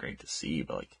themselves are great to see,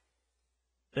 but like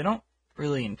they don't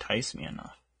really entice me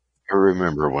enough. I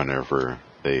remember whenever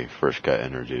they first got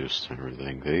introduced and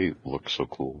everything, they looked so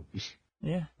cool.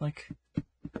 Yeah, like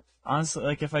honestly,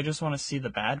 like if I just want to see the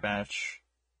Bad Batch,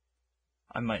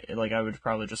 I would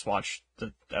probably just watch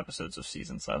the episodes of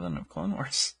season 7 of Clone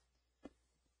Wars.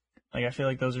 Like I feel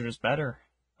like those are just better.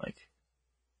 Like,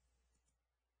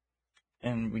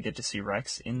 and we get to see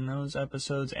Rex in those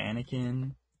episodes,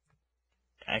 Anakin,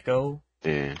 Echo.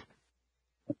 Yeah.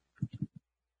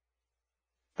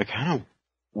 I kind of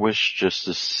wish just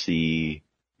to see,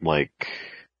 like,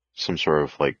 some sort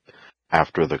of, like,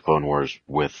 after the Clone Wars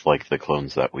with, like, the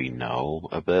clones that we know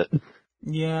a bit.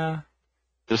 Yeah.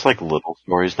 Just, like, little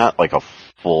stories, not, like, a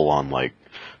full-on, like,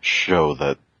 show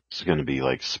that's gonna be,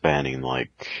 like, spanning,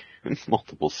 like,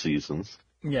 multiple seasons.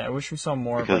 Yeah, I wish we saw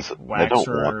more Because of, I like, don't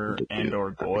want Waxer them to and do or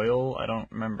that. Goyle. I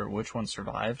don't remember which one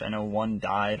survived. I know one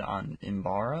died on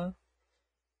Imbara.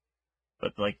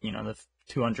 But, like, you know, the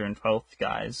 212th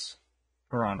guys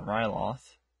who are on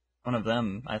Ryloth. One of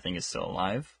them, I think, is still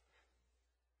alive.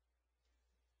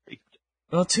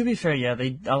 Well, to be fair, yeah,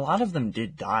 a lot of them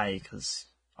did die, because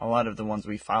a lot of the ones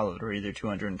we followed were either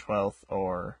 212th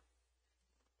or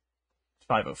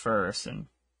 501st, and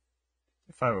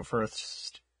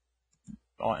 501st,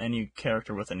 any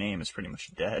character with a name is pretty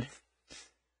much dead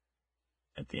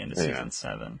at the end of Yeah. season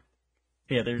 7.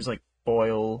 Yeah, there's like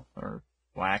Boyle or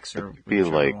Wax or It'd be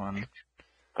whichever like,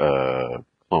 one.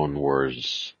 Clone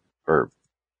Wars, or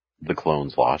the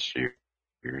Clones Lost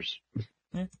Years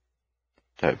Yeah.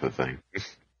 type of thing. I'm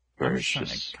Where just it's trying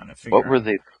to just, kind of figure what were out.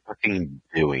 they fucking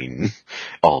doing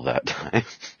all that time?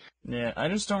 Yeah, I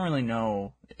just don't really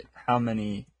know how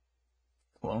many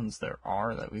clones there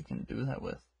are that we can do that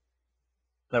with.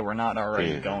 That we're not already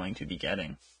Yeah. going to be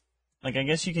getting. Like, I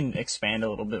guess you can expand a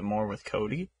little bit more with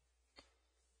Cody.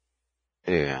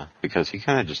 Yeah, because he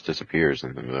kind of just disappears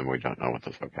and then we don't know what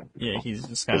the fuck happened. Yeah, he's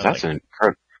just kind Because of that's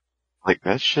like... like,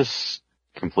 that's just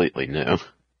completely new.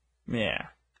 Yeah.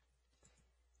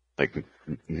 Like,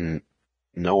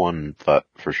 no one thought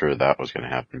for sure that was going to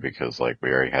happen because, like, we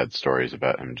already had stories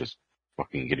about him just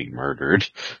fucking getting murdered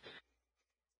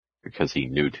because he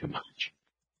knew too much.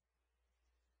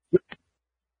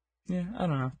 Yeah, I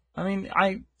don't know. I mean,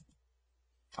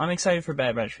 I'm excited for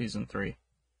Bad Batch Season 3.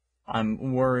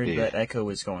 I'm worried Yeah. that Echo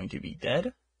is going to be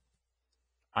dead.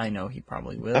 I know he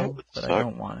probably That will, would but suck. I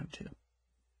don't want him to.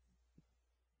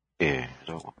 Yeah, I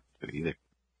don't want to either.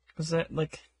 Because that,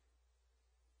 like...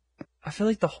 I feel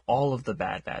like all of the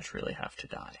Bad Batch really have to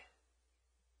die.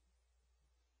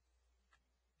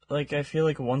 Like, I feel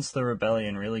like once the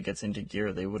rebellion really gets into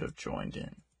gear, they would have joined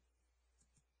in.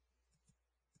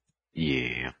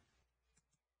 Yeah.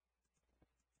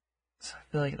 So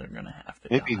I feel like they're gonna have to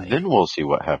Maybe die. then we'll see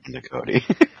what happened to Cody.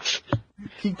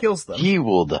 He kills them. He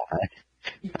will die.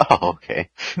 Oh, okay.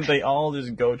 They all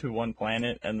just go to one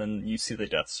planet, and then you see the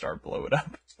Death Star blow it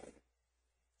up. It's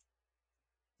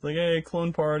like, hey,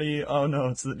 clone party. Oh no,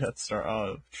 it's the Death Star.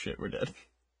 Oh shit, we're dead.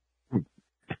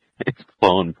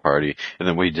 Clone party, and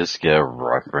then we just get a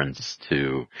reference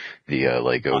to the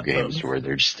Lego Hot games tub. where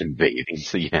they're just invading.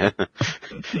 So yeah,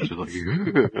 just like,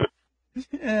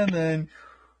 And then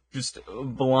just a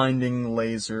blinding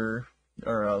laser,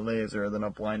 or a laser, then a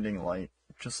blinding light,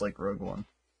 just like Rogue One.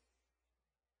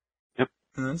 Yep.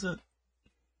 And that's it.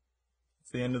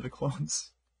 It's the end of the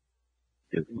clones.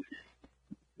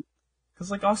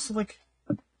 Because, like, also, like,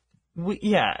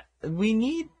 we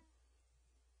need...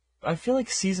 I feel like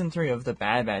Season 3 of The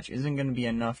Bad Batch isn't going to be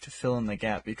enough to fill in the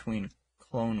gap between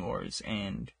Clone Wars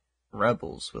and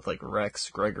Rebels with, like, Rex,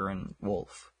 Gregor, and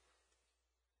Wolf.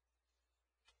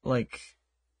 Like,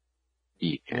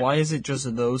 yeah. why is it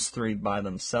just those three by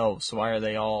themselves? Why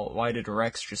did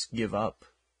Rex just give up?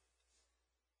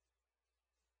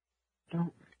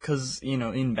 Because, you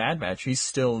know, in Bad Batch, he's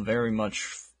still very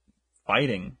much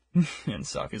fighting and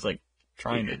stuff. He's, like,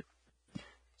 trying to...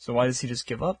 So why does he just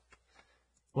give up?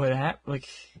 What happened? Like,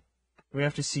 we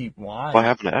have to see why. What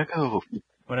happened to Echo?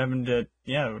 What happened to,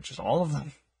 just all of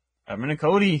them? What happened to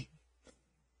Cody?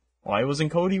 Why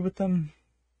wasn't Cody with them?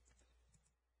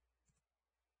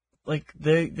 Like,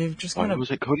 they've just kind Why of...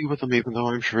 wasn't Cody with them, even though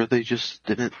I'm sure they just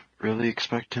didn't really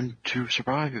expect him to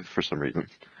survive for some reason?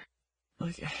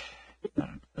 Like, I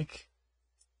don't, like,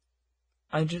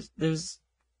 there's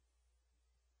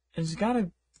gotta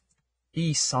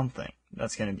be something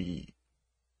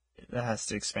that has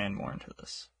to expand more into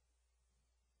this.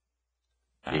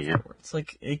 Afterwards.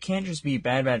 Like, it can't just be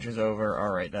Bad Batch is over,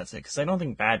 alright, that's it. Because I don't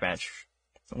think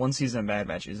one season of Bad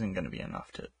Batch isn't gonna be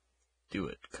enough to do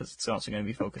it, because it's also going to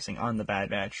be focusing on the Bad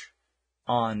Batch,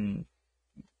 on,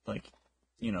 like,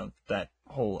 you know, that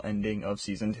whole ending of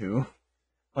Season 2.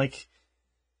 Like,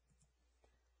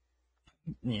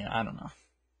 yeah, I don't know.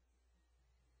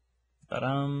 But,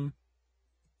 I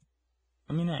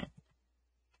mean, hey,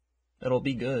 it'll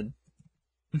be good.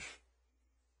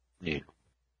 Yeah.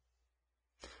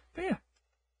 But yeah.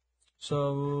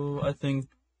 So, I think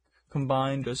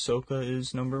combined Ahsoka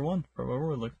is number 1 for what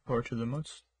we're looking forward to the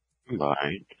most.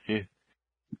 Combined. Yeah.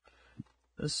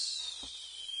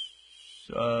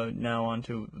 Now on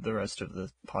to the rest of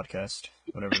the podcast.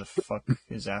 Whatever the fuck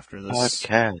is after this.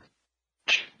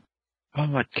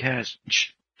 Podcast.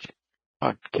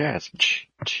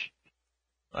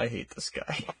 I hate this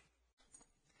guy.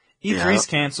 E3's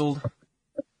canceled.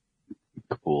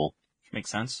 Cool. Makes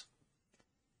sense.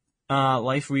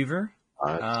 Life Weaver.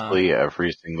 Honestly,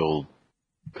 every single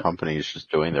company is just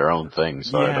doing their own thing,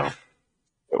 so I don't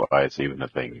know why it's even a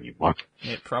thing anymore.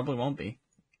 It probably won't be.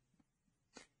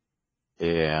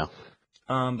 Yeah.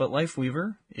 But Life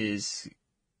Weaver is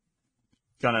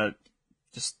gonna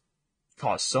just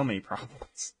cause so many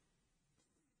problems.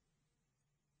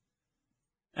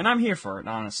 And I'm here for it,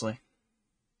 honestly.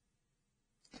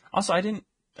 Also,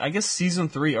 I guess Season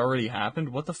 3 already happened.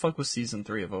 What the fuck was Season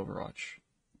 3 of Overwatch?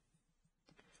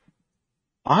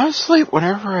 Honestly,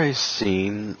 whenever I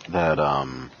seen that,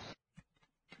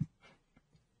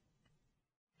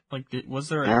 Like, was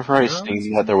there whenever I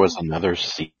seen that there was another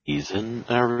season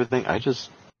and everything, I just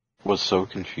was so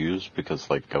confused because,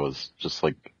 like, I was just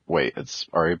like, wait, it's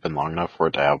already been long enough for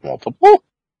it to have multiple?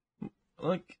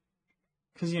 Like,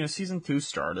 because, you know, Season 2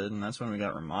 started, and that's when we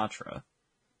got Ramatra.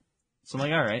 So I'm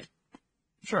like, alright,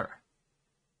 sure.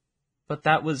 But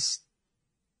that was,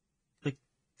 like,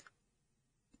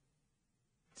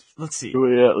 let's see. Do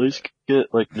we at least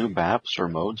get, like, new maps or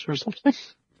modes or something?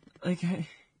 Like,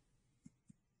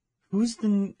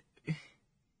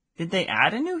 did they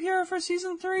add a new hero for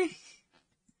Season 3?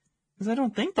 Because I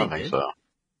don't think they did. I think so.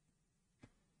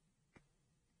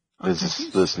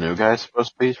 Is this new guy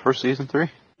supposed to be for Season 3?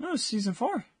 No, it's Season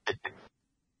 4.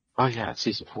 Oh yeah, it's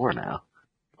Season 4 now.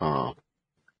 Oh.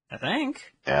 I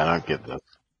think. Yeah, I don't get this.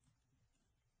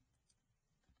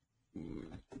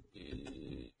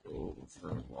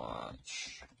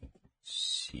 Overwatch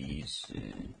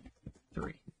Season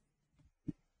 3.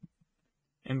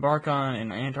 Embark on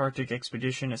an Antarctic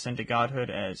expedition, ascend to godhood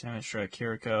as Amstrad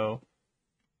Kiriko.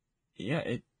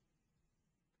 Yeah,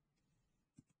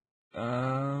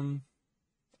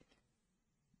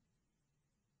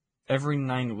 every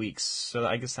 9 weeks, so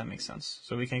I guess that makes sense.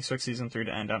 So we can expect Season 3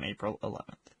 to end on April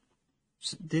 11th.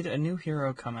 So did a new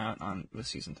hero come out with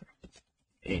Season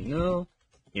 3? A new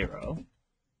hero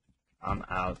come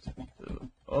out to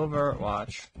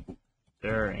Overwatch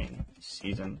during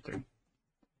Season 3.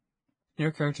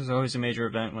 New characters are always a major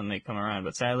event when they come around,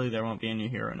 but sadly there won't be a new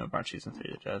hero in Overwatch Season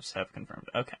 3. The devs have confirmed.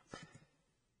 Okay.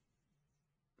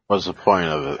 What's the point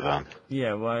of it then?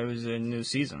 Yeah, why was it a new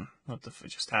season? What the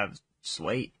just have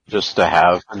Slate? Just to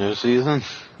have a new season?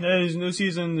 Yeah, there's a new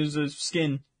season, there's a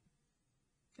skin.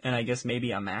 And I guess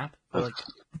maybe a map? Like,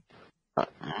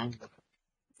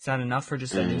 is that enough for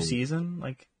just a new season?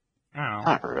 Like, I don't know.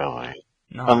 Not really.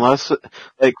 No. Unless,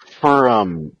 like, for,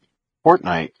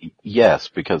 Fortnite, yes,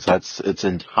 because that's its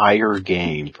entire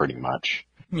game, pretty much.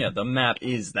 Yeah, the map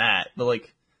is that, but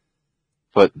like...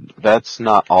 But that's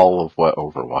not all of what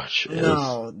Overwatch is.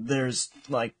 No, there's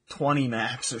like 20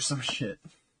 maps or some shit.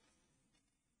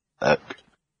 But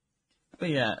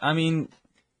yeah, I mean,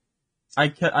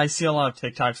 I see a lot of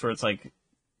TikToks where it's like,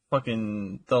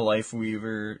 fucking the Life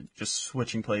Weaver just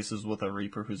switching places with a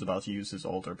Reaper who's about to use his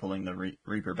ult, or pulling the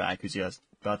Reaper back who's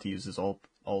about to use his ult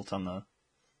on the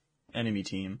enemy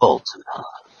team. Ultima.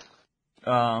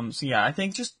 So yeah, I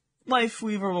think just Life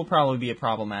Weaver will probably be a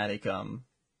problematic,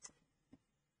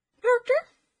 character,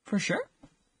 for sure.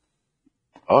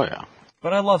 Oh yeah.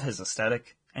 But I love his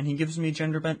aesthetic, and he gives me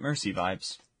Gender-Bent Mercy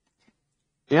vibes.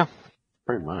 Yeah,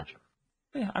 pretty much.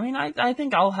 Yeah, I mean, I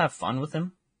think I'll have fun with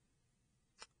him.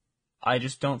 I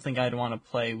just don't think I'd want to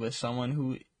play with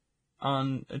someone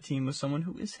on a team with someone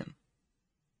who is him.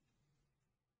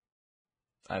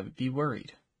 I would be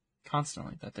worried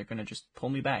constantly that they're gonna just pull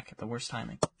me back at the worst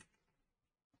timing.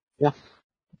 Yeah.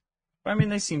 But I mean,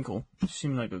 they seem cool. They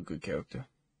seem like a good character.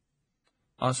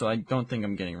 Also, I don't think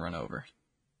I'm getting run over.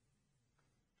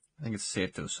 I think it's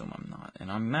safe to assume I'm not,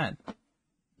 and I'm mad.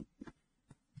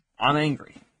 I'm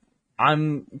angry.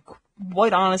 I'm,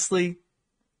 quite honestly,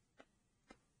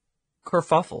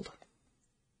 kerfuffled.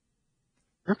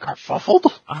 You're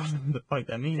kerfuffled? I don't know what the fuck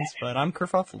that means, but I'm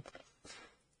kerfuffled.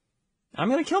 I'm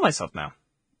gonna kill myself now.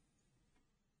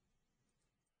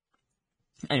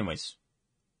 Anyways,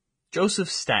 Joseph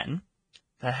Staten,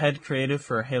 the head creative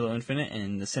for Halo Infinite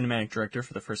and the cinematic director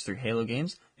for the first 3 Halo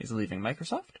games, is leaving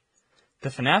Microsoft. The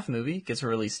FNAF movie gets a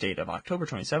release date of October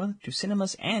 27th to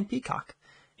cinemas and Peacock,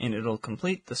 and it'll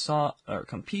compete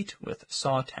with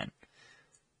Saw 10.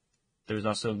 There's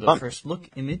also the first look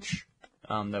image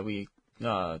that we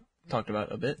talked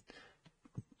about a bit.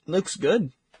 Looks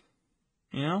good,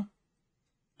 you know?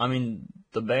 I mean,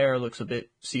 the bear looks a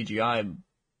bit CGI,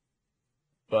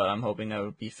 but I'm hoping that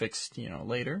would be fixed,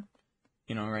 later.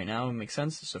 Right now it makes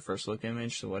sense. It's a first look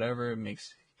image, so whatever. It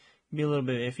be a little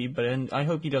bit iffy, but I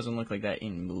hope he doesn't look like that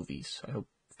in movies. I hope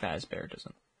Fazbear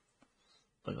doesn't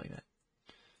look like that.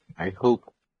 I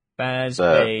hope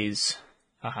Fazbaze.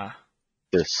 Haha.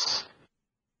 This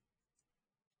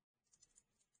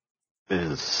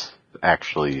is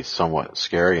actually somewhat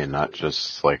scary and not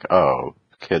just like, oh,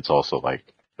 kids also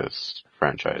like this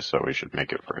franchise, so we should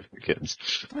make it for kids.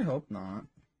 I hope not.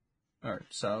 Alright,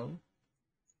 so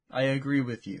I agree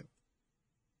with you.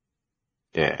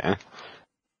 Yeah.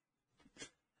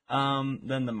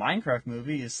 Then the Minecraft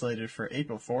movie is slated for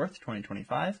April 4th,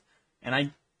 2025. And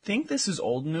I think this is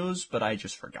old news, but I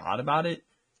just forgot about it.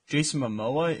 Jason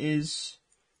Momoa is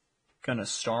gonna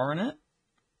star in it.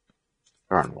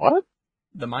 Star in what?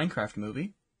 The Minecraft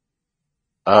movie.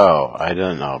 Oh, I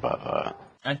didn't know about that.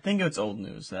 I think it's old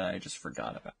news that I just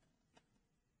forgot about.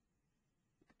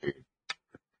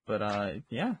 But,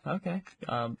 yeah, okay.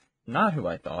 Not who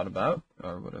I thought about,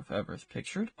 or would have ever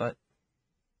pictured, but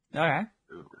alright.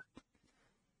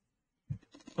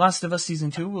 Last of Us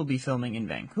Season 2 will be filming in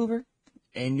Vancouver.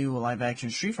 A new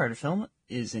live-action Street Fighter film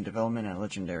is in development at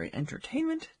Legendary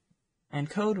Entertainment. And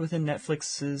code within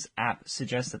Netflix's app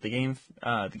suggests that the game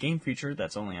feature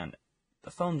that's only on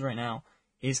the phones right now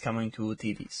is coming to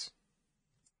TVs.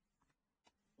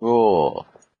 Cool.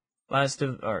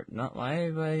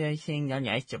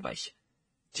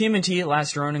 TMNT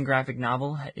Last Ronin graphic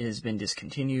novel has been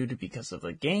discontinued because of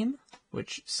the game,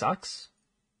 which sucks.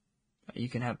 You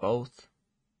can have both.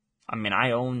 I mean,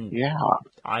 I own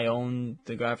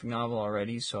the graphic novel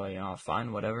already, so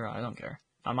fine, whatever. I don't care.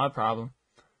 Not my problem.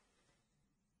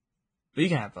 But you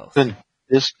can have both. Then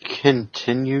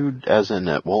discontinued, as in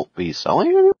it won't be selling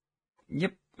anymore?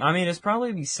 Yep. I mean, it'll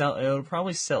probably sell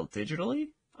digitally,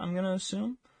 I'm gonna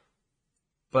assume.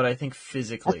 But I think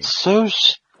physically. That's so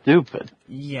stupid.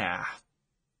 Yeah.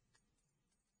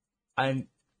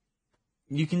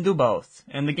 You can do both.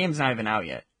 And the game's not even out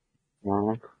yet.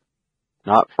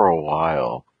 Not for a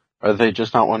while. Are they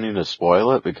just not wanting to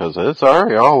spoil it? Because it's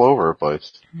already all over the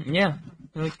place. Yeah.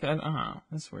 Like, I don't know.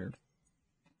 That's weird.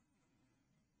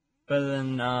 But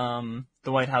then,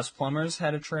 the White House Plumbers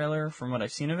had a trailer. From what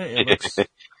I've seen of it, it looks...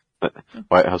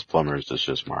 White House Plumbers is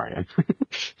just Mario.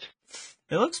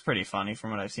 It looks pretty funny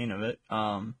from what I've seen of it.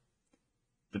 The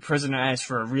prisoner asks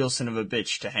for a real son of a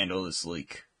bitch to handle this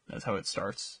leak. That's how it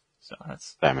starts. So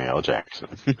that's... Samuel L. Jackson.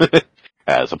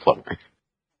 As a plumber.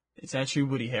 It's actually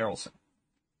Woody Harrelson.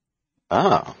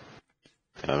 Oh.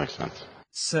 Yeah, that makes sense.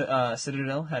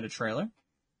 Citadel had a trailer.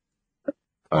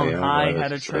 High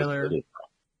had a trailer.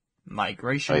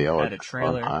 Migration had a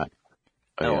trailer.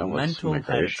 Elemental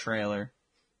had a trailer.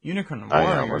 Unicorn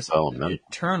Warriors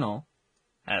Eternal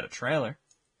had a trailer.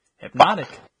 Hypnotic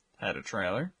had a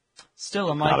trailer. Still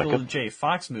a Michael J.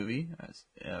 Fox movie,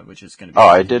 which is going to be... Oh,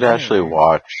 I did actually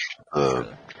watch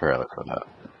the trailer for that.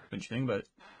 What'd you think about it?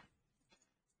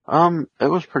 It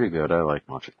was pretty good. I like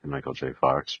Michael J.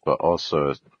 Fox, but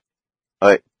also,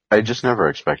 I just never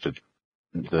expected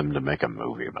them to make a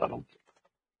movie about him.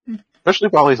 Especially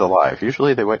while he's alive.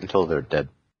 Usually they wait until they're dead.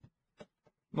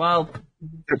 Well...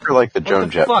 Except for like the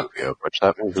Joan Jett movie, which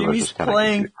that movie was just kind of...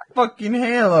 Jimmy's playing fucking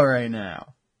Halo right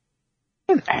now.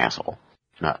 An asshole.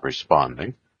 Not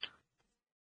responding.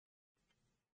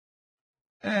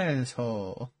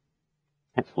 Asshole.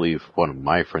 I can't believe one of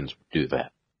my friends would do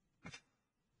that.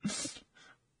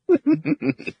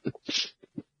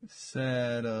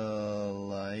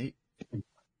 Satellite.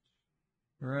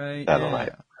 Right. Satellite.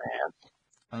 Yeah.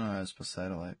 I don't know how to spell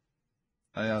satellite.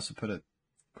 I also put a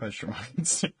question mark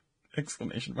instead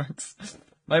exclamation marks.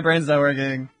 My brain's not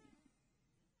working.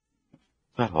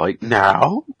 Satellite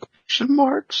now? Question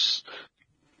marks?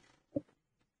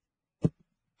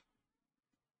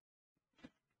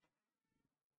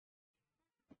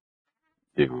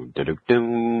 Do do do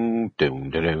do do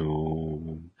do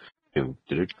do. Do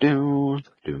do do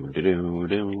do do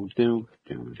do do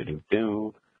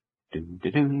do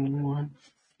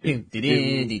do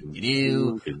do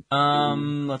do.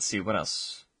 Let's see, what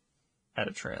else? Had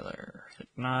a trailer.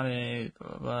 Hypnotic, blah,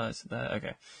 blah, blah, is that?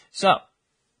 Okay. So,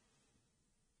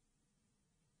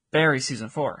 Barry Season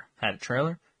 4 had a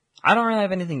trailer. I don't really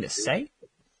have anything to say.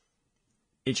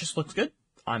 It just looks good.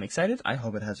 I'm excited. I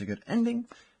hope it has a good ending.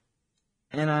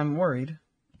 And I'm worried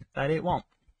that it won't.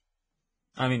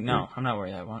 I mean, no, I'm not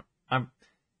worried that it won't. I'm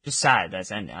just sad that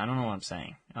it's ending. I don't know what I'm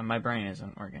saying. My brain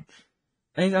isn't working.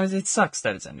 It sucks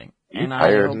that it's ending. And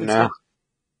I hope it's good.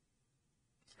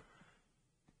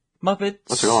 Muppets.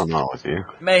 What's going on with you?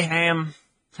 Mayhem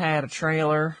had a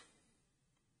trailer.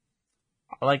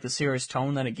 I like the serious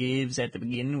tone that it gives at the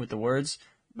beginning with the words,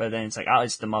 but then it's like, oh,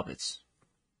 it's the Muppets.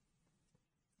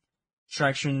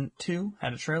 Extraction 2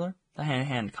 had a trailer. The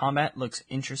hand-to-hand combat looks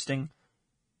interesting.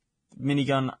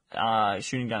 Minigun,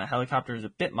 shooting down a helicopter is a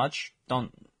bit much.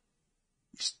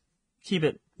 Just keep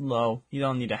it low. You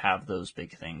don't need to have those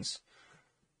big things.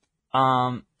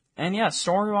 And yeah,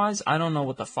 story-wise, I don't know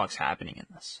what the fuck's happening in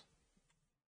this.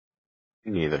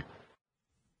 Neither.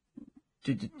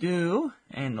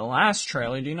 And the last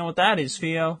trailer, do you know what that is,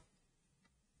 Theo?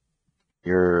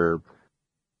 Your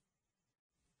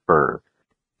birth.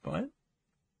 What?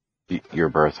 Your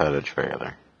birth had a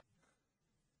trailer.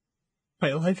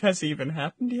 My life hasn't even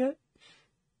happened yet?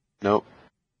 Nope.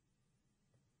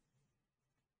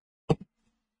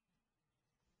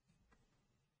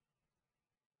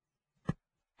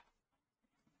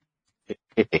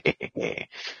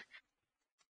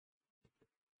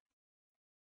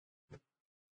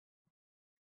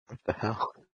 What the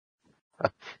hell?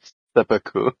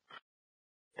 Seppuku.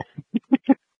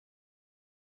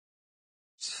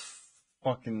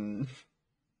 Fucking...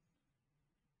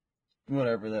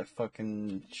 whatever that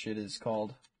fucking shit is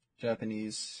called.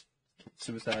 Japanese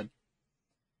suicide.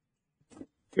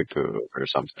 Seppuku or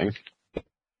something.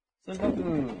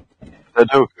 Sudoku.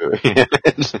 Sudoku.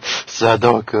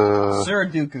 Sudoku.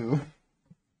 Sudoku.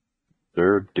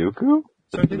 Sudoku?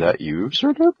 Sudoku. Is that you,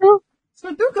 Sudoku?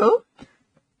 Sudoku?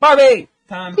 Barbie!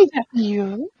 Time. Is that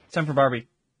you? Time for Barbie.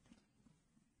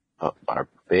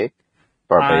 Barbie?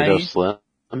 Barbados Slim?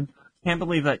 Can't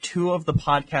believe that two of the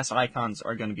podcast icons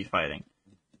are going to be fighting.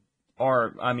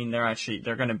 Or, I mean,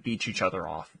 they're going to beat each other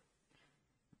off.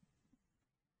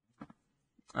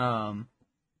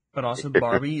 But also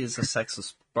Barbie is a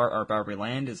sexless, Barbie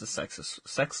Land is a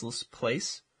sexless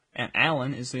place, and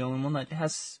Alan is the only one that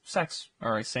has sex.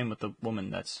 Or same with the woman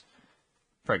that's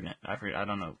pregnant. I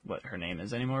don't know what her name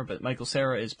is anymore, but Michael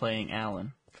Cera is playing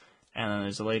Alan, and then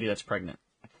there's a lady that's pregnant.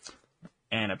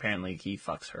 And apparently he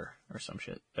fucks her, or some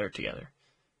shit. They're together.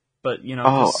 But, you know...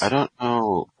 Oh, I don't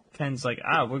know. Ken's like,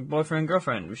 we're boyfriend and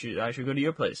girlfriend. I should go to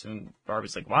your place. And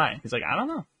Barbie's like, why? He's like, I don't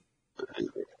know.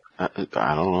 I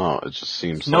don't know. It just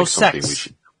seems no like something sex. we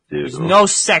should do. There's no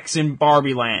sex in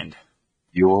Barbie Land.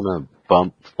 You want to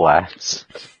bump flats?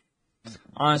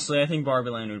 Honestly, I think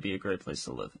Barbie Land would be a great place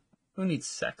to live. Who needs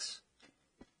sex?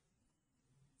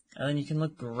 And then you can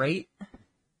look great.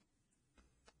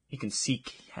 You can see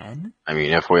Ken. I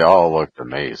mean, if we all looked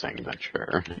amazing, then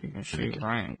sure. You can see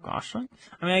Ryan Gosling.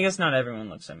 I mean, I guess not everyone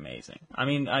looks amazing. I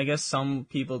mean, I guess some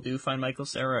people do find Michael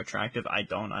Cera attractive. I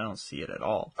don't see it at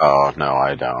all. Oh, no,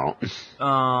 I don't.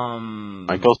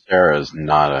 Michael Cera is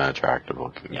not an attractive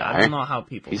looking guy. I don't know how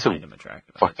people find him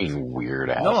attractive. Fucking weird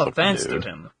ass. No offense dude. to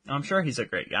him. I'm sure he's a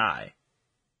great guy.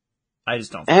 I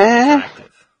just don't find him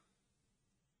attractive.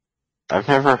 I've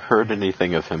never heard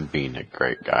anything of him being a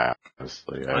great guy,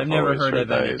 honestly. I've never heard of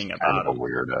anything about him. Kind of a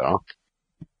weirdo.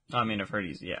 I mean, I've heard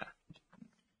he's, yeah.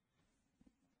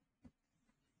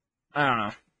 I don't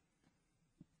know.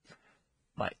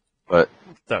 Like, but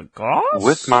the Goss?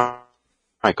 With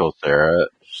Michael Cera,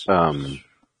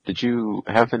 did you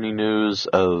have any news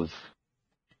of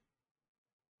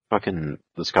fucking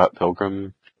the Scott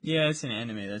Pilgrim? Yeah, it's an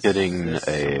anime. That's getting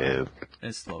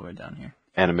it's slower down here.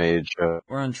 Animated show.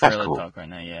 We're on trailer talk right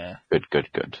now, yeah.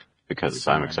 Good. Because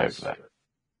I'm excited for that.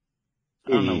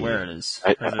 I don't know where it is.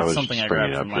 Because it's something I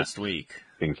grabbed from last week.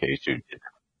 In case you did.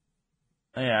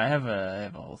 Oh, yeah, I have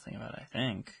a whole thing about it, I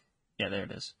think. Yeah, there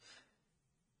it is.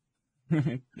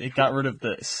 It got rid of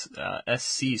the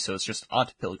SC, so it's just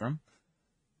Ot Pilgrim.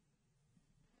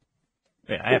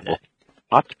 Wait, I have that.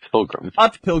 Ot Pilgrim.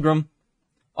 Ot Pilgrim.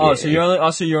 Oh, so you're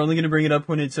only going to bring it up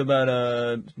when it's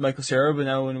about Michael Cera, but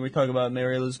now when we talk about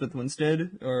Mary Elizabeth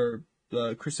Winstead or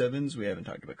Chris Evans, we haven't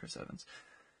talked about Chris Evans.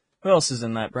 Who else is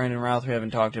in that? Brandon Routh, we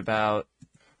haven't talked about.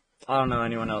 I don't know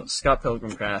anyone else. Scott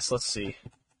Pilgrim cast. Let's see.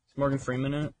 Is Morgan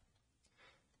Freeman in it?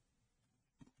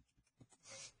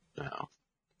 No.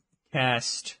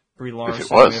 Cast. Brie Larson.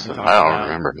 If it was, we haven't talked I don't about.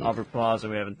 remember. Aubrey Plaza,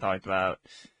 we haven't talked about.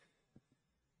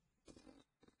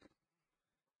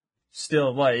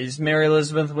 Still, what, is Mary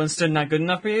Elizabeth Winstead not good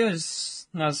enough for you? Is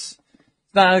not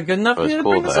good enough for you? It's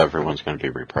cool that everyone's going to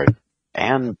be repriced.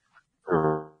 And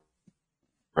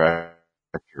writer.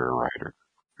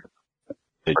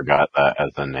 They forgot that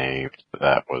as a name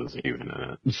that was even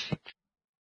in it.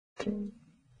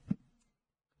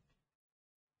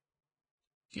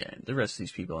 Yeah, the rest of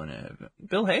these people in it.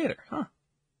 Bill Hader, huh?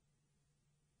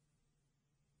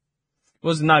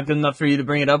 Was it not good enough for you to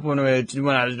bring it up when I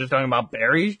was just talking about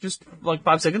Barry just like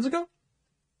 5 seconds ago?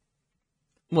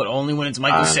 What, only when it's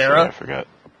Michael Honestly, Cera? I forgot.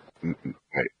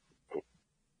 Wait.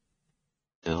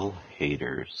 Bill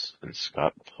Hader's and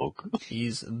Scott Pilgrim?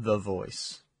 He's the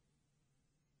voice.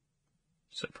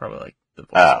 So probably like the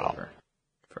Oh. voiceover.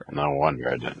 No wonder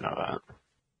I didn't know that.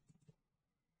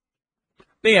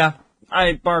 But yeah,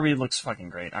 Barbie looks fucking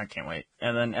great. I can't wait.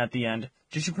 And then at the end,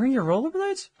 did you bring your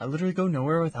rollerblades? I literally go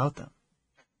nowhere without them.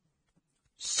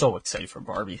 So excited for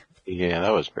Barbie. Yeah,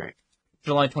 that was great.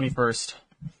 July 21st.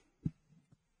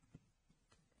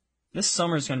 This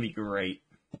summer's gonna be great.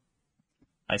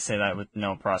 I say that with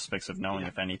no prospects of knowing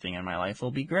if anything in my life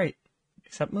will be great.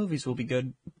 Except movies will be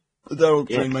good. But that'll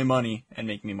drain my money and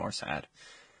make me more sad.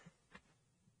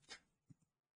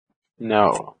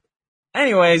 No.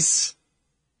 Anyways.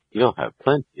 You'll have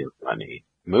plenty of money.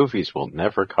 Movies will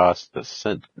never cost a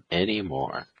cent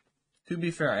anymore. To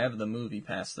be fair, I have the movie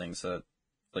pass thing, so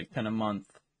like 10 a month.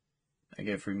 I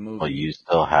get a free movie. Well, you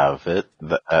still have it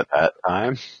at that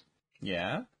time?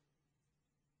 Yeah.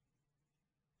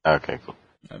 Okay, cool.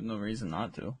 I have no reason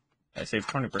not to. I saved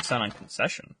 20% on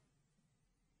concession.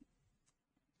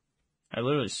 I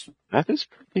literally... That is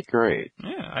pretty great.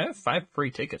 Yeah, I have 5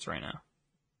 free tickets right now.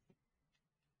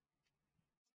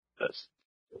 Yes.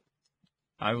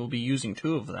 I will be using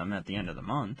 2 of them at the end of the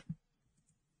month.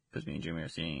 Because me and Jimmy are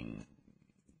seeing...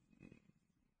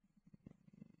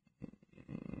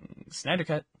 Snyder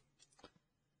Cut.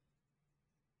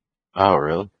 Oh,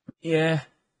 really? Yeah.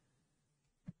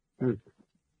 Hmm.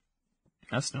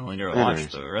 That's the only way to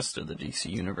watch the rest of the DC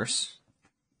universe.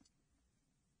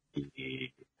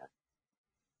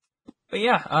 But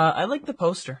yeah, I like the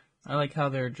poster. I like how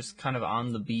they're just kind of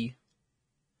on the bee.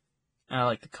 I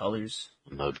like the colors.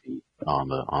 On the bee. On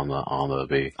the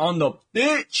bee. On the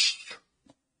bitch!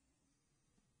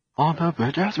 On the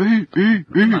bitch, that's me.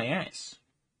 My ass.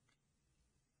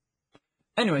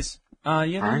 Anyways, you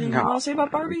have anything you want to say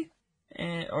about Barbie?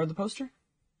 Or the poster?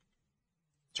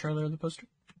 Trailer of the poster?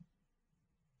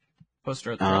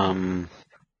 Poster of the trailer?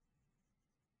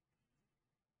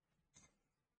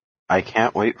 I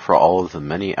can't wait for all of the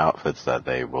many outfits that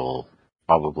they will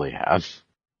probably have.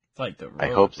 Like I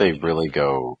hope they really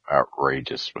go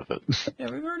outrageous with it. Yeah,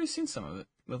 we've already seen some of it.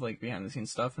 With like behind the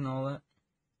scenes stuff and all that.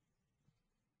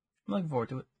 I'm looking forward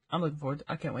to it.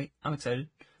 I can't wait. I'm excited.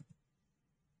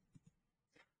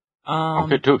 Don't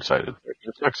get too excited.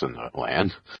 There's sex in that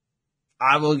land.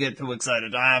 I will get too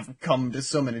excited. I have come to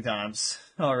so many times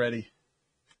already.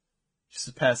 Just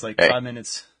the past 5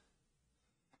 minutes.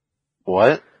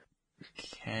 What?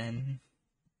 Can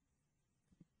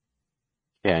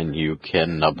you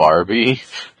ken a Barbie?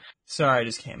 Sorry, I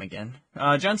just came again.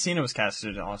 John Cena was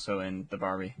casted also in the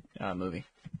Barbie movie.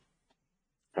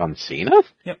 John Cena?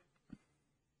 Yep.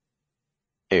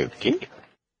 Okay.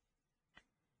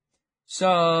 So,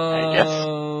 I guess.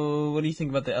 What do you think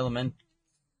about the Elemental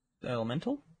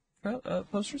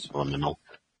posters? Elemental.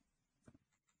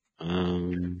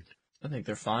 I think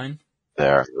they're fine.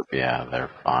 They're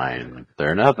fine.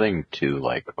 They're nothing too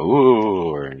ooh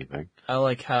or anything. I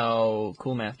like how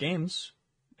Cool Math Games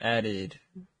added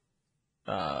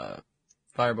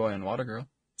Fireboy and Water Girl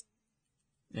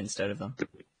instead of them.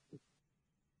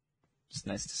 It's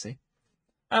nice to see.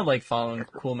 I like following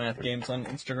Cool Math Games on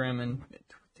Instagram and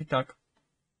TikTok.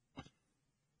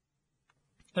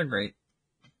 They're great.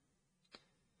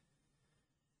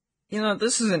 You know,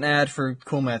 this is an ad for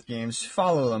Cool Math Games.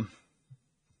 Follow them.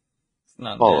 It's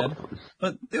not bad,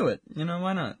 but do it. You know,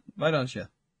 why not? Why don't you?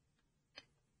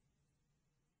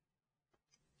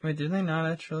 Wait, did they not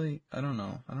actually? I don't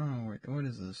know. What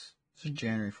is this? This is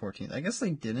January 14th. I guess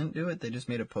they didn't do it. They just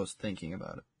made a post thinking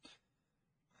about it.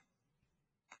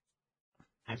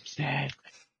 I'm sad.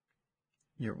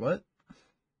 You're what?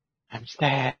 I'm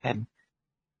sad.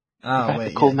 Oh,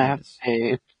 wait. Cool Math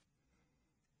page.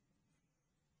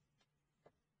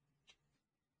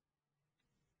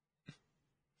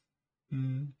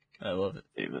 I love it.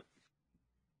 David.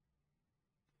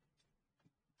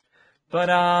 But,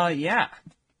 yeah.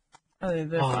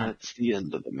 They're fine. It's the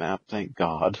end of the map, thank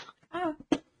God.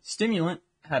 Stimulant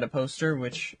had a poster,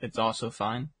 which it's also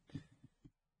fine.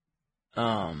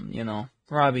 You know,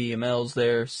 Robbie Amel's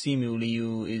there, Simu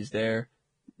Liu is there,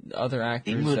 the other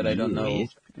actors that I don't know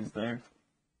is there.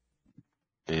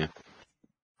 Yeah.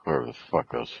 Whoever the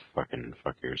fuck those fucking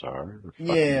fuckers are.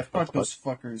 Yeah, fuck those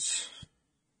fuckers.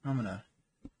 I'm gonna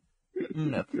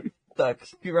Stuck.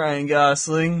 Ryan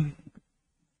Gosling.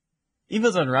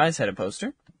 Evil Dead Rise had a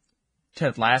poster.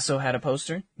 Ted Lasso had a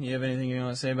poster. You have anything you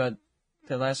want to say about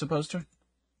Ted Lasso poster?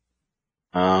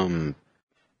 No.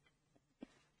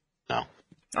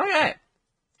 Okay.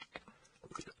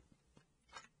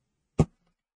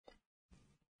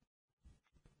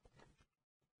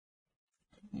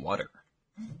 Water.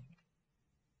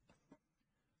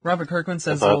 Robert Kirkman I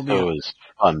says there will thought be it was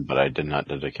fun, but I did not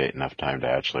dedicate enough time to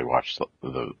actually watch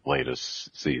the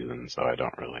latest season, so I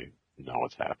don't really know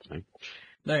what's happening.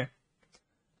 there.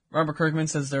 Robert Kirkman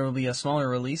says there will be a smaller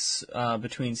release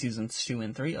between seasons 2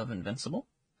 and 3 of Invincible.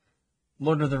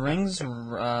 Lord of the Rings,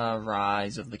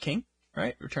 Rise of the King,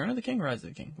 right? Return of the King, Rise of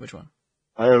the King. Which one?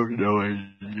 I have no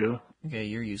idea. Okay,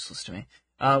 you're useless to me.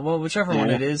 Well, whichever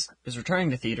one it is returning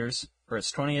to theaters for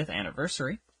its 20th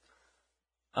anniversary.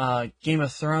 Game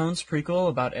of Thrones prequel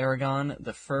about Aragon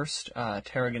the First,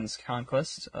 Tarragon's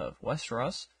conquest of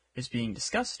Westeros is being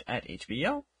discussed at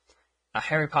HBO. A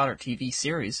Harry Potter TV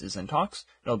series is in talks.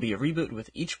 It'll be a reboot with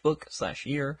each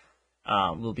book/year.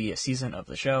 Will be a season of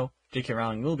the show. J.K.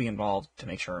 Rowling will be involved to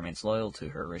make sure it remains loyal to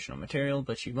her original material,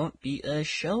 but she won't be a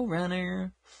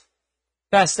showrunner.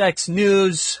 Fast X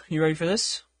news. You ready for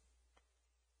this?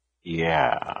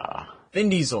 Yeah. Vin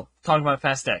Diesel, talking about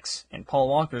Fast X and Paul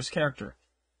Walker's character.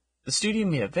 The studio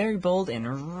made a very bold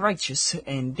and righteous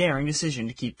and daring decision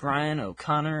to keep Brian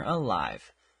O'Connor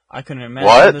alive. I couldn't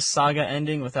imagine the saga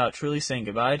ending without truly saying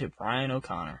goodbye to Brian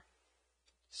O'Connor.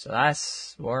 So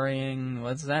that's worrying.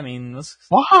 What does that mean?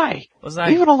 Why? What's that?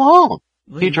 Leave it alone.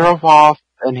 He drove off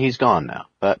and he's gone now.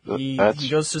 He That's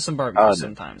goes to some barbecues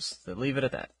sometimes. So leave it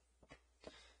at that.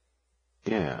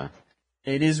 yeah.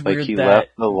 It is Like weird he that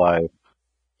left the life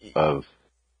of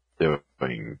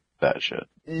doing that shit.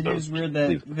 It So is weird that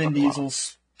leave it Vin alone.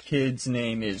 Diesel's kid's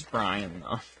name is Brian,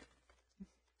 though.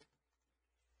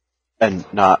 And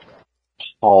not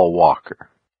Paul Walker.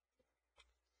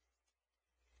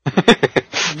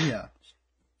 Yeah.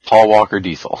 Paul Walker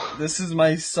Diesel. This is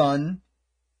my son,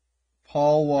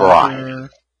 Paul Walker.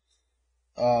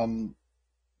 Brian.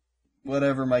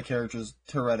 Whatever my character's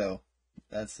Toretto.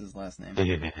 That's his last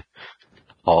name.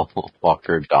 Paul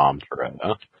Walker Dom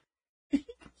Toretto.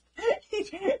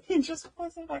 he just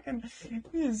wasn't fucking.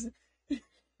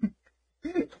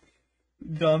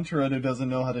 Dom Toretto doesn't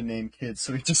know how to name kids,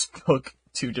 so he just took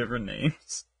two different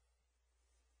names.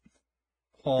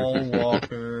 Paul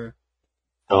Walker.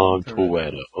 Dom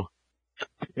Toretto.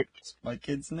 It's my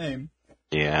kid's name.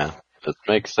 Yeah, that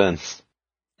makes sense.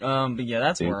 But yeah,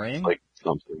 that's Seems worrying. like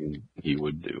something he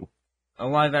would do. A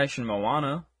live-action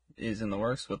Moana is in the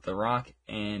works with The Rock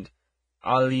and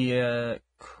Alia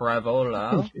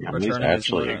Cravola returning as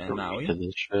actually Mona and Maui. to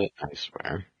this shit, I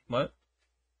swear. What?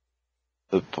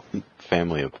 The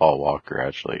family of Paul Walker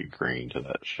actually agreeing to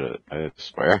that shit, I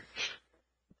swear.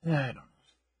 I don't know.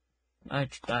 I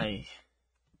try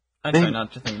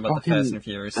not to think about the Fast and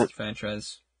Furious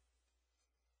franchise.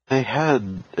 They had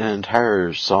an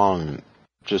entire song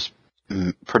just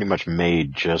pretty much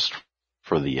made just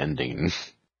for the ending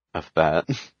of that.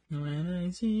 When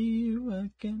I see you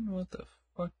again, what the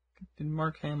fuck did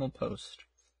Mark Hamill post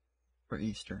for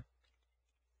Easter?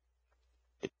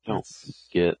 I don't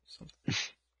get...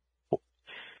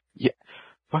 Yeah,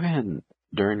 fucking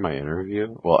during my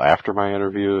interview, well, after my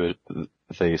interview,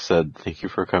 they said, thank you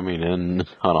for coming in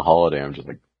on a holiday. I'm just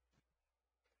like,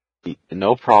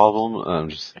 no problem. I'm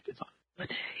just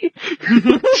like,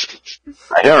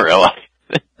 I don't realize.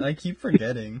 I keep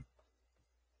forgetting.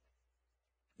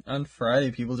 On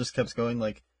Friday, people just kept going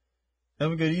like,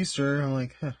 have a good Easter. I'm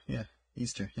like, huh, yeah,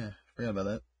 Easter, yeah, forgot about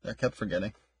that. I kept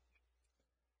forgetting.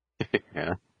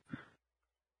 Yeah.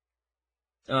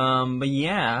 But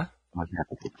yeah.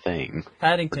 Thing.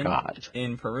 Paddington Forgot.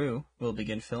 in Peru will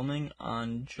begin filming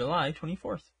on July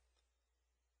 24th.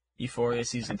 Euphoria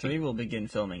Season 3 will begin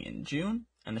filming in June,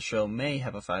 and the show may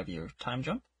have a 5-year time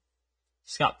jump.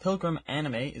 Scott Pilgrim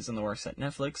anime is in the works at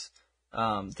Netflix.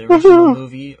 The original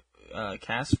movie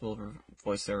cast will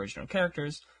voice their original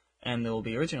characters, and there will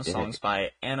be original songs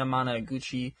by Anna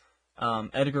Managuchi.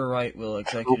 Edgar Wright will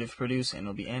executive produce, and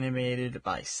will be animated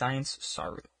by Science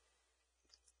Saru.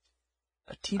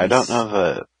 I don't know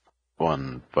the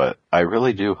one, but I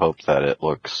really do hope that it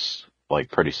looks like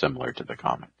pretty similar to the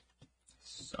comic.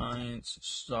 Science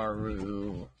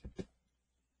Saru.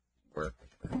 Work.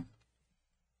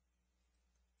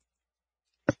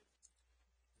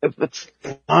 If it's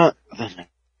not, then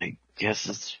I guess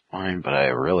it's fine, but I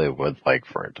really would like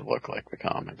for it to look like the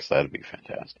comics. That'd be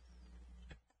fantastic.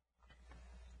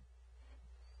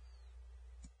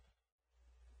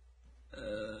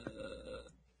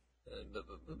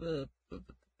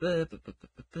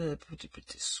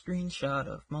 Screenshot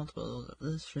of multiples of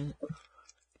this shit.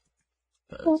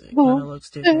 Because it kind of looks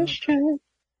different.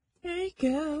 There you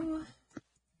go.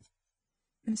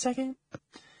 In a second.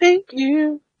 Thank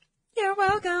you. You're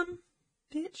welcome,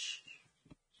 bitch.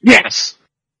 Yes!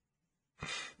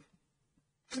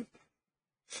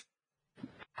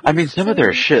 I mean, some of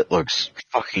their shit looks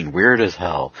fucking weird as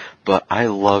hell, but I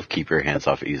love Keep Your Hands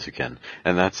Off Izuken.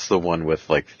 And that's the one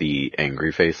with, like, the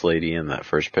angry face lady in that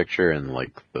first picture and,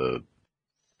 like, the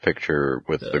picture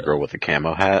with the girl with the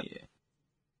camo hat.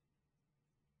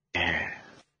 Yeah.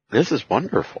 This is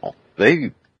wonderful.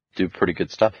 They do pretty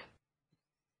good stuff.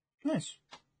 Nice.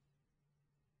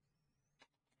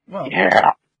 Well.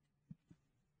 Yeah.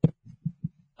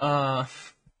 A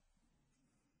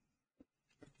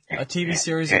TV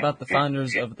series about the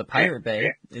founders of the Pirate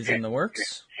Bay is in the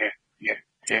works.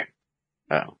 Yeah.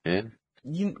 Oh, yeah.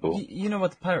 Cool. You know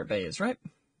what the Pirate Bay is, right?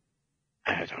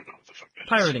 I don't know what the fuck that is.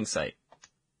 Pirating site.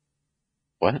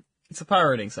 What? It's a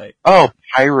pirating site. Oh,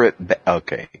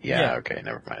 okay. Yeah, okay,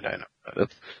 never mind. I know what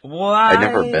that is. Why? I've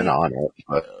never been on it,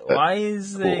 but why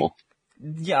is cool.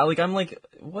 Yeah, like, I'm like,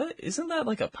 what? Isn't that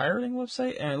like a pirating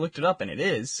website? And I looked it up and it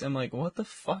is. I'm like, what the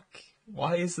fuck?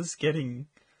 Why is this getting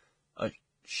a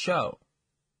show?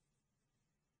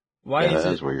 Why is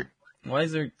that it? Is weird. Why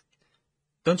is there?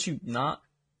 Don't you not?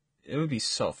 It would be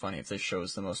so funny if this show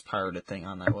is the most pirated thing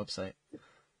on that website.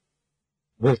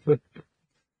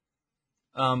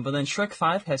 But then Shrek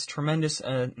 5 has tremendous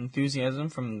enthusiasm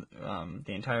from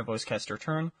the entire voice cast to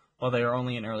return, while they are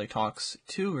only in early talks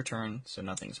to return, so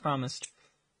nothing's promised.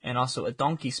 And also a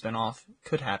Donkey spinoff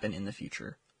could happen in the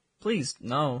future. Please,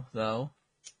 no, though.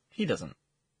 He doesn't.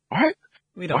 Why?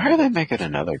 We don't. Why are they making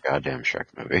another goddamn Shrek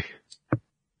movie?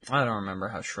 I don't remember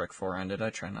how Shrek 4 ended. I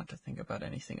try not to think about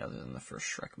anything other than the first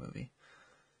Shrek movie.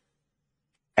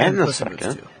 And the Puss in Boots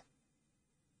second. too.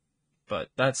 But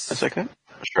that's... The second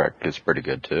Shrek is pretty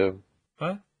good, too.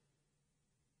 What?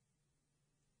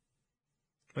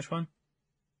 Which one?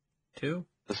 2?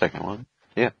 The second one?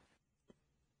 Yeah.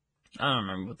 I don't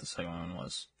remember what the second one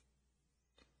was.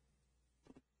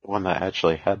 The one that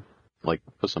actually had, like,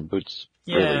 Puss in Boots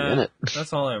really in it.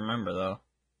 That's all I remember, though.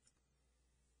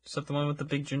 Is that the one with the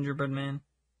big gingerbread man?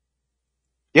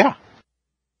 Yeah.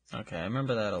 Okay, I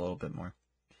remember that a little bit more.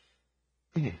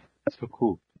 Yeah, so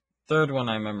cool. Third one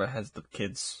I remember has the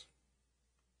kids.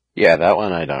 Yeah, that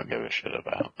one I don't give a shit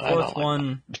about. Fourth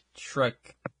one, Shrek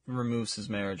removes his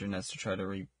marriage and has to try to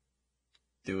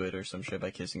redo it or some shit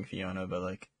by kissing Fiona, but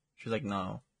like, she's like,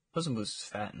 no. Puss in Boots is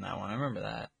fat in that one, I remember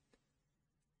that.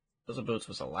 Puss in Boots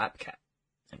was a lap cat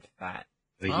and fat.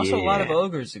 And also, a lot of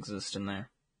ogres exist in there.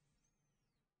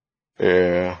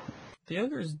 Yeah. The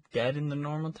ogre's dead in the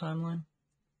normal timeline?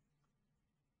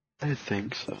 I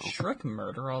think so. Shrek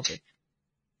murder all the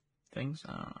things?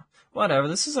 I don't know. Whatever,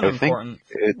 this isn't important.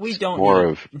 We don't more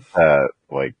of,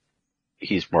 like,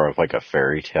 he's more of like a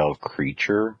fairy tale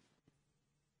creature.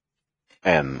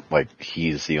 And, like,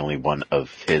 he's the only one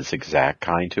of his exact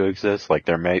kind to exist. Like,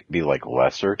 there might be, like,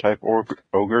 lesser type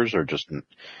ogres, or just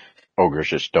ogres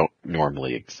just don't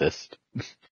normally exist.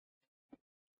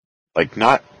 Like,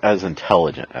 not as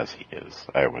intelligent as he is,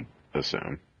 I would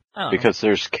assume. Because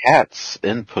there's cats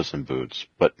in Puss in Boots,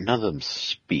 but none of them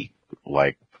speak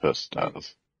like Puss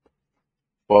does.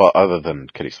 Well, other than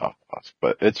Kitty Softpaws,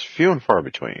 but it's few and far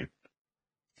between.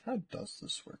 How does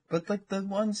this work? But, like, the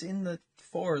ones in the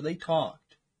 4, they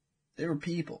talked. They were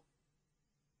people.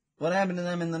 What happened to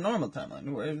them in the normal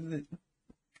timeline?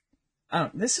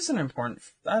 This isn't important.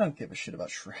 I don't give a shit about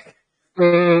Shrek.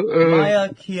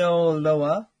 Maya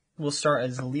Keoloa will star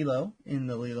as Lilo in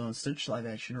the Lilo and Stitch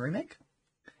live-action remake.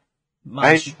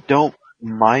 I don't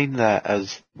mind that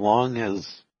as long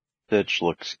as Stitch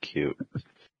looks cute.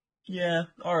 Yeah,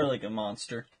 or like a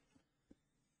monster.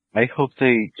 I hope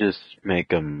they just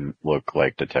make him look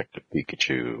like Detective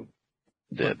Pikachu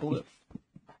did. But blue.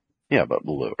 Yeah, but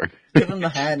bluer. Give him the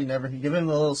hat and everything. Give him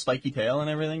the little spiky tail and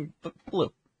everything, but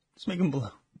blue. Just make him blue.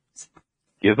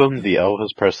 Give him the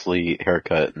Elvis Presley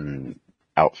haircut and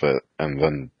outfit, and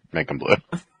then make him blue.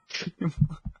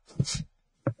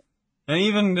 And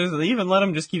even let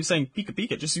him just keep saying Pika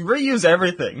Pika. Just reuse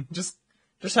everything. Just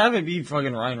have it be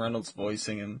fucking Ryan Reynolds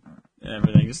voicing and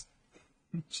everything. Just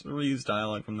reuse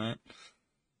dialogue from that.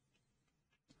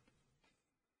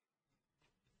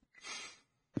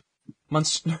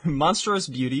 Monstrous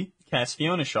Beauty cast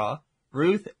Fiona Shaw,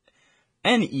 Ruth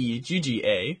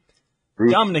Negga,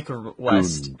 Dominic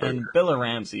West, and Bella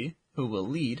Ramsey, who will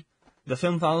lead. The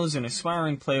film follows an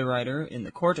aspiring playwright in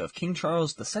the court of King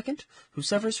Charles II, who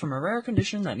suffers from a rare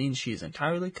condition that means she is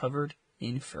entirely covered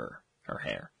in fur, her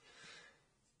hair.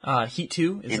 Heat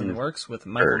 2 is in the works, with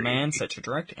Michael Mann set to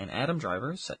direct and Adam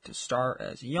Driver set to star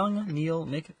as young Neil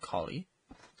McCauley.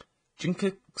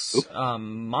 Jinkx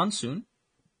Monsoon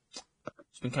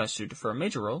has been casted for a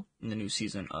major role in the new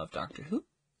season of Doctor Who.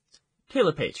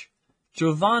 Taylor Page,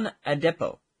 Jovan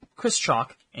Adepo, Chris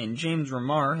Chalk, and James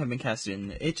Remar have been casted in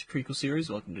the It prequel series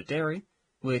Welcome to Derry,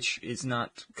 which is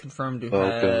not confirmed to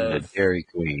have to Dairy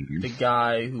Queen. The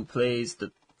guy who plays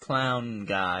the clown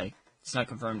guy. It's not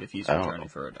confirmed if he's returning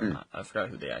for it or not. I forgot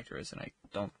who the actor is, and I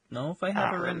don't know if I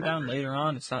have it written down later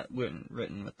on. It's not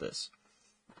written with this.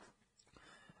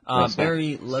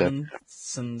 Barry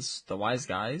Levinson's The Wise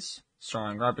Guys,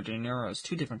 starring Robert De Niro as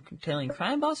two different Italian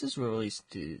crime bosses, were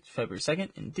released February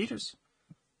 2nd in theaters.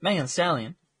 Megan Thee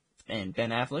Stallion and Ben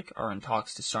Affleck are in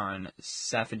talks to star in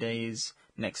Safdie's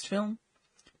next film.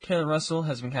 Taylor Russell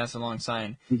has been cast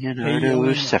alongside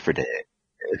Safdie.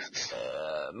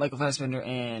 Michael Fassbender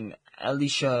and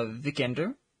Alicia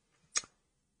Vikander.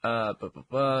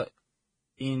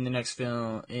 In the next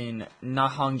film, in Na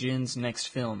Hong Jin's next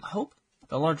film, Hope,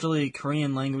 the largely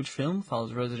Korean language film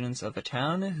follows residents of a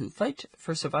town who fight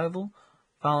for survival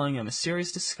following a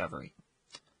mysterious discovery.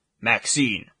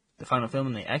 Maxine, the final film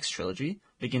in the X trilogy,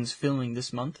 begins filming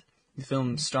this month. The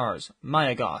film stars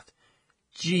Maya Goth,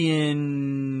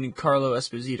 Giancarlo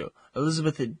Esposito,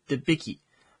 Elizabeth Debicki,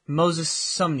 Moses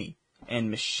Sumney,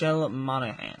 and Michelle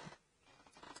Monaghan.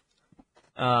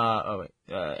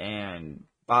 And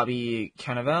Bobby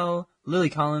Cannavale, Lily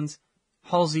Collins,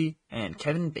 Halsey, and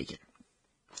Kevin Bacon.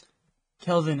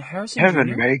 Kelvin Harrison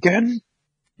Jr. Bacon?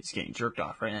 He's getting jerked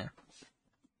off right now.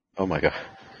 Oh my god.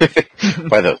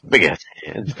 By those big ass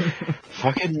hands.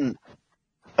 Fucking,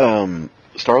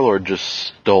 Star-Lord just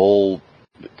stole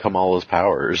Kamala's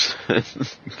powers.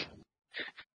 That's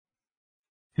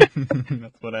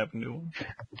what happened to him.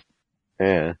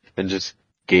 Yeah, and just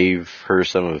gave her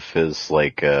some of his,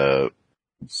 like, fucking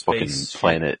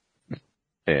planet.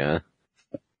 Yeah.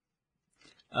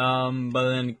 But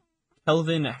then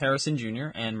Kelvin Harrison Jr.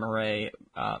 and Murray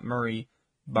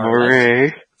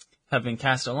Bartlett have been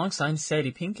cast alongside Sadie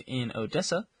Pink in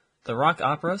Odessa. The rock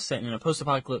opera, set in a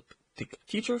post-apocalyptic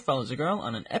future, follows a girl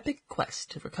on an epic quest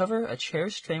to recover a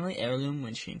cherished family heirloom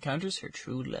when she encounters her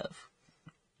true love.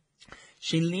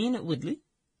 Shailene Woodley,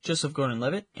 Joseph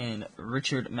Gordon-Levitt, and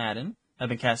Richard Madden have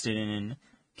been casted in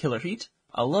Killer Heat,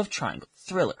 a love triangle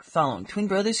thriller following twin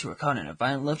brothers who are caught in a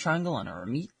violent love triangle on a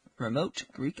remote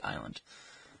Greek island.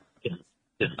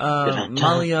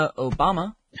 Malia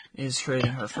Obama is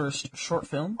creating her first short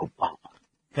film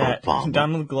that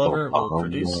Donald Glover will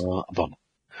produce.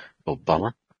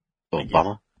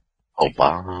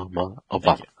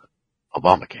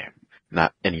 Obamacare.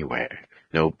 Not anywhere.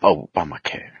 No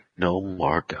Obamacare. No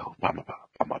more Obamacare.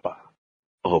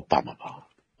 Obamacare.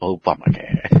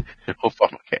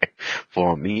 Obamacare.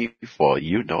 For me, for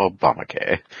you, no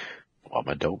Obamacare.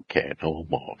 Obama don't care no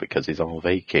more because he's on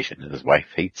vacation and his wife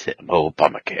hates him.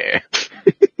 Obamacare.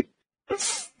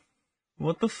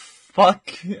 What the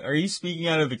fuck? Are you speaking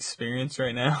out of experience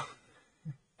right now?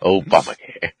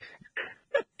 Obamacare.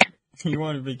 You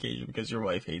want a vacation because your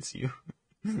wife hates you.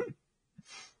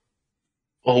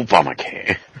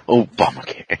 Obamacare.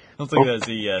 Obamacare. I'll take that as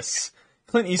a yes.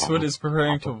 Clint Eastwood is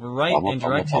preparing to write and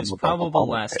direct his probable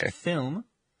last film,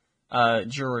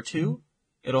 Juror 2.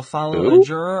 It'll follow a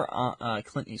juror,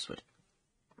 Clint Eastwood.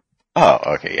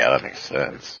 Oh, okay, yeah, that makes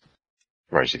sense.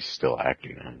 Why is he still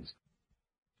acting on this?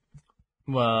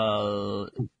 Well,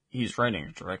 he's writing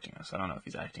or directing this. I don't know if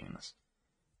he's acting in this.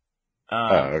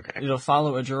 Okay. It'll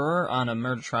follow a juror on a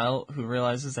murder trial who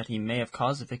realizes that he may have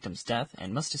caused the victim's death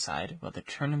and must decide whether to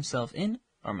turn himself in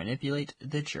or manipulate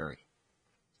the jury.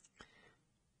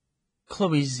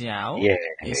 Chloe Zhao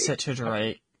is set to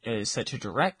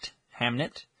direct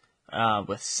Hamnet,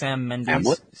 with Sam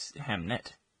Mendes.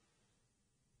 Hamnet.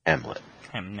 Hamlet.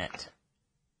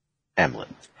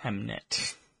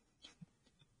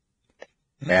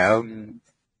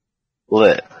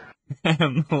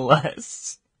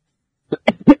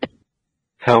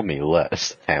 Tell me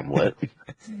less, Hamlet.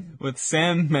 With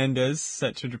Sam Mendes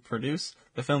set to produce,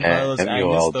 the film follows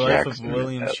Agnes, the wife of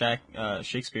William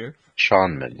Shakespeare.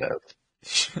 Shawn Mendes.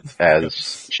 As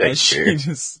Shakespeare. As she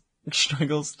just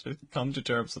struggles to come to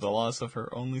terms with the loss of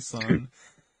her only son,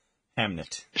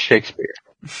 Hamnet. Shakespeare.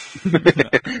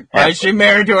 Why is she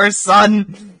married to her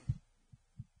son?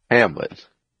 Hamlet.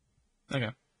 Okay.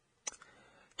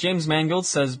 James Mangold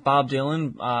says Bob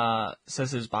Dylan Dylan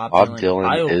is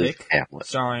biopic Hamlet.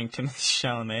 starring Timothée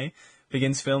Chalamet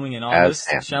begins filming in August.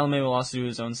 Chalamet will also do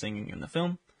his own singing in the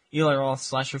film. Eli Roth's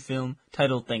slasher film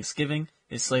titled Thanksgiving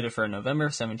is slated for a November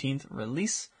 17th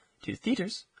release to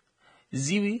theaters.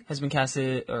 Ziwi has been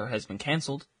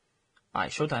cancelled by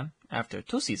Showtime after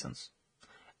 2 seasons.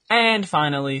 And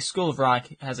finally, School of Rock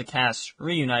has a cast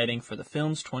reuniting for the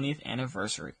film's 20th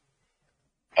anniversary.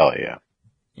 Hell yeah.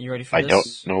 You ready for I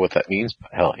this? don't know what that means,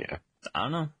 but hell yeah. I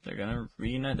don't know. They're gonna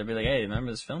reunite. They'll be like, hey,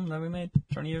 remember this film that we made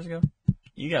 20 years ago?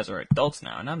 You guys are adults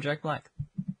now, and I'm Jack Black.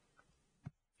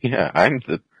 Yeah, I'm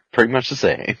pretty much the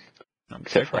same.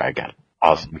 Except Jack for Black. I got an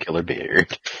awesome killer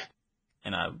beard.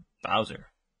 And I'm Bowser.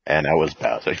 And I was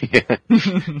Bowser. Yeah.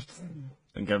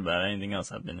 Don't care about anything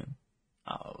else I've been in.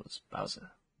 I was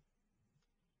Bowser.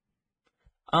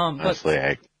 Honestly,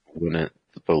 I wouldn't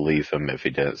believe him if he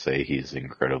didn't say he's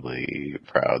incredibly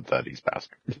proud that he's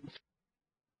Bowser.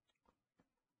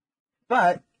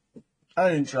 But I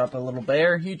didn't drop a little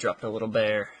bear. He dropped a little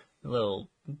bear. A little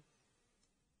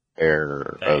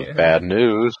Bear of bad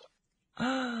news.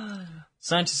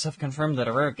 Scientists have confirmed that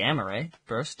a rare gamma ray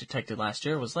burst detected last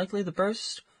year was likely the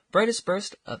brightest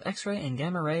burst of X-ray and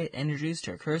gamma ray energies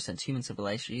to occur since human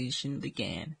civilization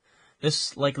began.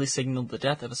 This likely signaled the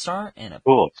death of a star and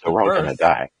Cool, so we're all gonna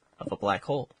die. of a black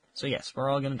hole. So yes, we're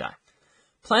all gonna die.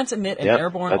 Plants emit an Yep,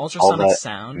 airborne that's ultrasonic all that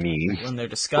sound means. when they're We're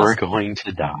discussed. going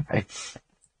to die.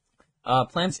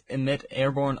 Plants emit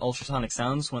airborne ultrasonic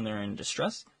sounds when they're in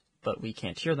distress, but we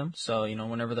can't hear them. So,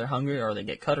 whenever they're hungry or they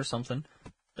get cut or something,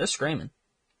 they're screaming.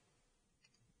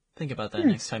 Think about that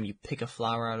next time you pick a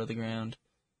flower out of the ground.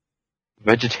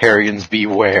 Vegetarians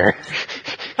beware.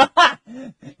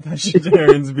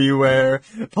 Vegetarians beware.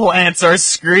 Plants are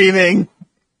screaming.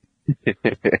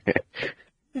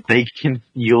 They can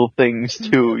feel things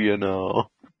too,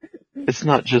 It's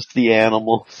not just the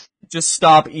animals. Just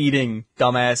stop eating,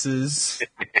 dumbasses.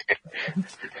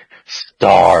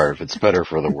 Starve. It's better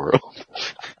for the world.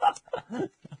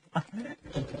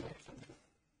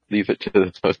 Leave it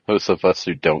to most of us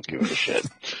who don't give a shit.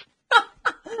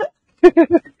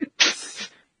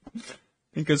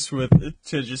 Because to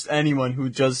just anyone who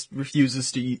just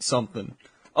refuses to eat something.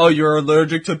 Oh, you're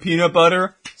allergic to peanut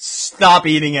butter? Stop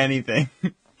eating anything,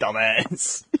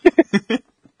 dumbass.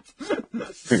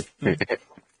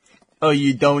 Oh,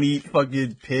 you don't eat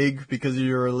fucking pig because of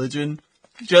your religion?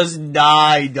 Just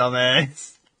die,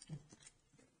 dumbass.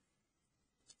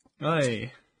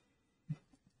 Hey.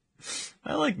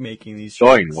 I like making these jokes.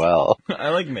 Going well. I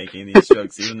like making these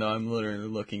jokes even though I'm literally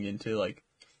looking into,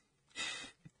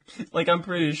 I'm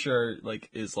pretty sure,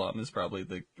 Islam is probably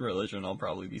the religion I'll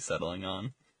probably be settling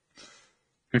on.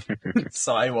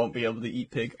 So I won't be able to eat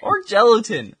pig. Or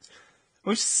gelatin!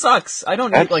 Which sucks. I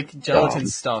don't eat, gelatin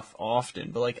stuff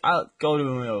often, but, I'll go to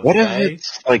a What if buffet.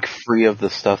 it's, free of the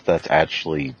stuff that's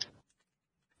actually,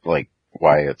 why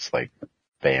it's,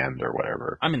 banned or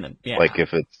whatever?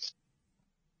 If it's...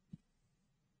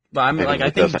 But Maybe I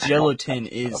it think doesn't gelatin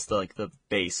is, the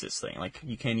basis thing.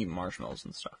 You can't eat marshmallows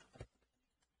and stuff.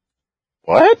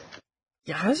 What?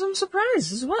 Yeah, I'm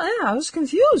surprised. I was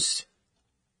confused.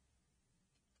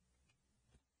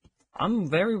 I'm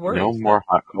very worried. No more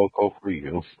hot cocoa for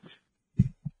you.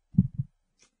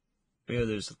 Yeah,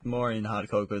 there's more in hot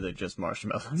cocoa than just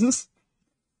marshmallows.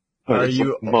 But Are it's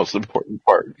you... the most important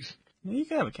part. You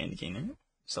can have a candy cane in it.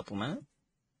 Supplement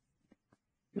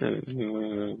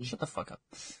it. Shut the fuck up.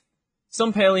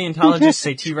 Some paleontologists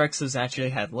say T-Rexes actually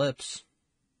had lips.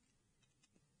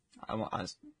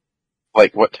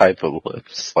 What type of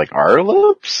lips? Our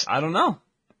lips? I don't know.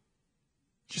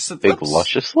 Just the Big lips.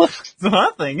 luscious lips?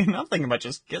 Nothing. I'm thinking about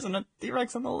just kissing a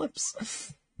T-Rex on the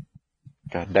lips.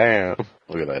 God damn.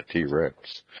 Look at that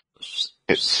T-Rex.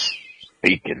 It's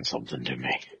speaking something to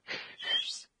me.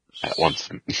 That wants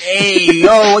Hey,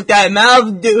 yo, what that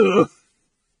mouth do?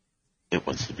 It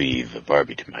wants to be the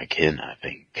Barbie to my kin, I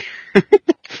think.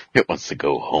 It wants to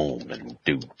go home and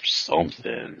do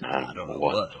something. I don't know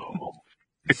what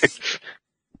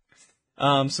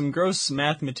though. Some gross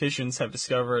mathematicians have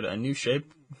discovered a new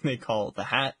shape they call the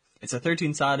hat. It's a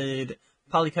 13-sided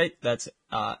polykite that's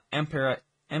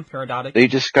Idotic. They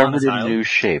discovered a new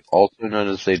shape, also known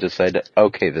as they decided,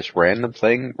 okay, this random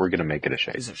thing, we're gonna make it a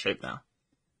shape. It's a shape now.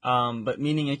 But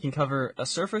meaning it can cover a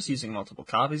surface using multiple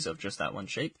copies of just that one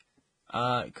shape.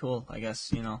 Cool, I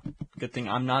guess, good thing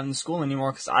I'm not in school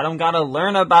anymore, because I don't gotta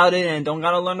learn about it, and don't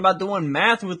gotta learn about doing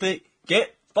math with it.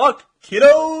 Get fucked,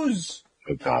 kiddos!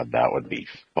 Oh god, that would be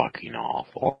fucking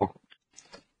awful.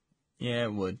 Yeah,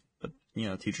 it would. But,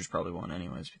 teachers probably won't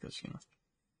anyways, because,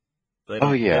 they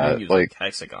don't use,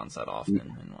 hexagons that often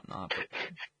and whatnot, but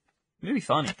it'd be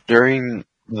funny. During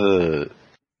the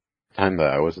time that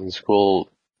I was in school,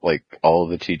 all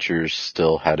the teachers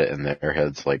still had it in their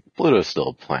heads, Pluto's still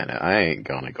a planet. I ain't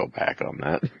gonna go back on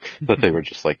that. But they were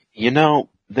just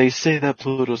they say that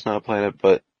Pluto's not a planet,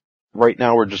 but right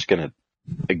now we're just gonna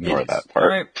ignore It is. that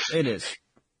part. Alright, it is.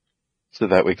 So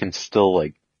that we can still,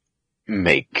 like,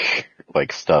 make,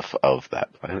 like, stuff of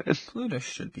that planet. Pluto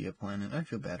should be a planet. I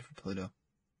feel bad for Pluto.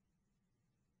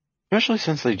 Especially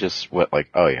since they just went like,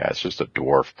 oh yeah, it's just a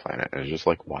dwarf planet. And it's just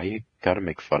like, why you gotta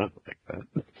make fun of it like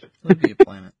that? Let it be a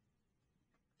planet.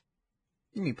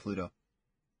 Give me Pluto.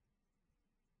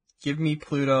 Give me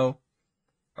Pluto,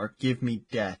 or give me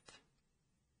death.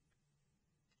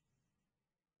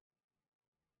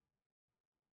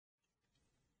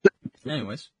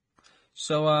 Anyways.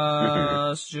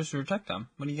 So, suggest your tech time.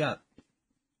 What do you got?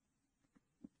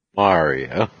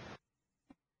 Mario.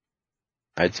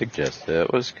 I'd suggest it.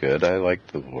 It was good. I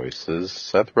liked the voices.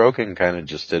 Seth Rogen kind of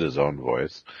just did his own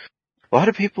voice. A lot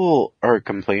of people are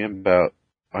complaining about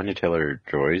Anya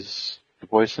Taylor-Joy's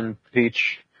voice in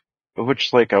Peach,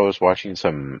 which, like, I was watching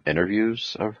some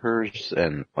interviews of hers,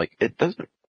 and, like, it doesn't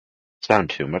sound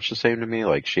too much the same to me.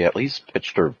 Like, she at least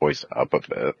pitched her voice up a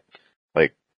bit.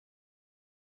 Like,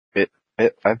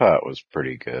 I thought it was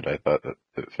pretty good. I thought that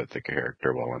it fit the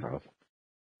character well enough.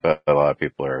 But a lot of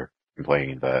people are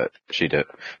complaining that she did,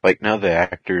 like, now the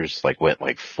actors, like, went,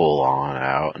 like, full on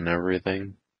out and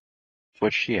everything.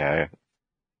 Which, yeah, I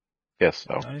guess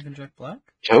so. Not even Jack Black?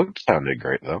 Toad sounded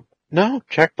great, though. No,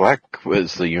 Jack Black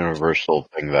was the universal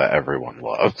thing that everyone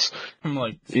loves. I'm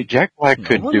like, Jack Black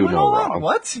could do no that? wrong.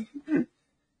 What?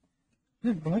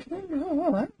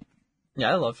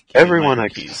 Yeah, I love Everyone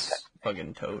Keith's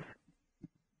fucking Toad.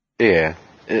 Yeah,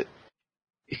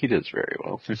 he does very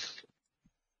well.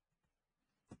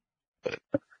 But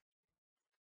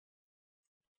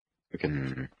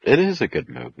it is a good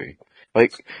movie.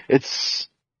 Like, it's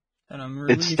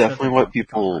definitely what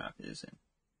people.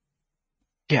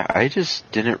 Yeah, I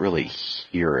just didn't really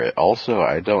hear it. Also,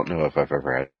 I don't know if I've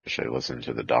ever actually listened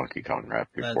to the Donkey Kong rap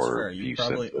before. That's fair. You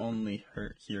probably only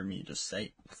hear me just say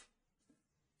it.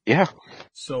 Yeah.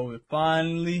 So we're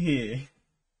finally here.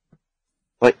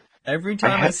 Like, every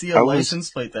time I see a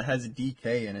license plate that has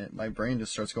DK in it, my brain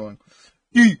just starts going,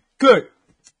 DK!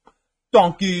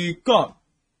 Donkey Kong!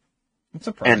 What's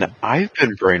a problem? And I've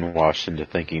been brainwashed into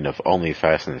thinking of only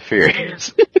Fast and the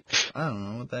Furious. I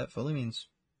don't know what that fully means.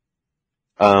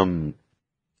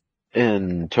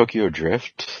 In Tokyo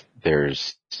Drift,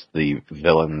 there's the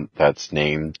villain that's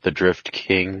named the Drift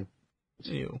King.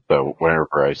 Ew. So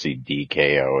whenever I see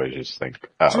DK, I always just think,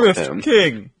 oh, Drift him.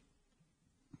 King!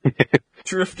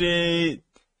 Drifty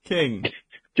King.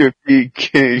 Drifty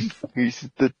King. He's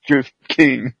the Drift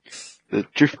King. The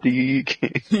Drifty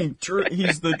King.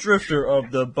 He's the drifter of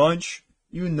the bunch.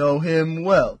 You know him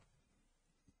well.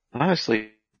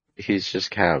 Honestly, he's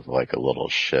just kind of like a little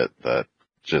shit that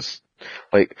just,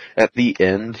 like, at the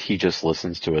end, he just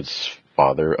listens to his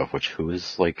father, of which who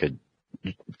is like a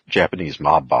Japanese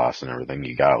mob boss and everything.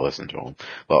 You gotta listen to him.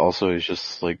 But also, he's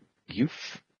just like,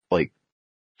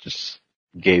 just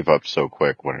gave up so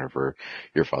quick whenever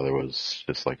your father was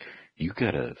just like, you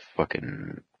gotta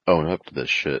fucking own up to this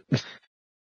shit.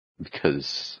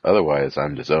 Because otherwise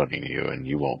I'm disowning you and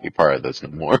you won't be part of this no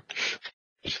more.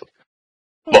 Just like,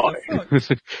 bye.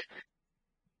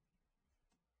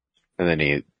 And then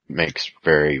he makes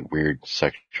very weird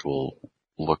sexual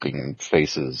looking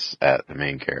faces at the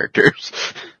main characters.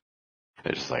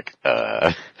 It's just like,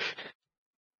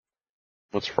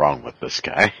 what's wrong with this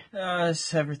guy?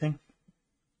 It's everything.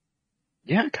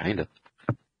 Yeah, kinda.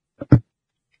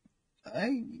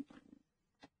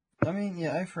 I mean,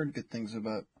 yeah, I've heard good things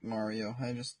about Mario.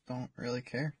 I just don't really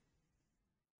care.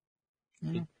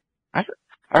 You know?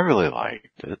 I really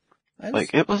liked it.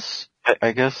 It was,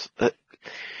 I guess,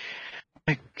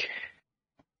 like,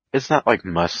 it's not like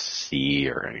must see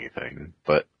or anything,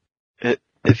 but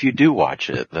if you do watch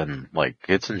it, then, like,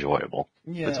 it's enjoyable.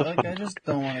 Yeah, it's I just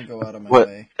don't want to go out of my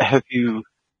way. Have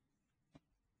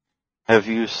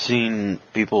you seen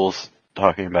people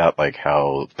talking about, like,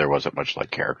 how there wasn't much,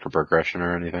 like, character progression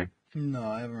or anything? No,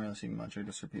 I haven't really seen much. I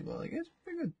just heard people like, it's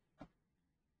pretty good.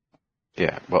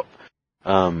 Yeah, well,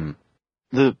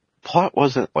 the plot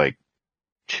wasn't, like,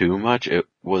 too much. It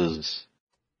was...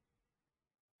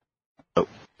 Oh,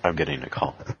 I'm getting a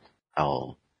call.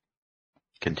 I'll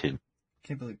continue.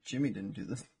 Can't believe Jimmy didn't do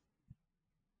this.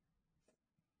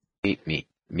 Meat.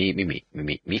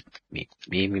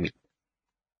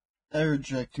 I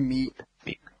reject meat.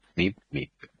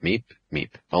 Meat.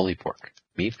 Only pork.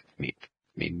 Meat.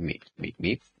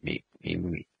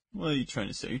 What are you trying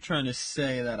to say? Are you trying to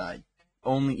say that I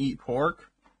only eat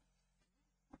pork?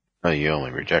 Oh, you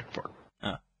only reject pork.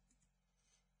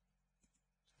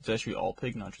 It's actually all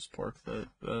pig, not just pork. For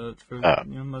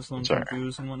Muslims and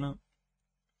Jews and whatnot.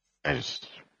 I just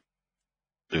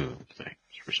do things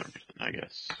for some reason, I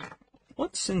guess.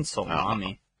 What's in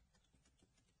salami?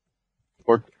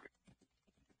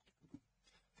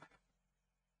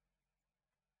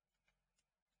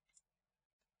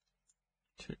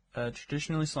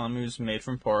 Traditionally, salami was made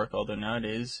from pork, although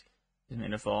nowadays is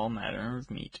made of all manner of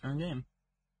meat or game.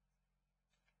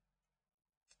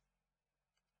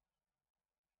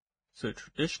 So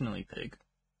traditionally pig,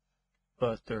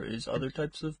 but there is other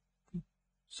types of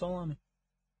salami.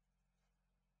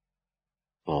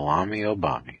 Salami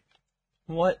Obami.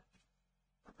 What?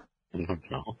 I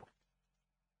don't know.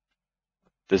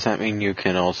 Does that mean you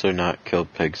can also not kill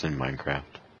pigs in Minecraft?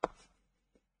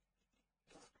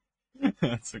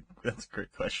 That's a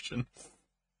great question.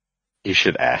 You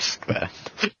should ask that.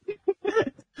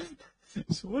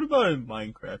 So what about in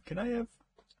Minecraft? Can I have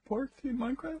pork in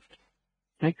Minecraft?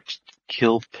 Can I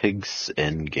kill pigs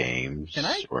in games? Can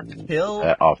I or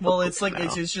kill? Well, it's like now?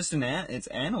 it's just it's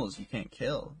animals you can't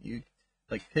kill. You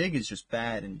like pig is just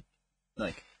bad, and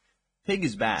like pig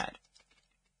is bad.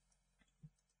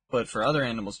 But for other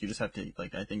animals, you just have to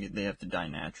I think they have to die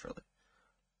naturally.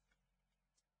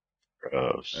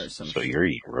 Gross. Or some So shit. you're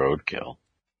eating roadkill.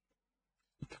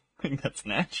 I think that's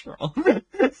natural.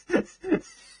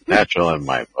 Natural in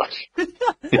my book.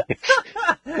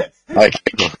 I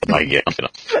killed them. I get them.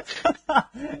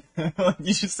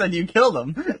 You just said you killed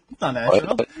them. It's not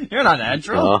natural. What? You're not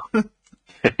natural. No.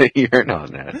 You're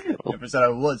not natural. Never said I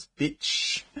was,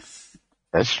 bitch.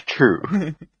 That's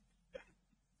true.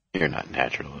 You're not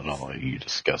natural at all, you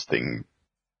disgusting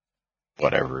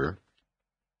whatever.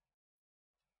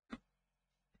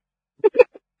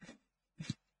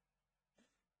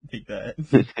 Take that.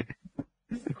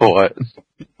 What?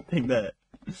 Take that.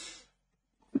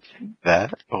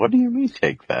 That? What do you mean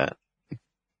take that?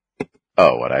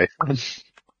 Oh, what I said?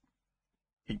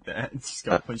 Take that. Just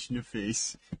got punched in your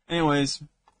face. Anyways.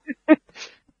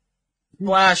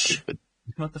 Flash.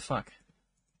 What the fuck?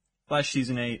 Flash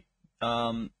Season 8.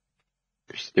 You're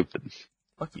stupid.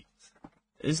 Fuck you.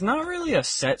 It's not really a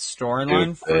set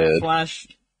storyline for Stupid. Flash.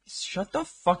 Shut the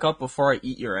fuck up before I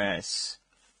eat your ass.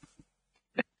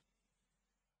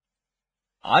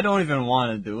 I don't even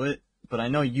want to do it, but I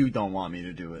know you don't want me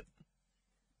to do it.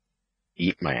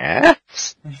 Eat my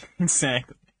ass?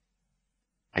 Exactly.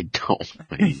 I don't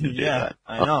want you to do Yeah, that.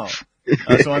 I know.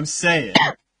 That's what I'm saying.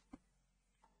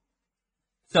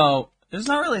 So, there's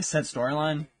not really a set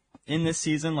storyline in this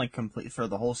season, like complete for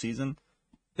the whole season.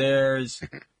 There's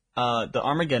the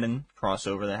Armageddon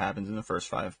crossover that happens in the first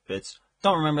 5 bits.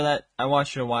 Don't remember that. I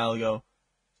watched it a while ago.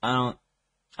 I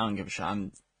don't give a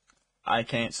shit. I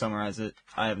can't summarize it.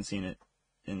 I haven't seen it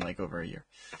in like over a year.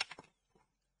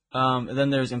 And then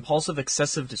there's Impulsive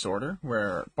Excessive Disorder,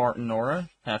 where Bart and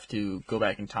Nora have to go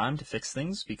back in time to fix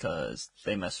things because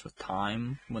they messed with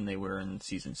time when they were in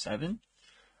season 7.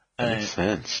 That makes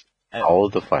sense. All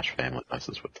of the Flash family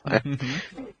messes with that.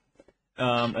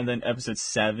 And then episode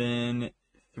 7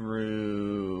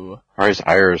 through... Or is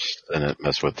Iris didn't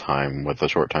mess with time with the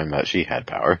short time that she had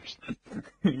powers?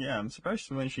 Yeah, I'm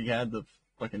surprised when she had the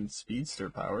fucking speedster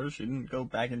powers, she didn't go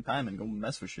back in time and go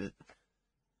mess with shit.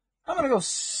 I'm gonna go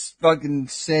fucking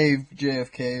save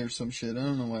JFK or some shit. I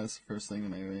don't know why that's the first thing that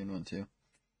my brain went to.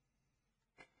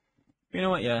 You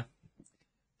know what? Yeah.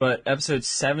 But episodes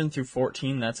 7 through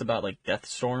 14, that's about like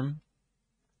Deathstorm.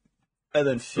 And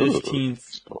then 15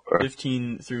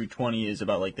 through 20 is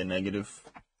about like the negative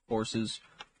forces.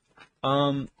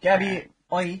 Gabby,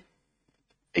 oi.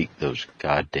 Hate those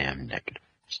goddamn negatives.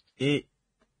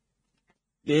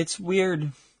 It's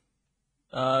weird.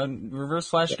 Reverse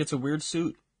Flash gets a weird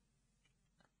suit.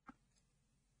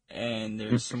 And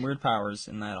there's some weird powers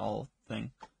in that whole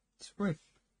thing. It's weird.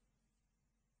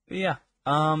 But yeah.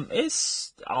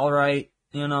 It's alright,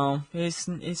 you know.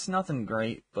 It's nothing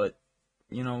great, but,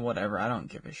 you know, whatever. I don't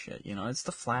give a shit, you know. It's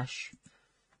the Flash.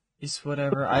 It's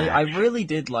whatever. I really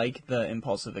did like the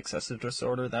Impulsive Excessive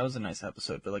Disorder. That was a nice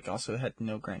episode, but, like, also it had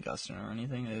no Grant Gustin or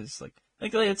anything. It was, like,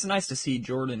 it's nice to see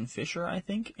Jordan Fisher, I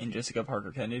think, and Jessica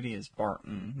Parker Kennedy as Bart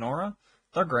and Nora.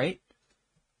 They're great.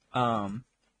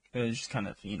 It was just kind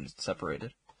of,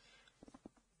 separated.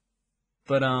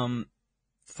 But,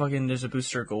 fucking, there's a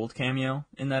Booster Gold cameo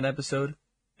in that episode,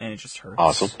 and it just hurts.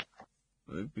 Awesome.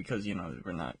 Because, you know,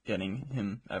 we're not getting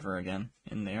him ever again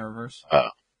in the Arrowverse.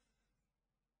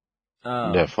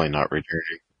 Definitely not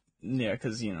returning. Yeah,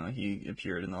 because, you know, he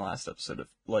appeared in the last episode of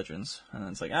Legends, and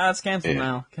then it's like, it's canceled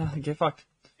now. God, get fucked.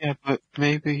 Yeah, but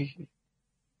maybe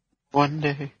one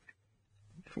day.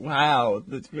 Wow,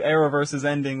 the Arrowverse is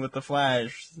ending with the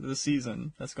Flash, the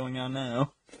season that's going on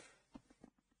now.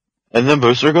 And then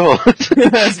Booster Gold.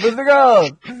 Yes, Booster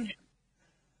Gold!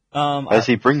 As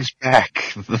he brings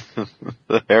back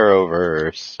the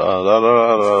Arrowverse.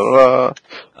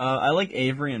 I like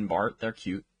Avery and Bart, they're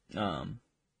cute.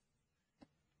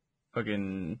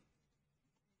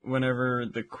 whenever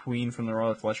the queen from the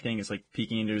Royal Flush Gang is like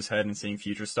peeking into his head and seeing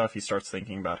future stuff, he starts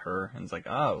thinking about her, and it's like,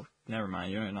 oh, never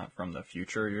mind, you're not from the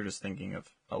future, you're just thinking of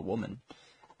a woman.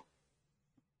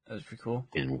 That was pretty cool.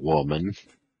 In woman.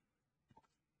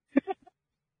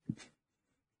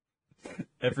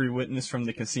 Every witness from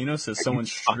the casino says someone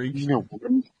shrieked.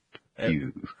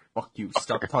 Fuck you,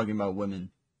 stop talking about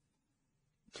women.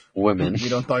 Women. We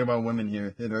don't talk about women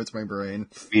here. It hurts my brain.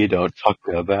 We don't talk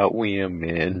about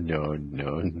women. No,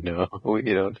 no, no. We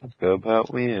don't talk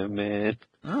about women.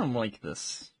 I don't like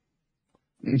this.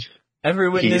 Every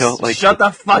witness... Don't like shut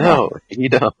the fuck up! No, you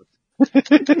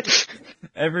don't.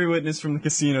 Every witness from the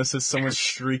casino says someone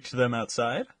shrieked them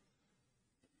outside.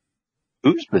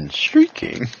 Who's been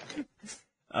shrieking?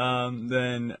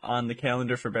 Then on the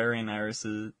calendar for Barry and Iris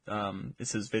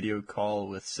is his video call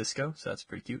with Cisco, so that's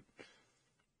pretty cute.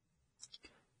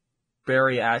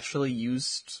 Barry actually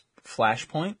used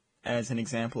Flashpoint as an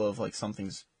example of like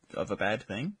something's of a bad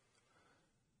thing.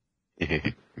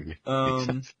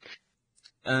 And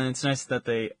it's nice that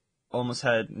they almost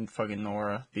had fucking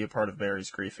Nora be a part of Barry's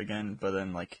grief again, but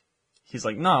then like he's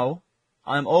like, no,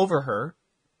 I'm over her.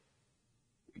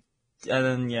 And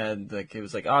then yeah, like it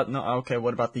was like, oh no, okay,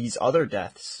 what about these other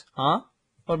deaths? Huh?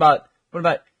 What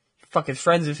about fucking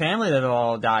friends and family that have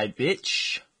all died,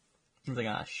 bitch? I was like,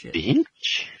 ah shit.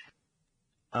 Bitch?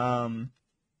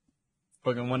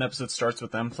 Fucking one episode starts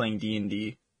with them playing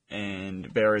D&D,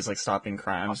 and Barry's like stopping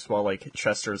crimes while like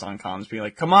Chester's on comms being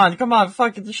like, come on,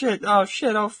 fucking the shit, oh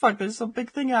shit, oh fuck, there's some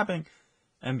big thing happening.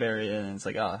 And Barry, and it's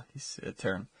like, he's a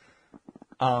turn.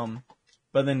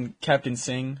 But then Captain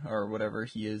Singh, or whatever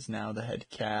he is now, the head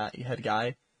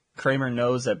guy, Kramer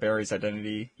knows that Barry's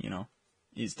identity,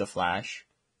 is the Flash,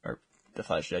 or the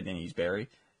Flash's identity is Barry,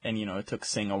 and it took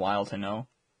Singh a while to know.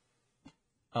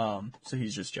 So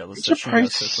he's just jealous. I'm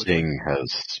surprised Singh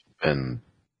has been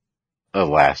a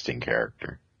lasting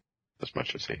character as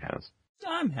much as he has.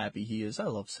 I'm happy he is. I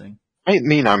love Singh. I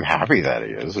mean, I'm happy that he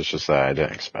is. It's just that I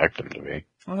didn't expect him to be.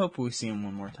 I hope we see him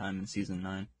one more time in season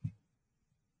 9.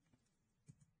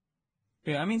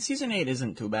 Yeah, I mean, season 8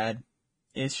 isn't too bad.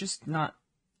 It's just not.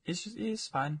 It's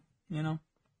fine.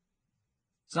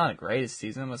 It's not the greatest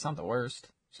season, but it's not the worst.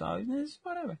 So it's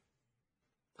whatever.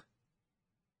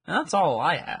 And that's all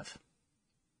I have.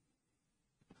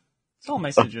 That's all my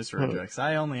suggested rejects.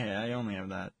 I only have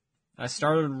that. I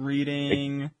started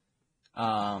reading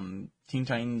Teen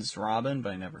Titans Robin,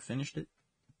 but I never finished it.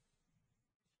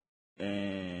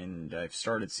 And I've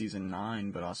started season 9,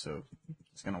 but also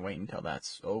it's gonna wait until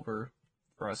that's over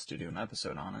for us to do an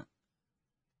episode on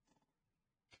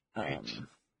it.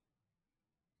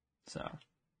 So,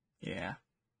 yeah.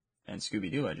 And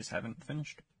Scooby-Doo I just haven't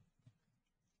finished.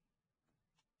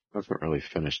 I haven't really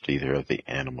finished either of the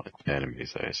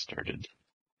animes I started.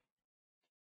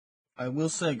 I will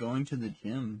say going to the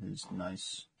gym is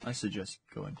nice. I suggest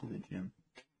going to the gym.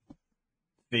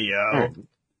 Theo.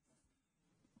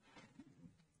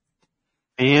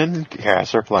 And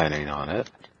Cass are planning on it.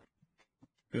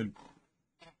 Good.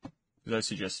 Because I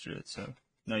suggested it, so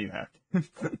now you have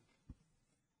to.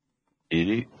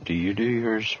 Do you do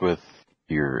yours with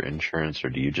your insurance, or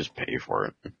do you just pay for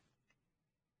it?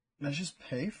 I just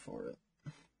pay for it.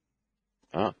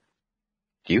 Oh.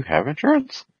 Do you have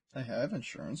insurance? I have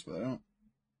insurance, but I don't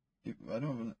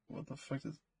have, what the fuck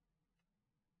is...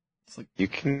 It's like... You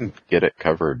can get it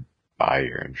covered by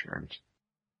your insurance.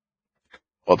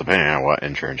 Well, depending on what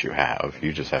insurance you have,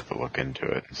 you just have to look into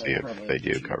it and see if they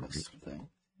do cover it.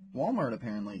 Walmart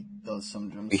apparently does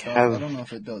some gym stuff. I don't know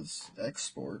if it does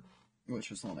export, which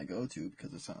is the one I go to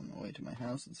because it's on the way to my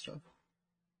house and stuff.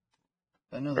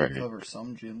 I know they cover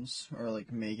some gyms, or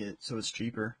like make it so it's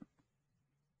cheaper.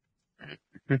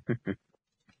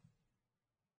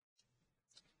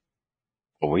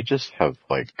 Well, we just have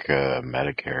like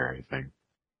Medicare, I think,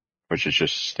 which is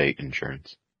just state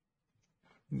insurance.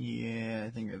 Yeah, I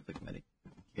think I have like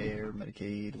Medicare,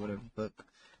 Medicaid, whatever, but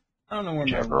I don't know where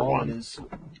Whichever my wallet one. is.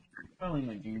 Probably in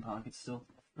my jean pocket still.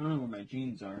 I don't know where my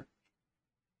jeans are.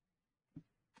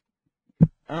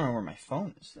 I don't know where my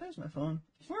phone is. There's my phone.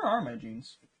 Where are my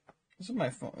jeans? This is my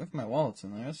phone. If my wallet's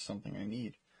in there, that's something I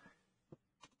need.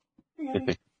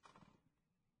 Okay.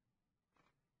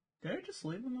 Did I just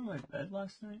leave them on my bed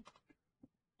last night?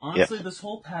 Honestly, This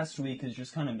whole past week has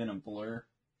just kind of been a blur.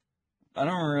 I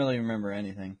don't really remember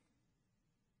anything.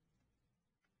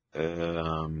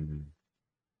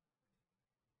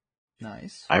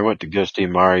 Nice. I went to go see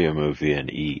Mario movie and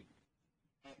eat.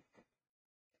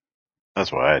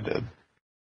 That's what I did.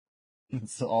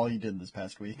 That's all you did this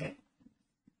past week.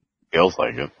 Feels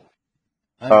like it.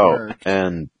 I worked.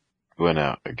 And went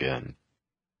out again.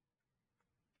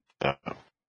 So,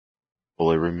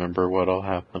 fully remember what all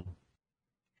happened.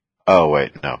 Oh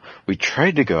wait, no. We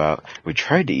tried to go out, we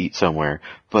tried to eat somewhere,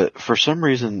 but for some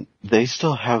reason, they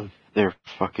still have their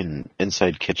fucking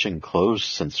inside kitchen closed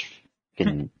since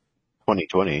fucking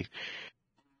 2020.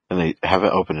 And they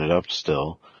haven't opened it up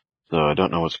still. So I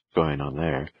don't know what's going on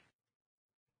there.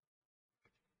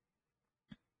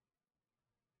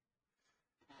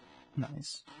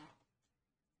 Nice.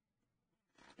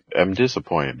 I'm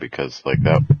disappointed because, like,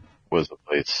 that was a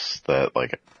place that,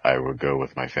 like, I would go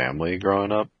with my family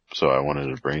growing up. So I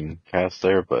wanted to bring Cass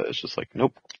there, but it's just like,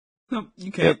 nope. Nope,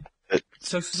 you can't. Yep.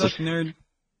 Suck, nerd.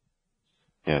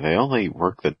 Yeah, they only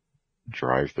work the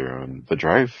drive-through, and the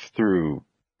drive-through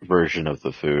version of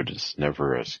the food is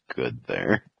never as good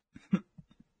there.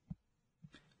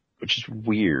 Which is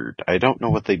weird. I don't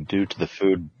know what they do to the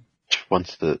food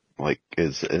once it, like,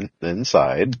 is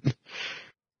inside.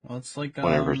 Well, it's like,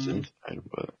 Whenever it's inside,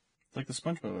 but... It's like the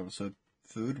SpongeBob episode.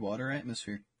 Food, water,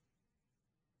 atmosphere.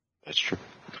 That's true.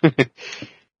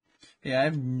 Yeah, I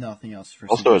have nothing else for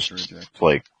Also, Secret it's to reject.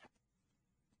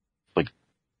 like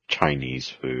Chinese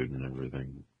food and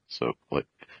everything. So, like,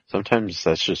 sometimes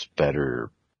that's just better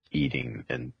eating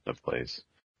in a place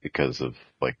because of,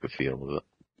 like, the feel of it.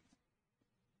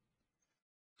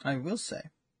 I will say,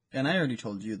 and I already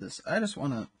told you this, I just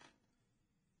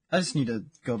need to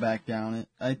go back down it.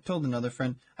 I told another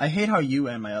friend, I hate how you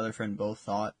and my other friend both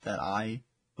thought that I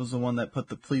was the one that put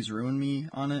the "please ruin me"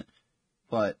 on it,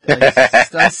 but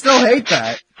I still hate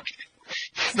that.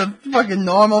 It's the fucking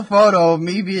normal photo of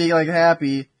me being, like,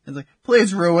 happy. It's like,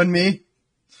 please ruin me.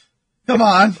 Come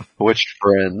on. Which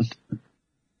friend?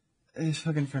 It's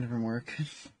fucking friend from work.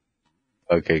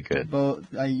 Okay, good.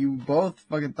 You both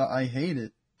fucking thought, I hate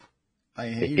it. I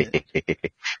hate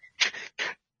it.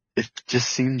 It just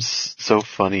seems so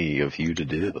funny of you to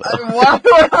do that. Why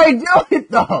would I do it,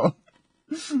 though?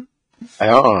 I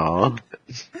don't know.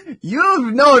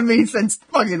 You've known me since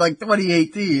fucking, like,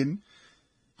 2018.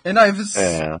 And I've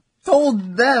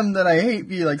told them that I hate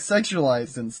being, like,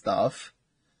 sexualized and stuff.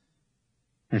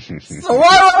 So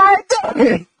why would I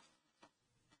do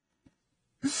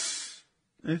it?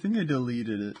 I think I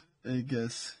deleted it, I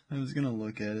guess. I was gonna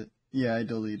look at it. Yeah, I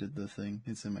deleted the thing.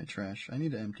 It's in my trash. I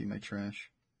need to empty my trash.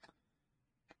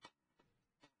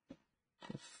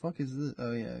 The fuck is this?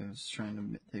 Oh yeah, I was trying to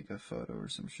take a photo or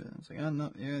some shit. It's like, oh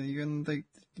no, yeah, you're gonna take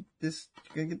this,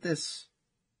 you're gonna get this.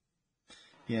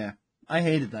 Yeah, I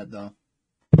hated that though.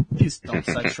 Please don't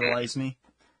sexualize me.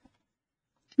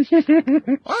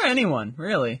 Or anyone,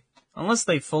 really. Unless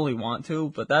they fully want to,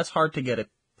 but that's hard to get a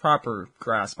proper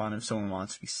grasp on if someone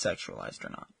wants to be sexualized or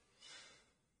not.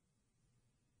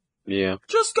 Yeah.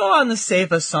 Just go on the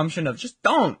safe assumption of just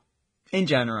don't, in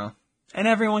general. And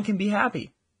everyone can be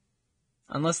happy.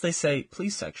 Unless they say,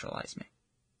 please sexualize me.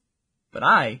 But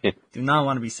I do not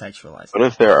want to be sexualized. What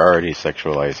if they're already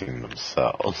sexualizing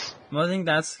themselves? Well, I think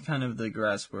that's kind of the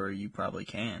grasp where you probably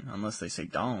can, unless they say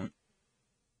don't.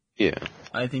 Yeah.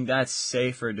 I think that's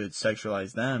safer to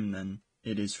sexualize them than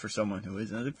it is for someone who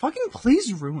isn't. Like, fucking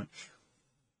please ruin.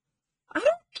 I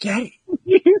don't get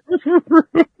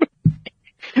it.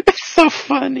 It's so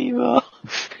funny though.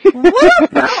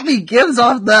 What about me gives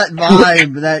off that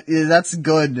vibe that's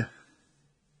good?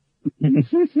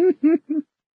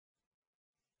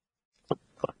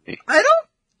 I don't.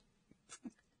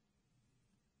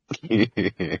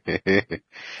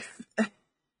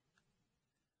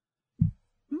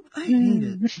 I hate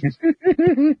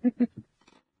it.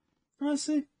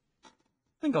 Honestly,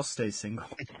 I think I'll stay single.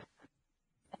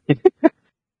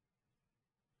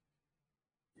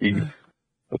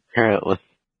 Apparently,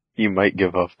 you might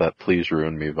give off that "please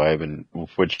ruin me" vibe, and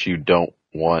which you don't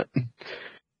want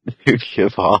to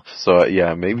give off. So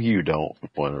yeah, maybe you don't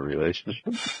want a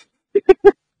relationship.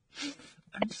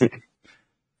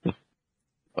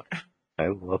 I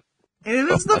love.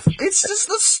 It's just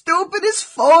the stupidest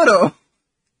photo.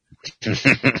 It's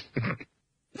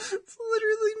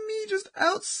literally me just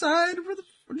outside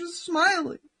just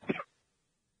smiling.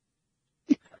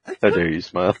 How dare you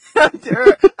smile? How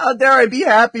dare I be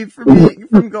happy from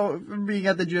being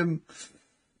at the gym?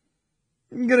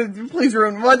 I'm gonna please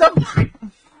ruin what the.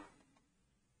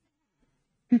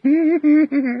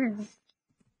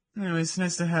 Anyway, it's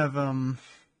nice to have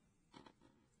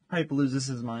Hype loses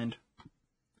his mind.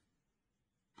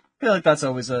 I feel like that's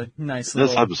always a nice little...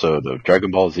 This episode of Dragon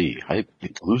Ball Z, Hype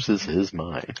loses his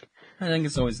mind. I think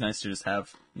it's always nice to just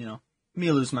have,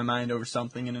 me lose my mind over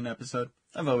something in an episode.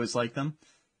 I've always liked them.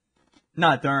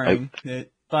 Not during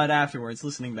it, but afterwards,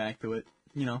 listening back to it.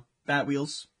 Bat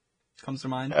Wheels comes to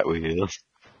mind. Bat Wheels.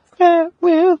 Bat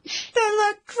Wheels. They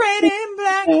look great in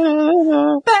black.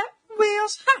 Bat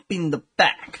Wheels hop in the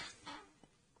back.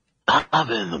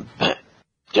 hop in the back.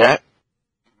 Jack?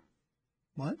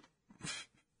 What?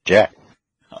 Jack.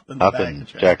 Hop in the Hop back in of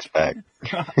Jack. Jack's back.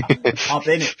 Hop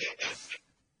in it.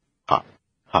 Hop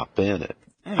in it.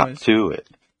 Anyways, Hop to it.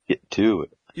 Get to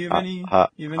it. do you have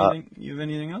you have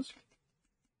anything else?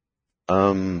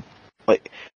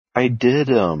 Like, I did,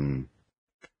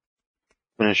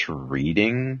 finish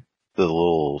reading the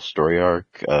little story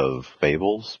arc of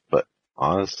Fables, but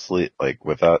honestly, like,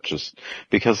 without just,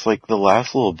 because, like, the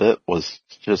last little bit was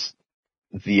just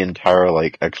the entire,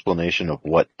 like, explanation of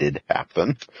what did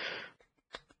happen.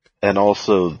 And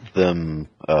also them,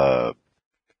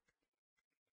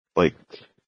 like,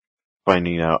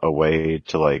 finding out a way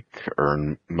to, like,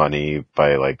 earn money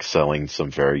by, like, selling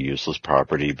some very useless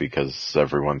property because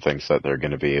everyone thinks that they're going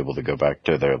to be able to go back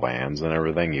to their lands and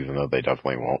everything, even though they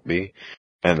definitely won't be.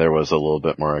 And there was a little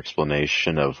bit more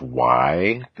explanation of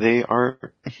why they aren't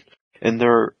in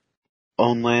their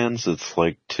own lands. It's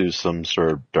like to some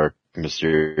sort of dark,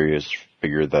 mysterious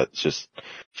figure that just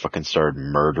fucking started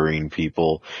murdering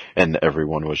people, and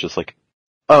everyone was just like,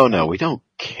 oh no, we don't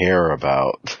care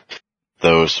about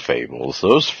those fables.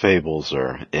 Those fables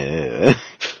are no,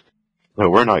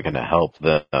 we're not going to help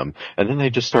them. And then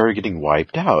they just started getting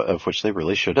wiped out, of which they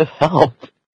really should have helped.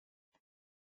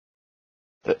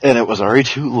 And it was already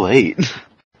too late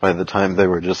by the time they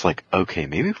were just like, okay,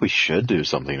 maybe we should do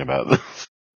something about this.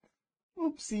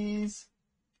 Oopsies.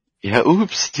 Yeah,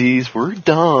 oopsies, we're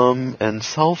dumb and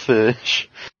selfish.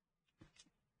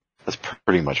 That's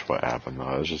pretty much what happened, though.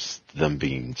 It was just them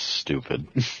being stupid.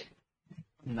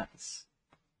 Nice.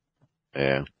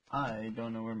 Yeah. I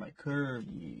don't know where my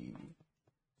Kirby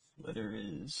sweater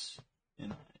is,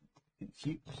 and I'm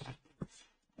confused.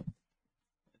 I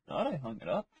thought I hung it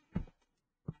up.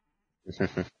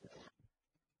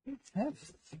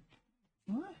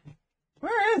 What?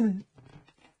 Where is it?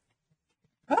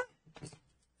 Huh?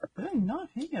 Did I not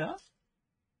hang it up?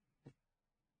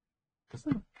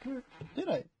 Where did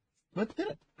I? What did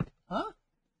I? Huh?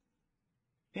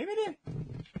 Maybe I did.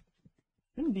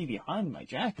 Shouldn't be behind my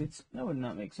jackets. That would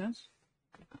not make sense.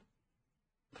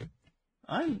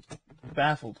 I'm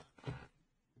baffled.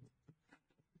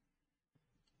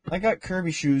 I got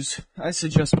Kirby shoes. I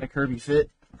suggest my Kirby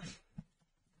fit.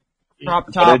 Crop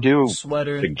But top, I do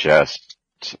sweater. suggest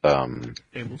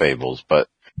Fables, but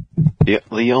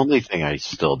the only thing I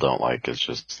still don't like is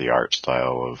just the art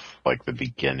style of, like, the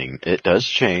beginning. It does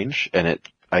change, and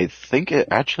I think it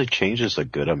actually changes a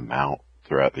good amount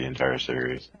throughout the entire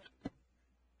series.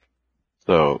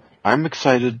 So, I'm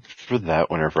excited for that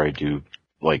whenever I do,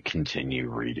 like, continue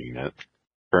reading it.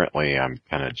 Currently, I'm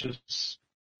kind of just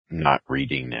not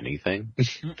reading anything.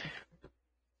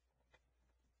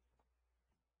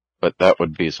 But that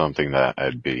would be something that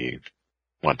I'd be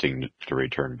wanting to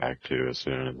return back to as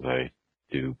soon as I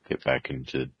do get back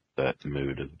into that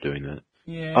mood of doing that.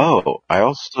 Yeah. Oh, I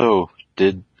also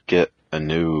did get a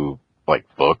new, like,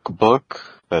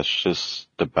 book that's just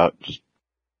about just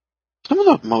some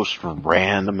of the most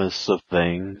randomest of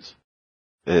things.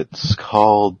 It's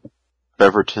called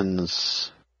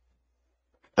Beverton's,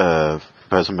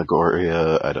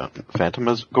 Phantasmagoria,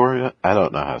 Phantasmagoria? I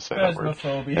don't know how to say that word.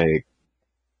 Phasmophobia.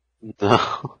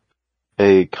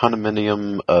 A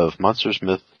condominium of monsters,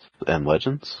 myths, and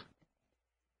legends.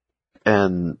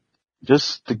 And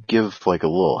just to give, like, a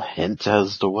little hint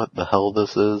as to what the hell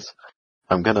this is,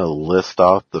 I'm gonna list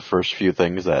off the first few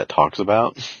things that it talks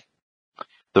about.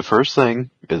 The first thing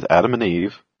is Adam and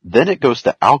Eve, then it goes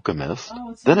to alchemists,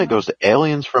 then it goes to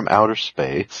aliens from outer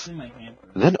space,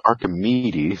 then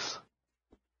Archimedes,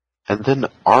 and then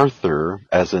Arthur,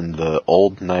 as in the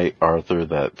old knight Arthur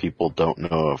that people don't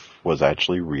know if was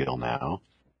actually real now.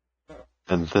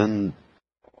 And then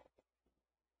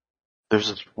there's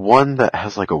this one that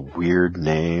has, like, a weird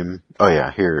name. Oh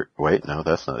yeah, here, wait, no,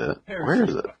 that's not it. Where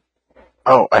is it?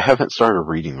 Oh, I haven't started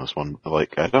reading this one.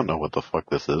 Like, I don't know what the fuck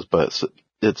this is, but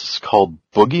it's called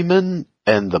Boogeyman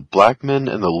and the Blackmen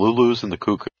and the Lulus and the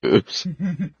Cuckoos.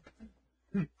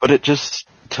 But it just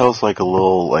tells, like, a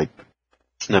little, like,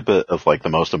 snippet of, like, the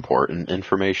most important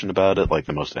information about it, like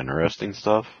the most interesting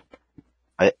stuff.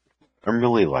 I'm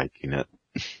really liking it.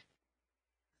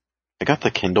 I got the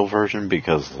Kindle version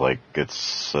because, like,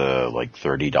 it's, like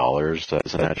 $30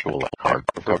 as an actual, like,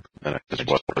 hardcover, and I just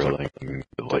wasn't really thinking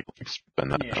to, like,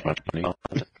 spend that much money on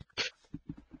it.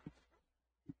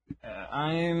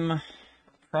 I'm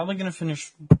probably gonna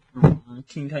finish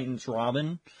Teen Titans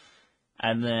Robin,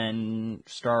 and then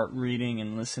start reading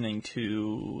and listening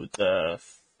to the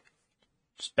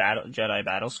Jedi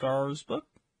Battle Scars book,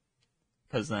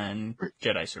 because then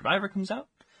Jedi Survivor comes out.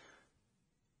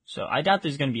 So I doubt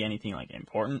there's going to be anything, like,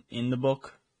 important in the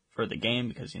book for the game,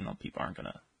 because, you know, people aren't going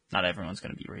to not everyone's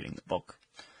going to be reading the book.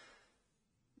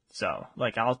 So,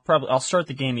 like, I'll start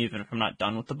the game even if I'm not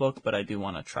done with the book, but I do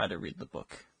want to try to read the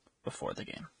book before the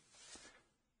game.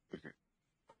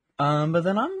 But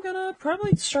then I'm gonna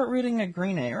probably start reading a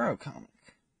Green Arrow comic.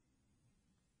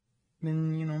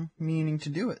 Been, meaning to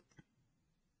do it.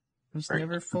 Just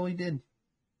never fully did.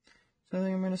 So I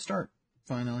think I'm gonna start,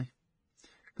 finally.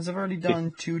 Because I've already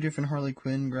done 2 different Harley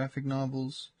Quinn graphic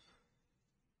novels.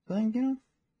 I think,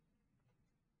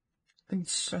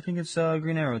 I think it's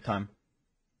Green Arrow time.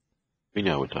 We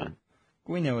know what time.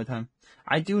 We know what time.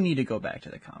 I do need to go back to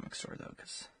the comic store, though,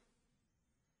 because...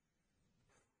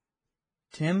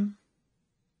 Tim?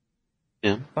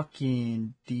 Yeah.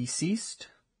 Fucking deceased?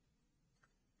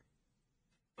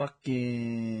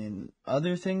 Fucking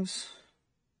other things?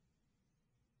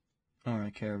 I don't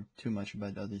really care too much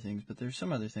about other things, but there's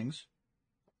some other things.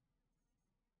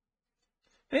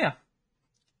 But yeah.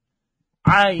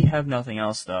 I have nothing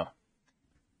else, though.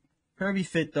 Kirby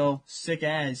Fit, though. Sick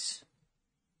as.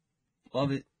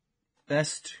 Love it.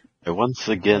 Best. I once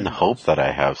again hope that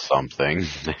I have something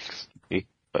next week,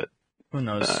 but... Who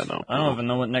knows? I don't even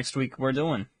know what next week we're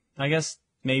doing. I guess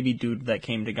maybe Dude That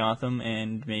Came to Gotham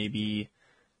and maybe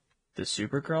the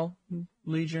Supergirl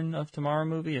Legion of Tomorrow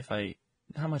movie.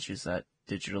 How much is that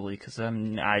digitally? Because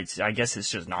I guess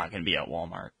it's just not going to be at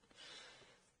Walmart.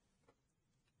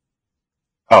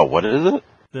 Oh, what is it?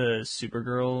 The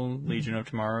Supergirl Legion of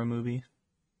Tomorrow movie.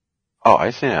 Oh,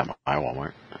 I seen it at my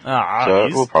Walmart. So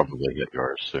we'll probably get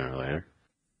yours sooner or later.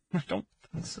 I don't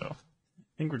think so. I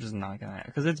think we're just not going to,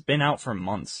 because it's been out for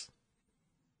months.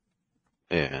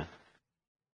 Yeah.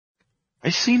 I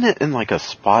seen it in like a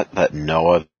spot that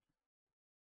Noah...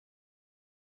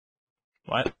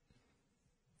 What?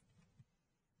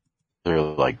 They're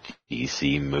like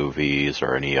DC movies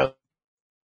or any other...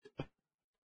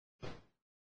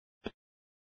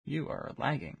 You are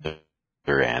lagging.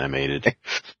 They're animated.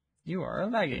 You are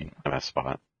lagging. In a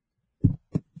spot.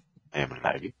 I am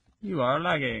lagging. You are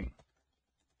lagging.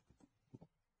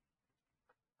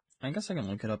 I guess I can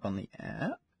look it up on the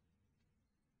app.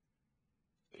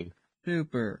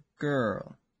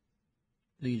 Supergirl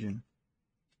Legion.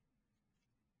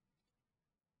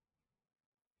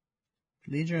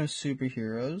 Legion of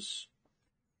Superheroes.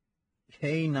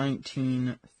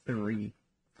 K-19-3.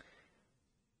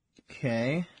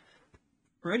 Okay.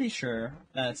 Pretty sure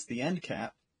that's the end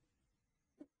cap.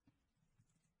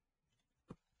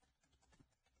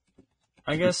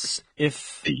 I guess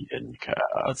if... The end cap.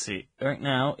 Let's see. Right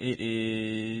now, it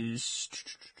is...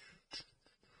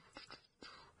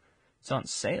 It's on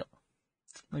sale.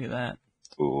 Look at that.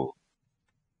 Cool.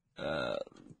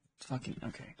 Fucking...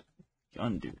 Okay.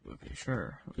 Undo. Okay,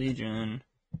 sure. Legion.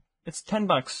 It's $10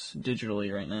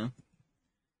 digitally right now.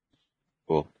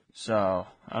 Cool. So,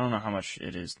 I don't know how much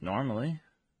it is normally.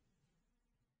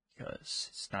 Because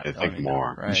it's not I think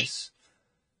more. Price.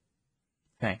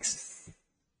 Thanks.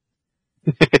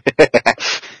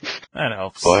 That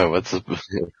helps. Boy, what's the...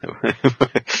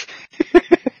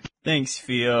 Thanks,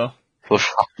 Theo. What's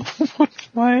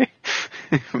my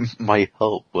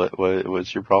help?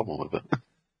 What's your problem with it?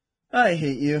 I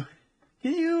hate you.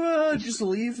 Can you just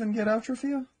leave and get out,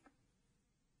 Theo?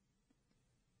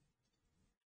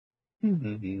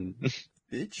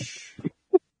 Bitch.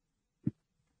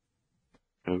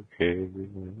 Okay.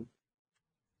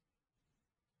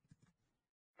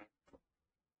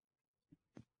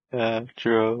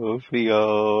 Atrophio.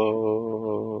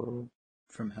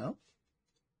 From hell?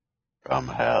 From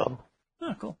hell.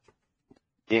 Oh, cool.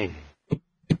 Yeah.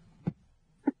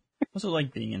 What's it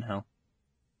like being in hell?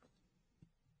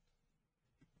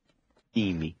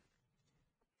 Steamy.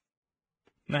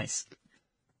 Nice.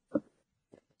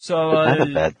 So, Not a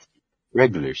bad,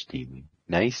 regular steamy.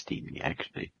 Nice steamy,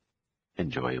 actually.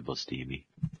 Enjoyable steamy.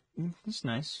 That's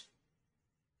nice.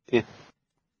 Yeah.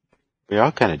 We're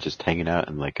all kind of just hanging out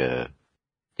in like a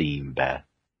steam bath.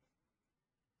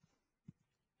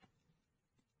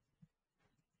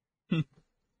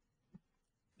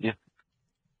 Yeah.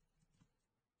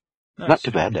 Nice. Not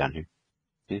too bad down here.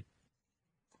 Yeah.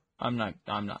 I'm not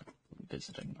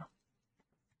visiting though.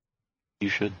 You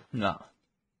should. No.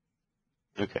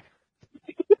 Okay.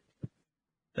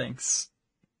 Thanks.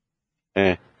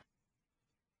 Eh.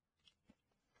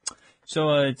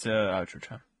 So, it's outro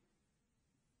time.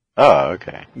 Oh,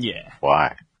 okay. Yeah.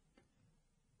 Why?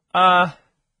 Well,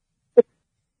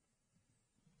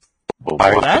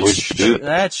 why would you do that?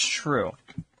 That's true.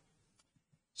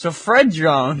 So, Fred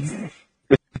Jones.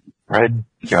 Fred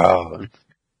Jones.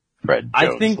 Fred Jones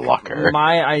I think Locker.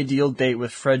 my ideal date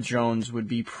with Fred Jones would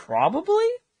be probably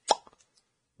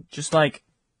just like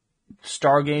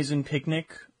stargazing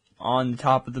picnic on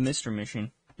top of the Mystery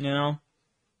Machine. You know?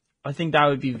 I think that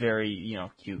would be very,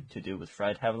 cute to do with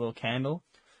Fred. Have a little candle.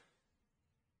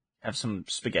 Have some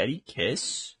spaghetti.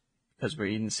 Kiss. Because we're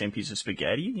eating the same piece of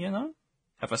spaghetti, you know?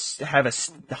 Have a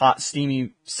hot,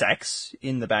 steamy sex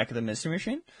in the back of the Mystery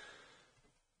Machine.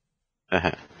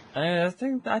 Uh-huh. I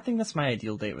think that's my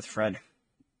ideal date with Fred.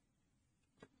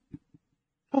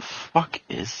 The fuck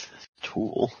is this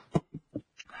tool?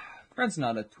 Fred's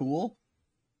not a tool.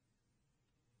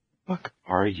 Fuck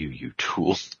are you, you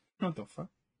tool? What the fuck?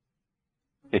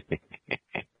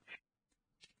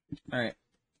 Alright.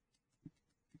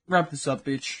 Wrap this up,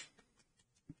 bitch.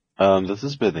 This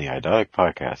has been the Idotic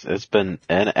Podcast. It's been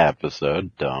an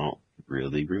episode. Don't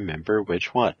really remember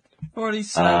which one.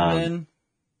 47.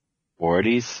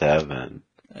 47.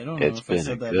 I don't know It's if I been a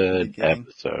said that at the good beginning.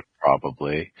 episode,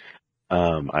 probably.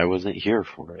 I wasn't here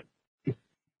for it.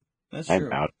 That's I'm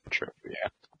true. outro,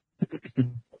 yeah.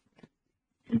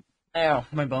 Ow,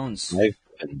 my bones. I've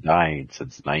been dying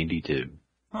since 92.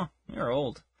 Huh, you're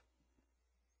old.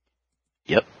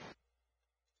 Yep.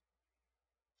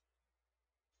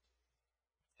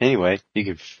 Anyway, you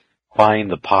can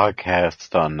find the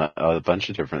podcast on a bunch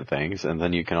of different things, and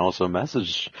then you can also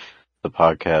message the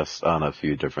podcast on a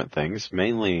few different things,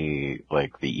 mainly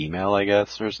like the email, I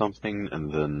guess, or something,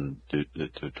 and then to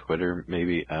Twitter,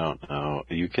 maybe, I don't know.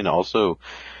 You can also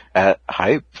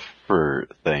hype for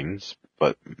things,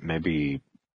 but maybe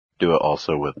do it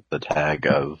also with the tag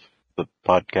of the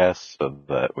podcast so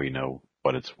that we know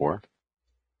what it's for.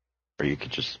 Or you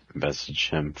could just message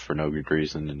him for no good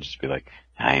reason and just be like,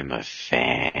 I'm a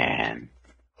fan.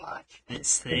 Watch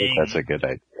this I think thing. that's a good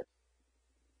idea.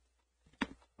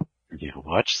 Yeah,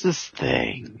 watch this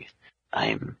thing.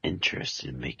 I'm interested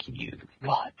in making you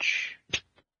watch.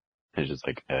 It's just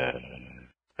like,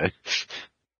 But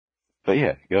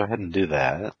yeah, go ahead and do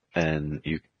that, and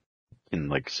you can,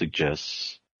 like,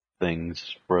 suggest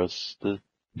things for us to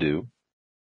do.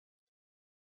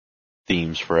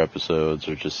 Themes for episodes,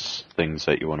 or just things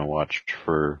that you want to watch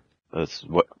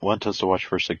want us to watch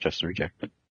for suggest and reject.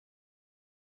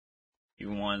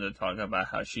 You wanted to talk about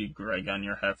how she Greg on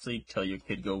your Heffley till your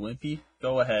kid go wimpy?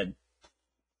 Go ahead.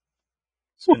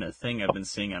 It's been a thing I've been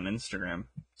seeing on Instagram.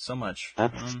 So much.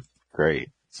 That's great.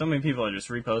 So many people are just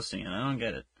reposting it. I don't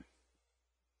get it.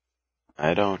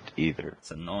 I don't either.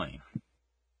 It's annoying.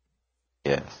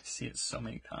 Yes. I see it so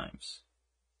many times.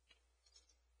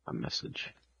 A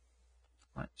message.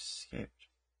 I escaped.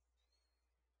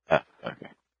 Ah, okay.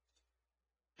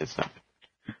 It's not.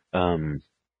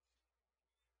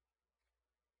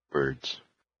 Birds.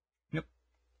 Yep.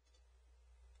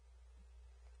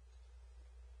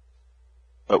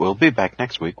 But we'll be back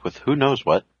next week with who knows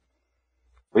what.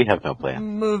 We have no plan.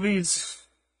 Movies.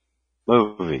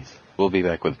 Movies. We'll be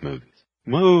back with movies.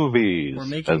 Movies! We're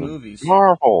making As in movies.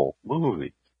 Marvel!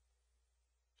 Movies.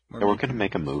 We're Yeah, we're gonna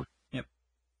make a movie. Yep.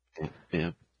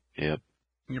 Yep. Yep.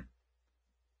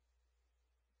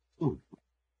 Ooh.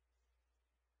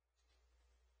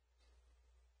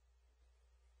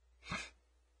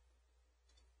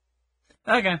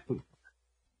 Okay.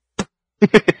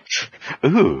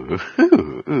 Ooh.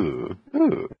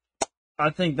 I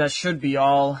think that should be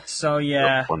all. So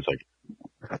yeah. 1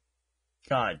 second.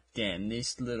 God damn,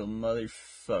 this little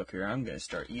motherfucker. I'm gonna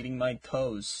start eating my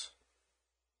toes.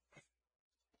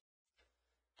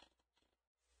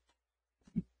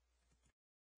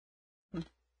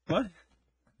 What?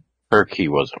 Her key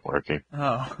wasn't working.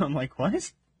 Oh, I'm like,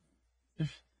 what?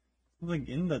 Like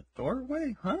in the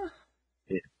doorway? Huh?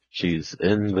 She's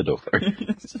in the door.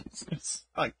 It's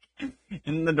stuck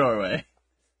in the doorway.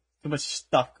 Too much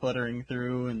stuff cluttering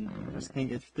through and I just can't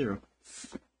get through.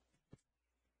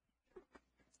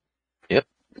 Yep,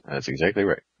 that's exactly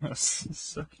right.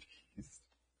 So,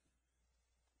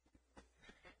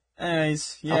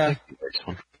 anyways, I'll yeah. take the next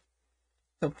one.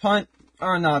 The punt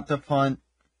or not the punt.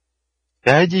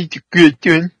 That is a good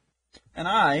one. And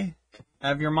I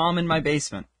have your mom in my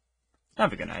basement.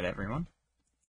 Have a good night, everyone.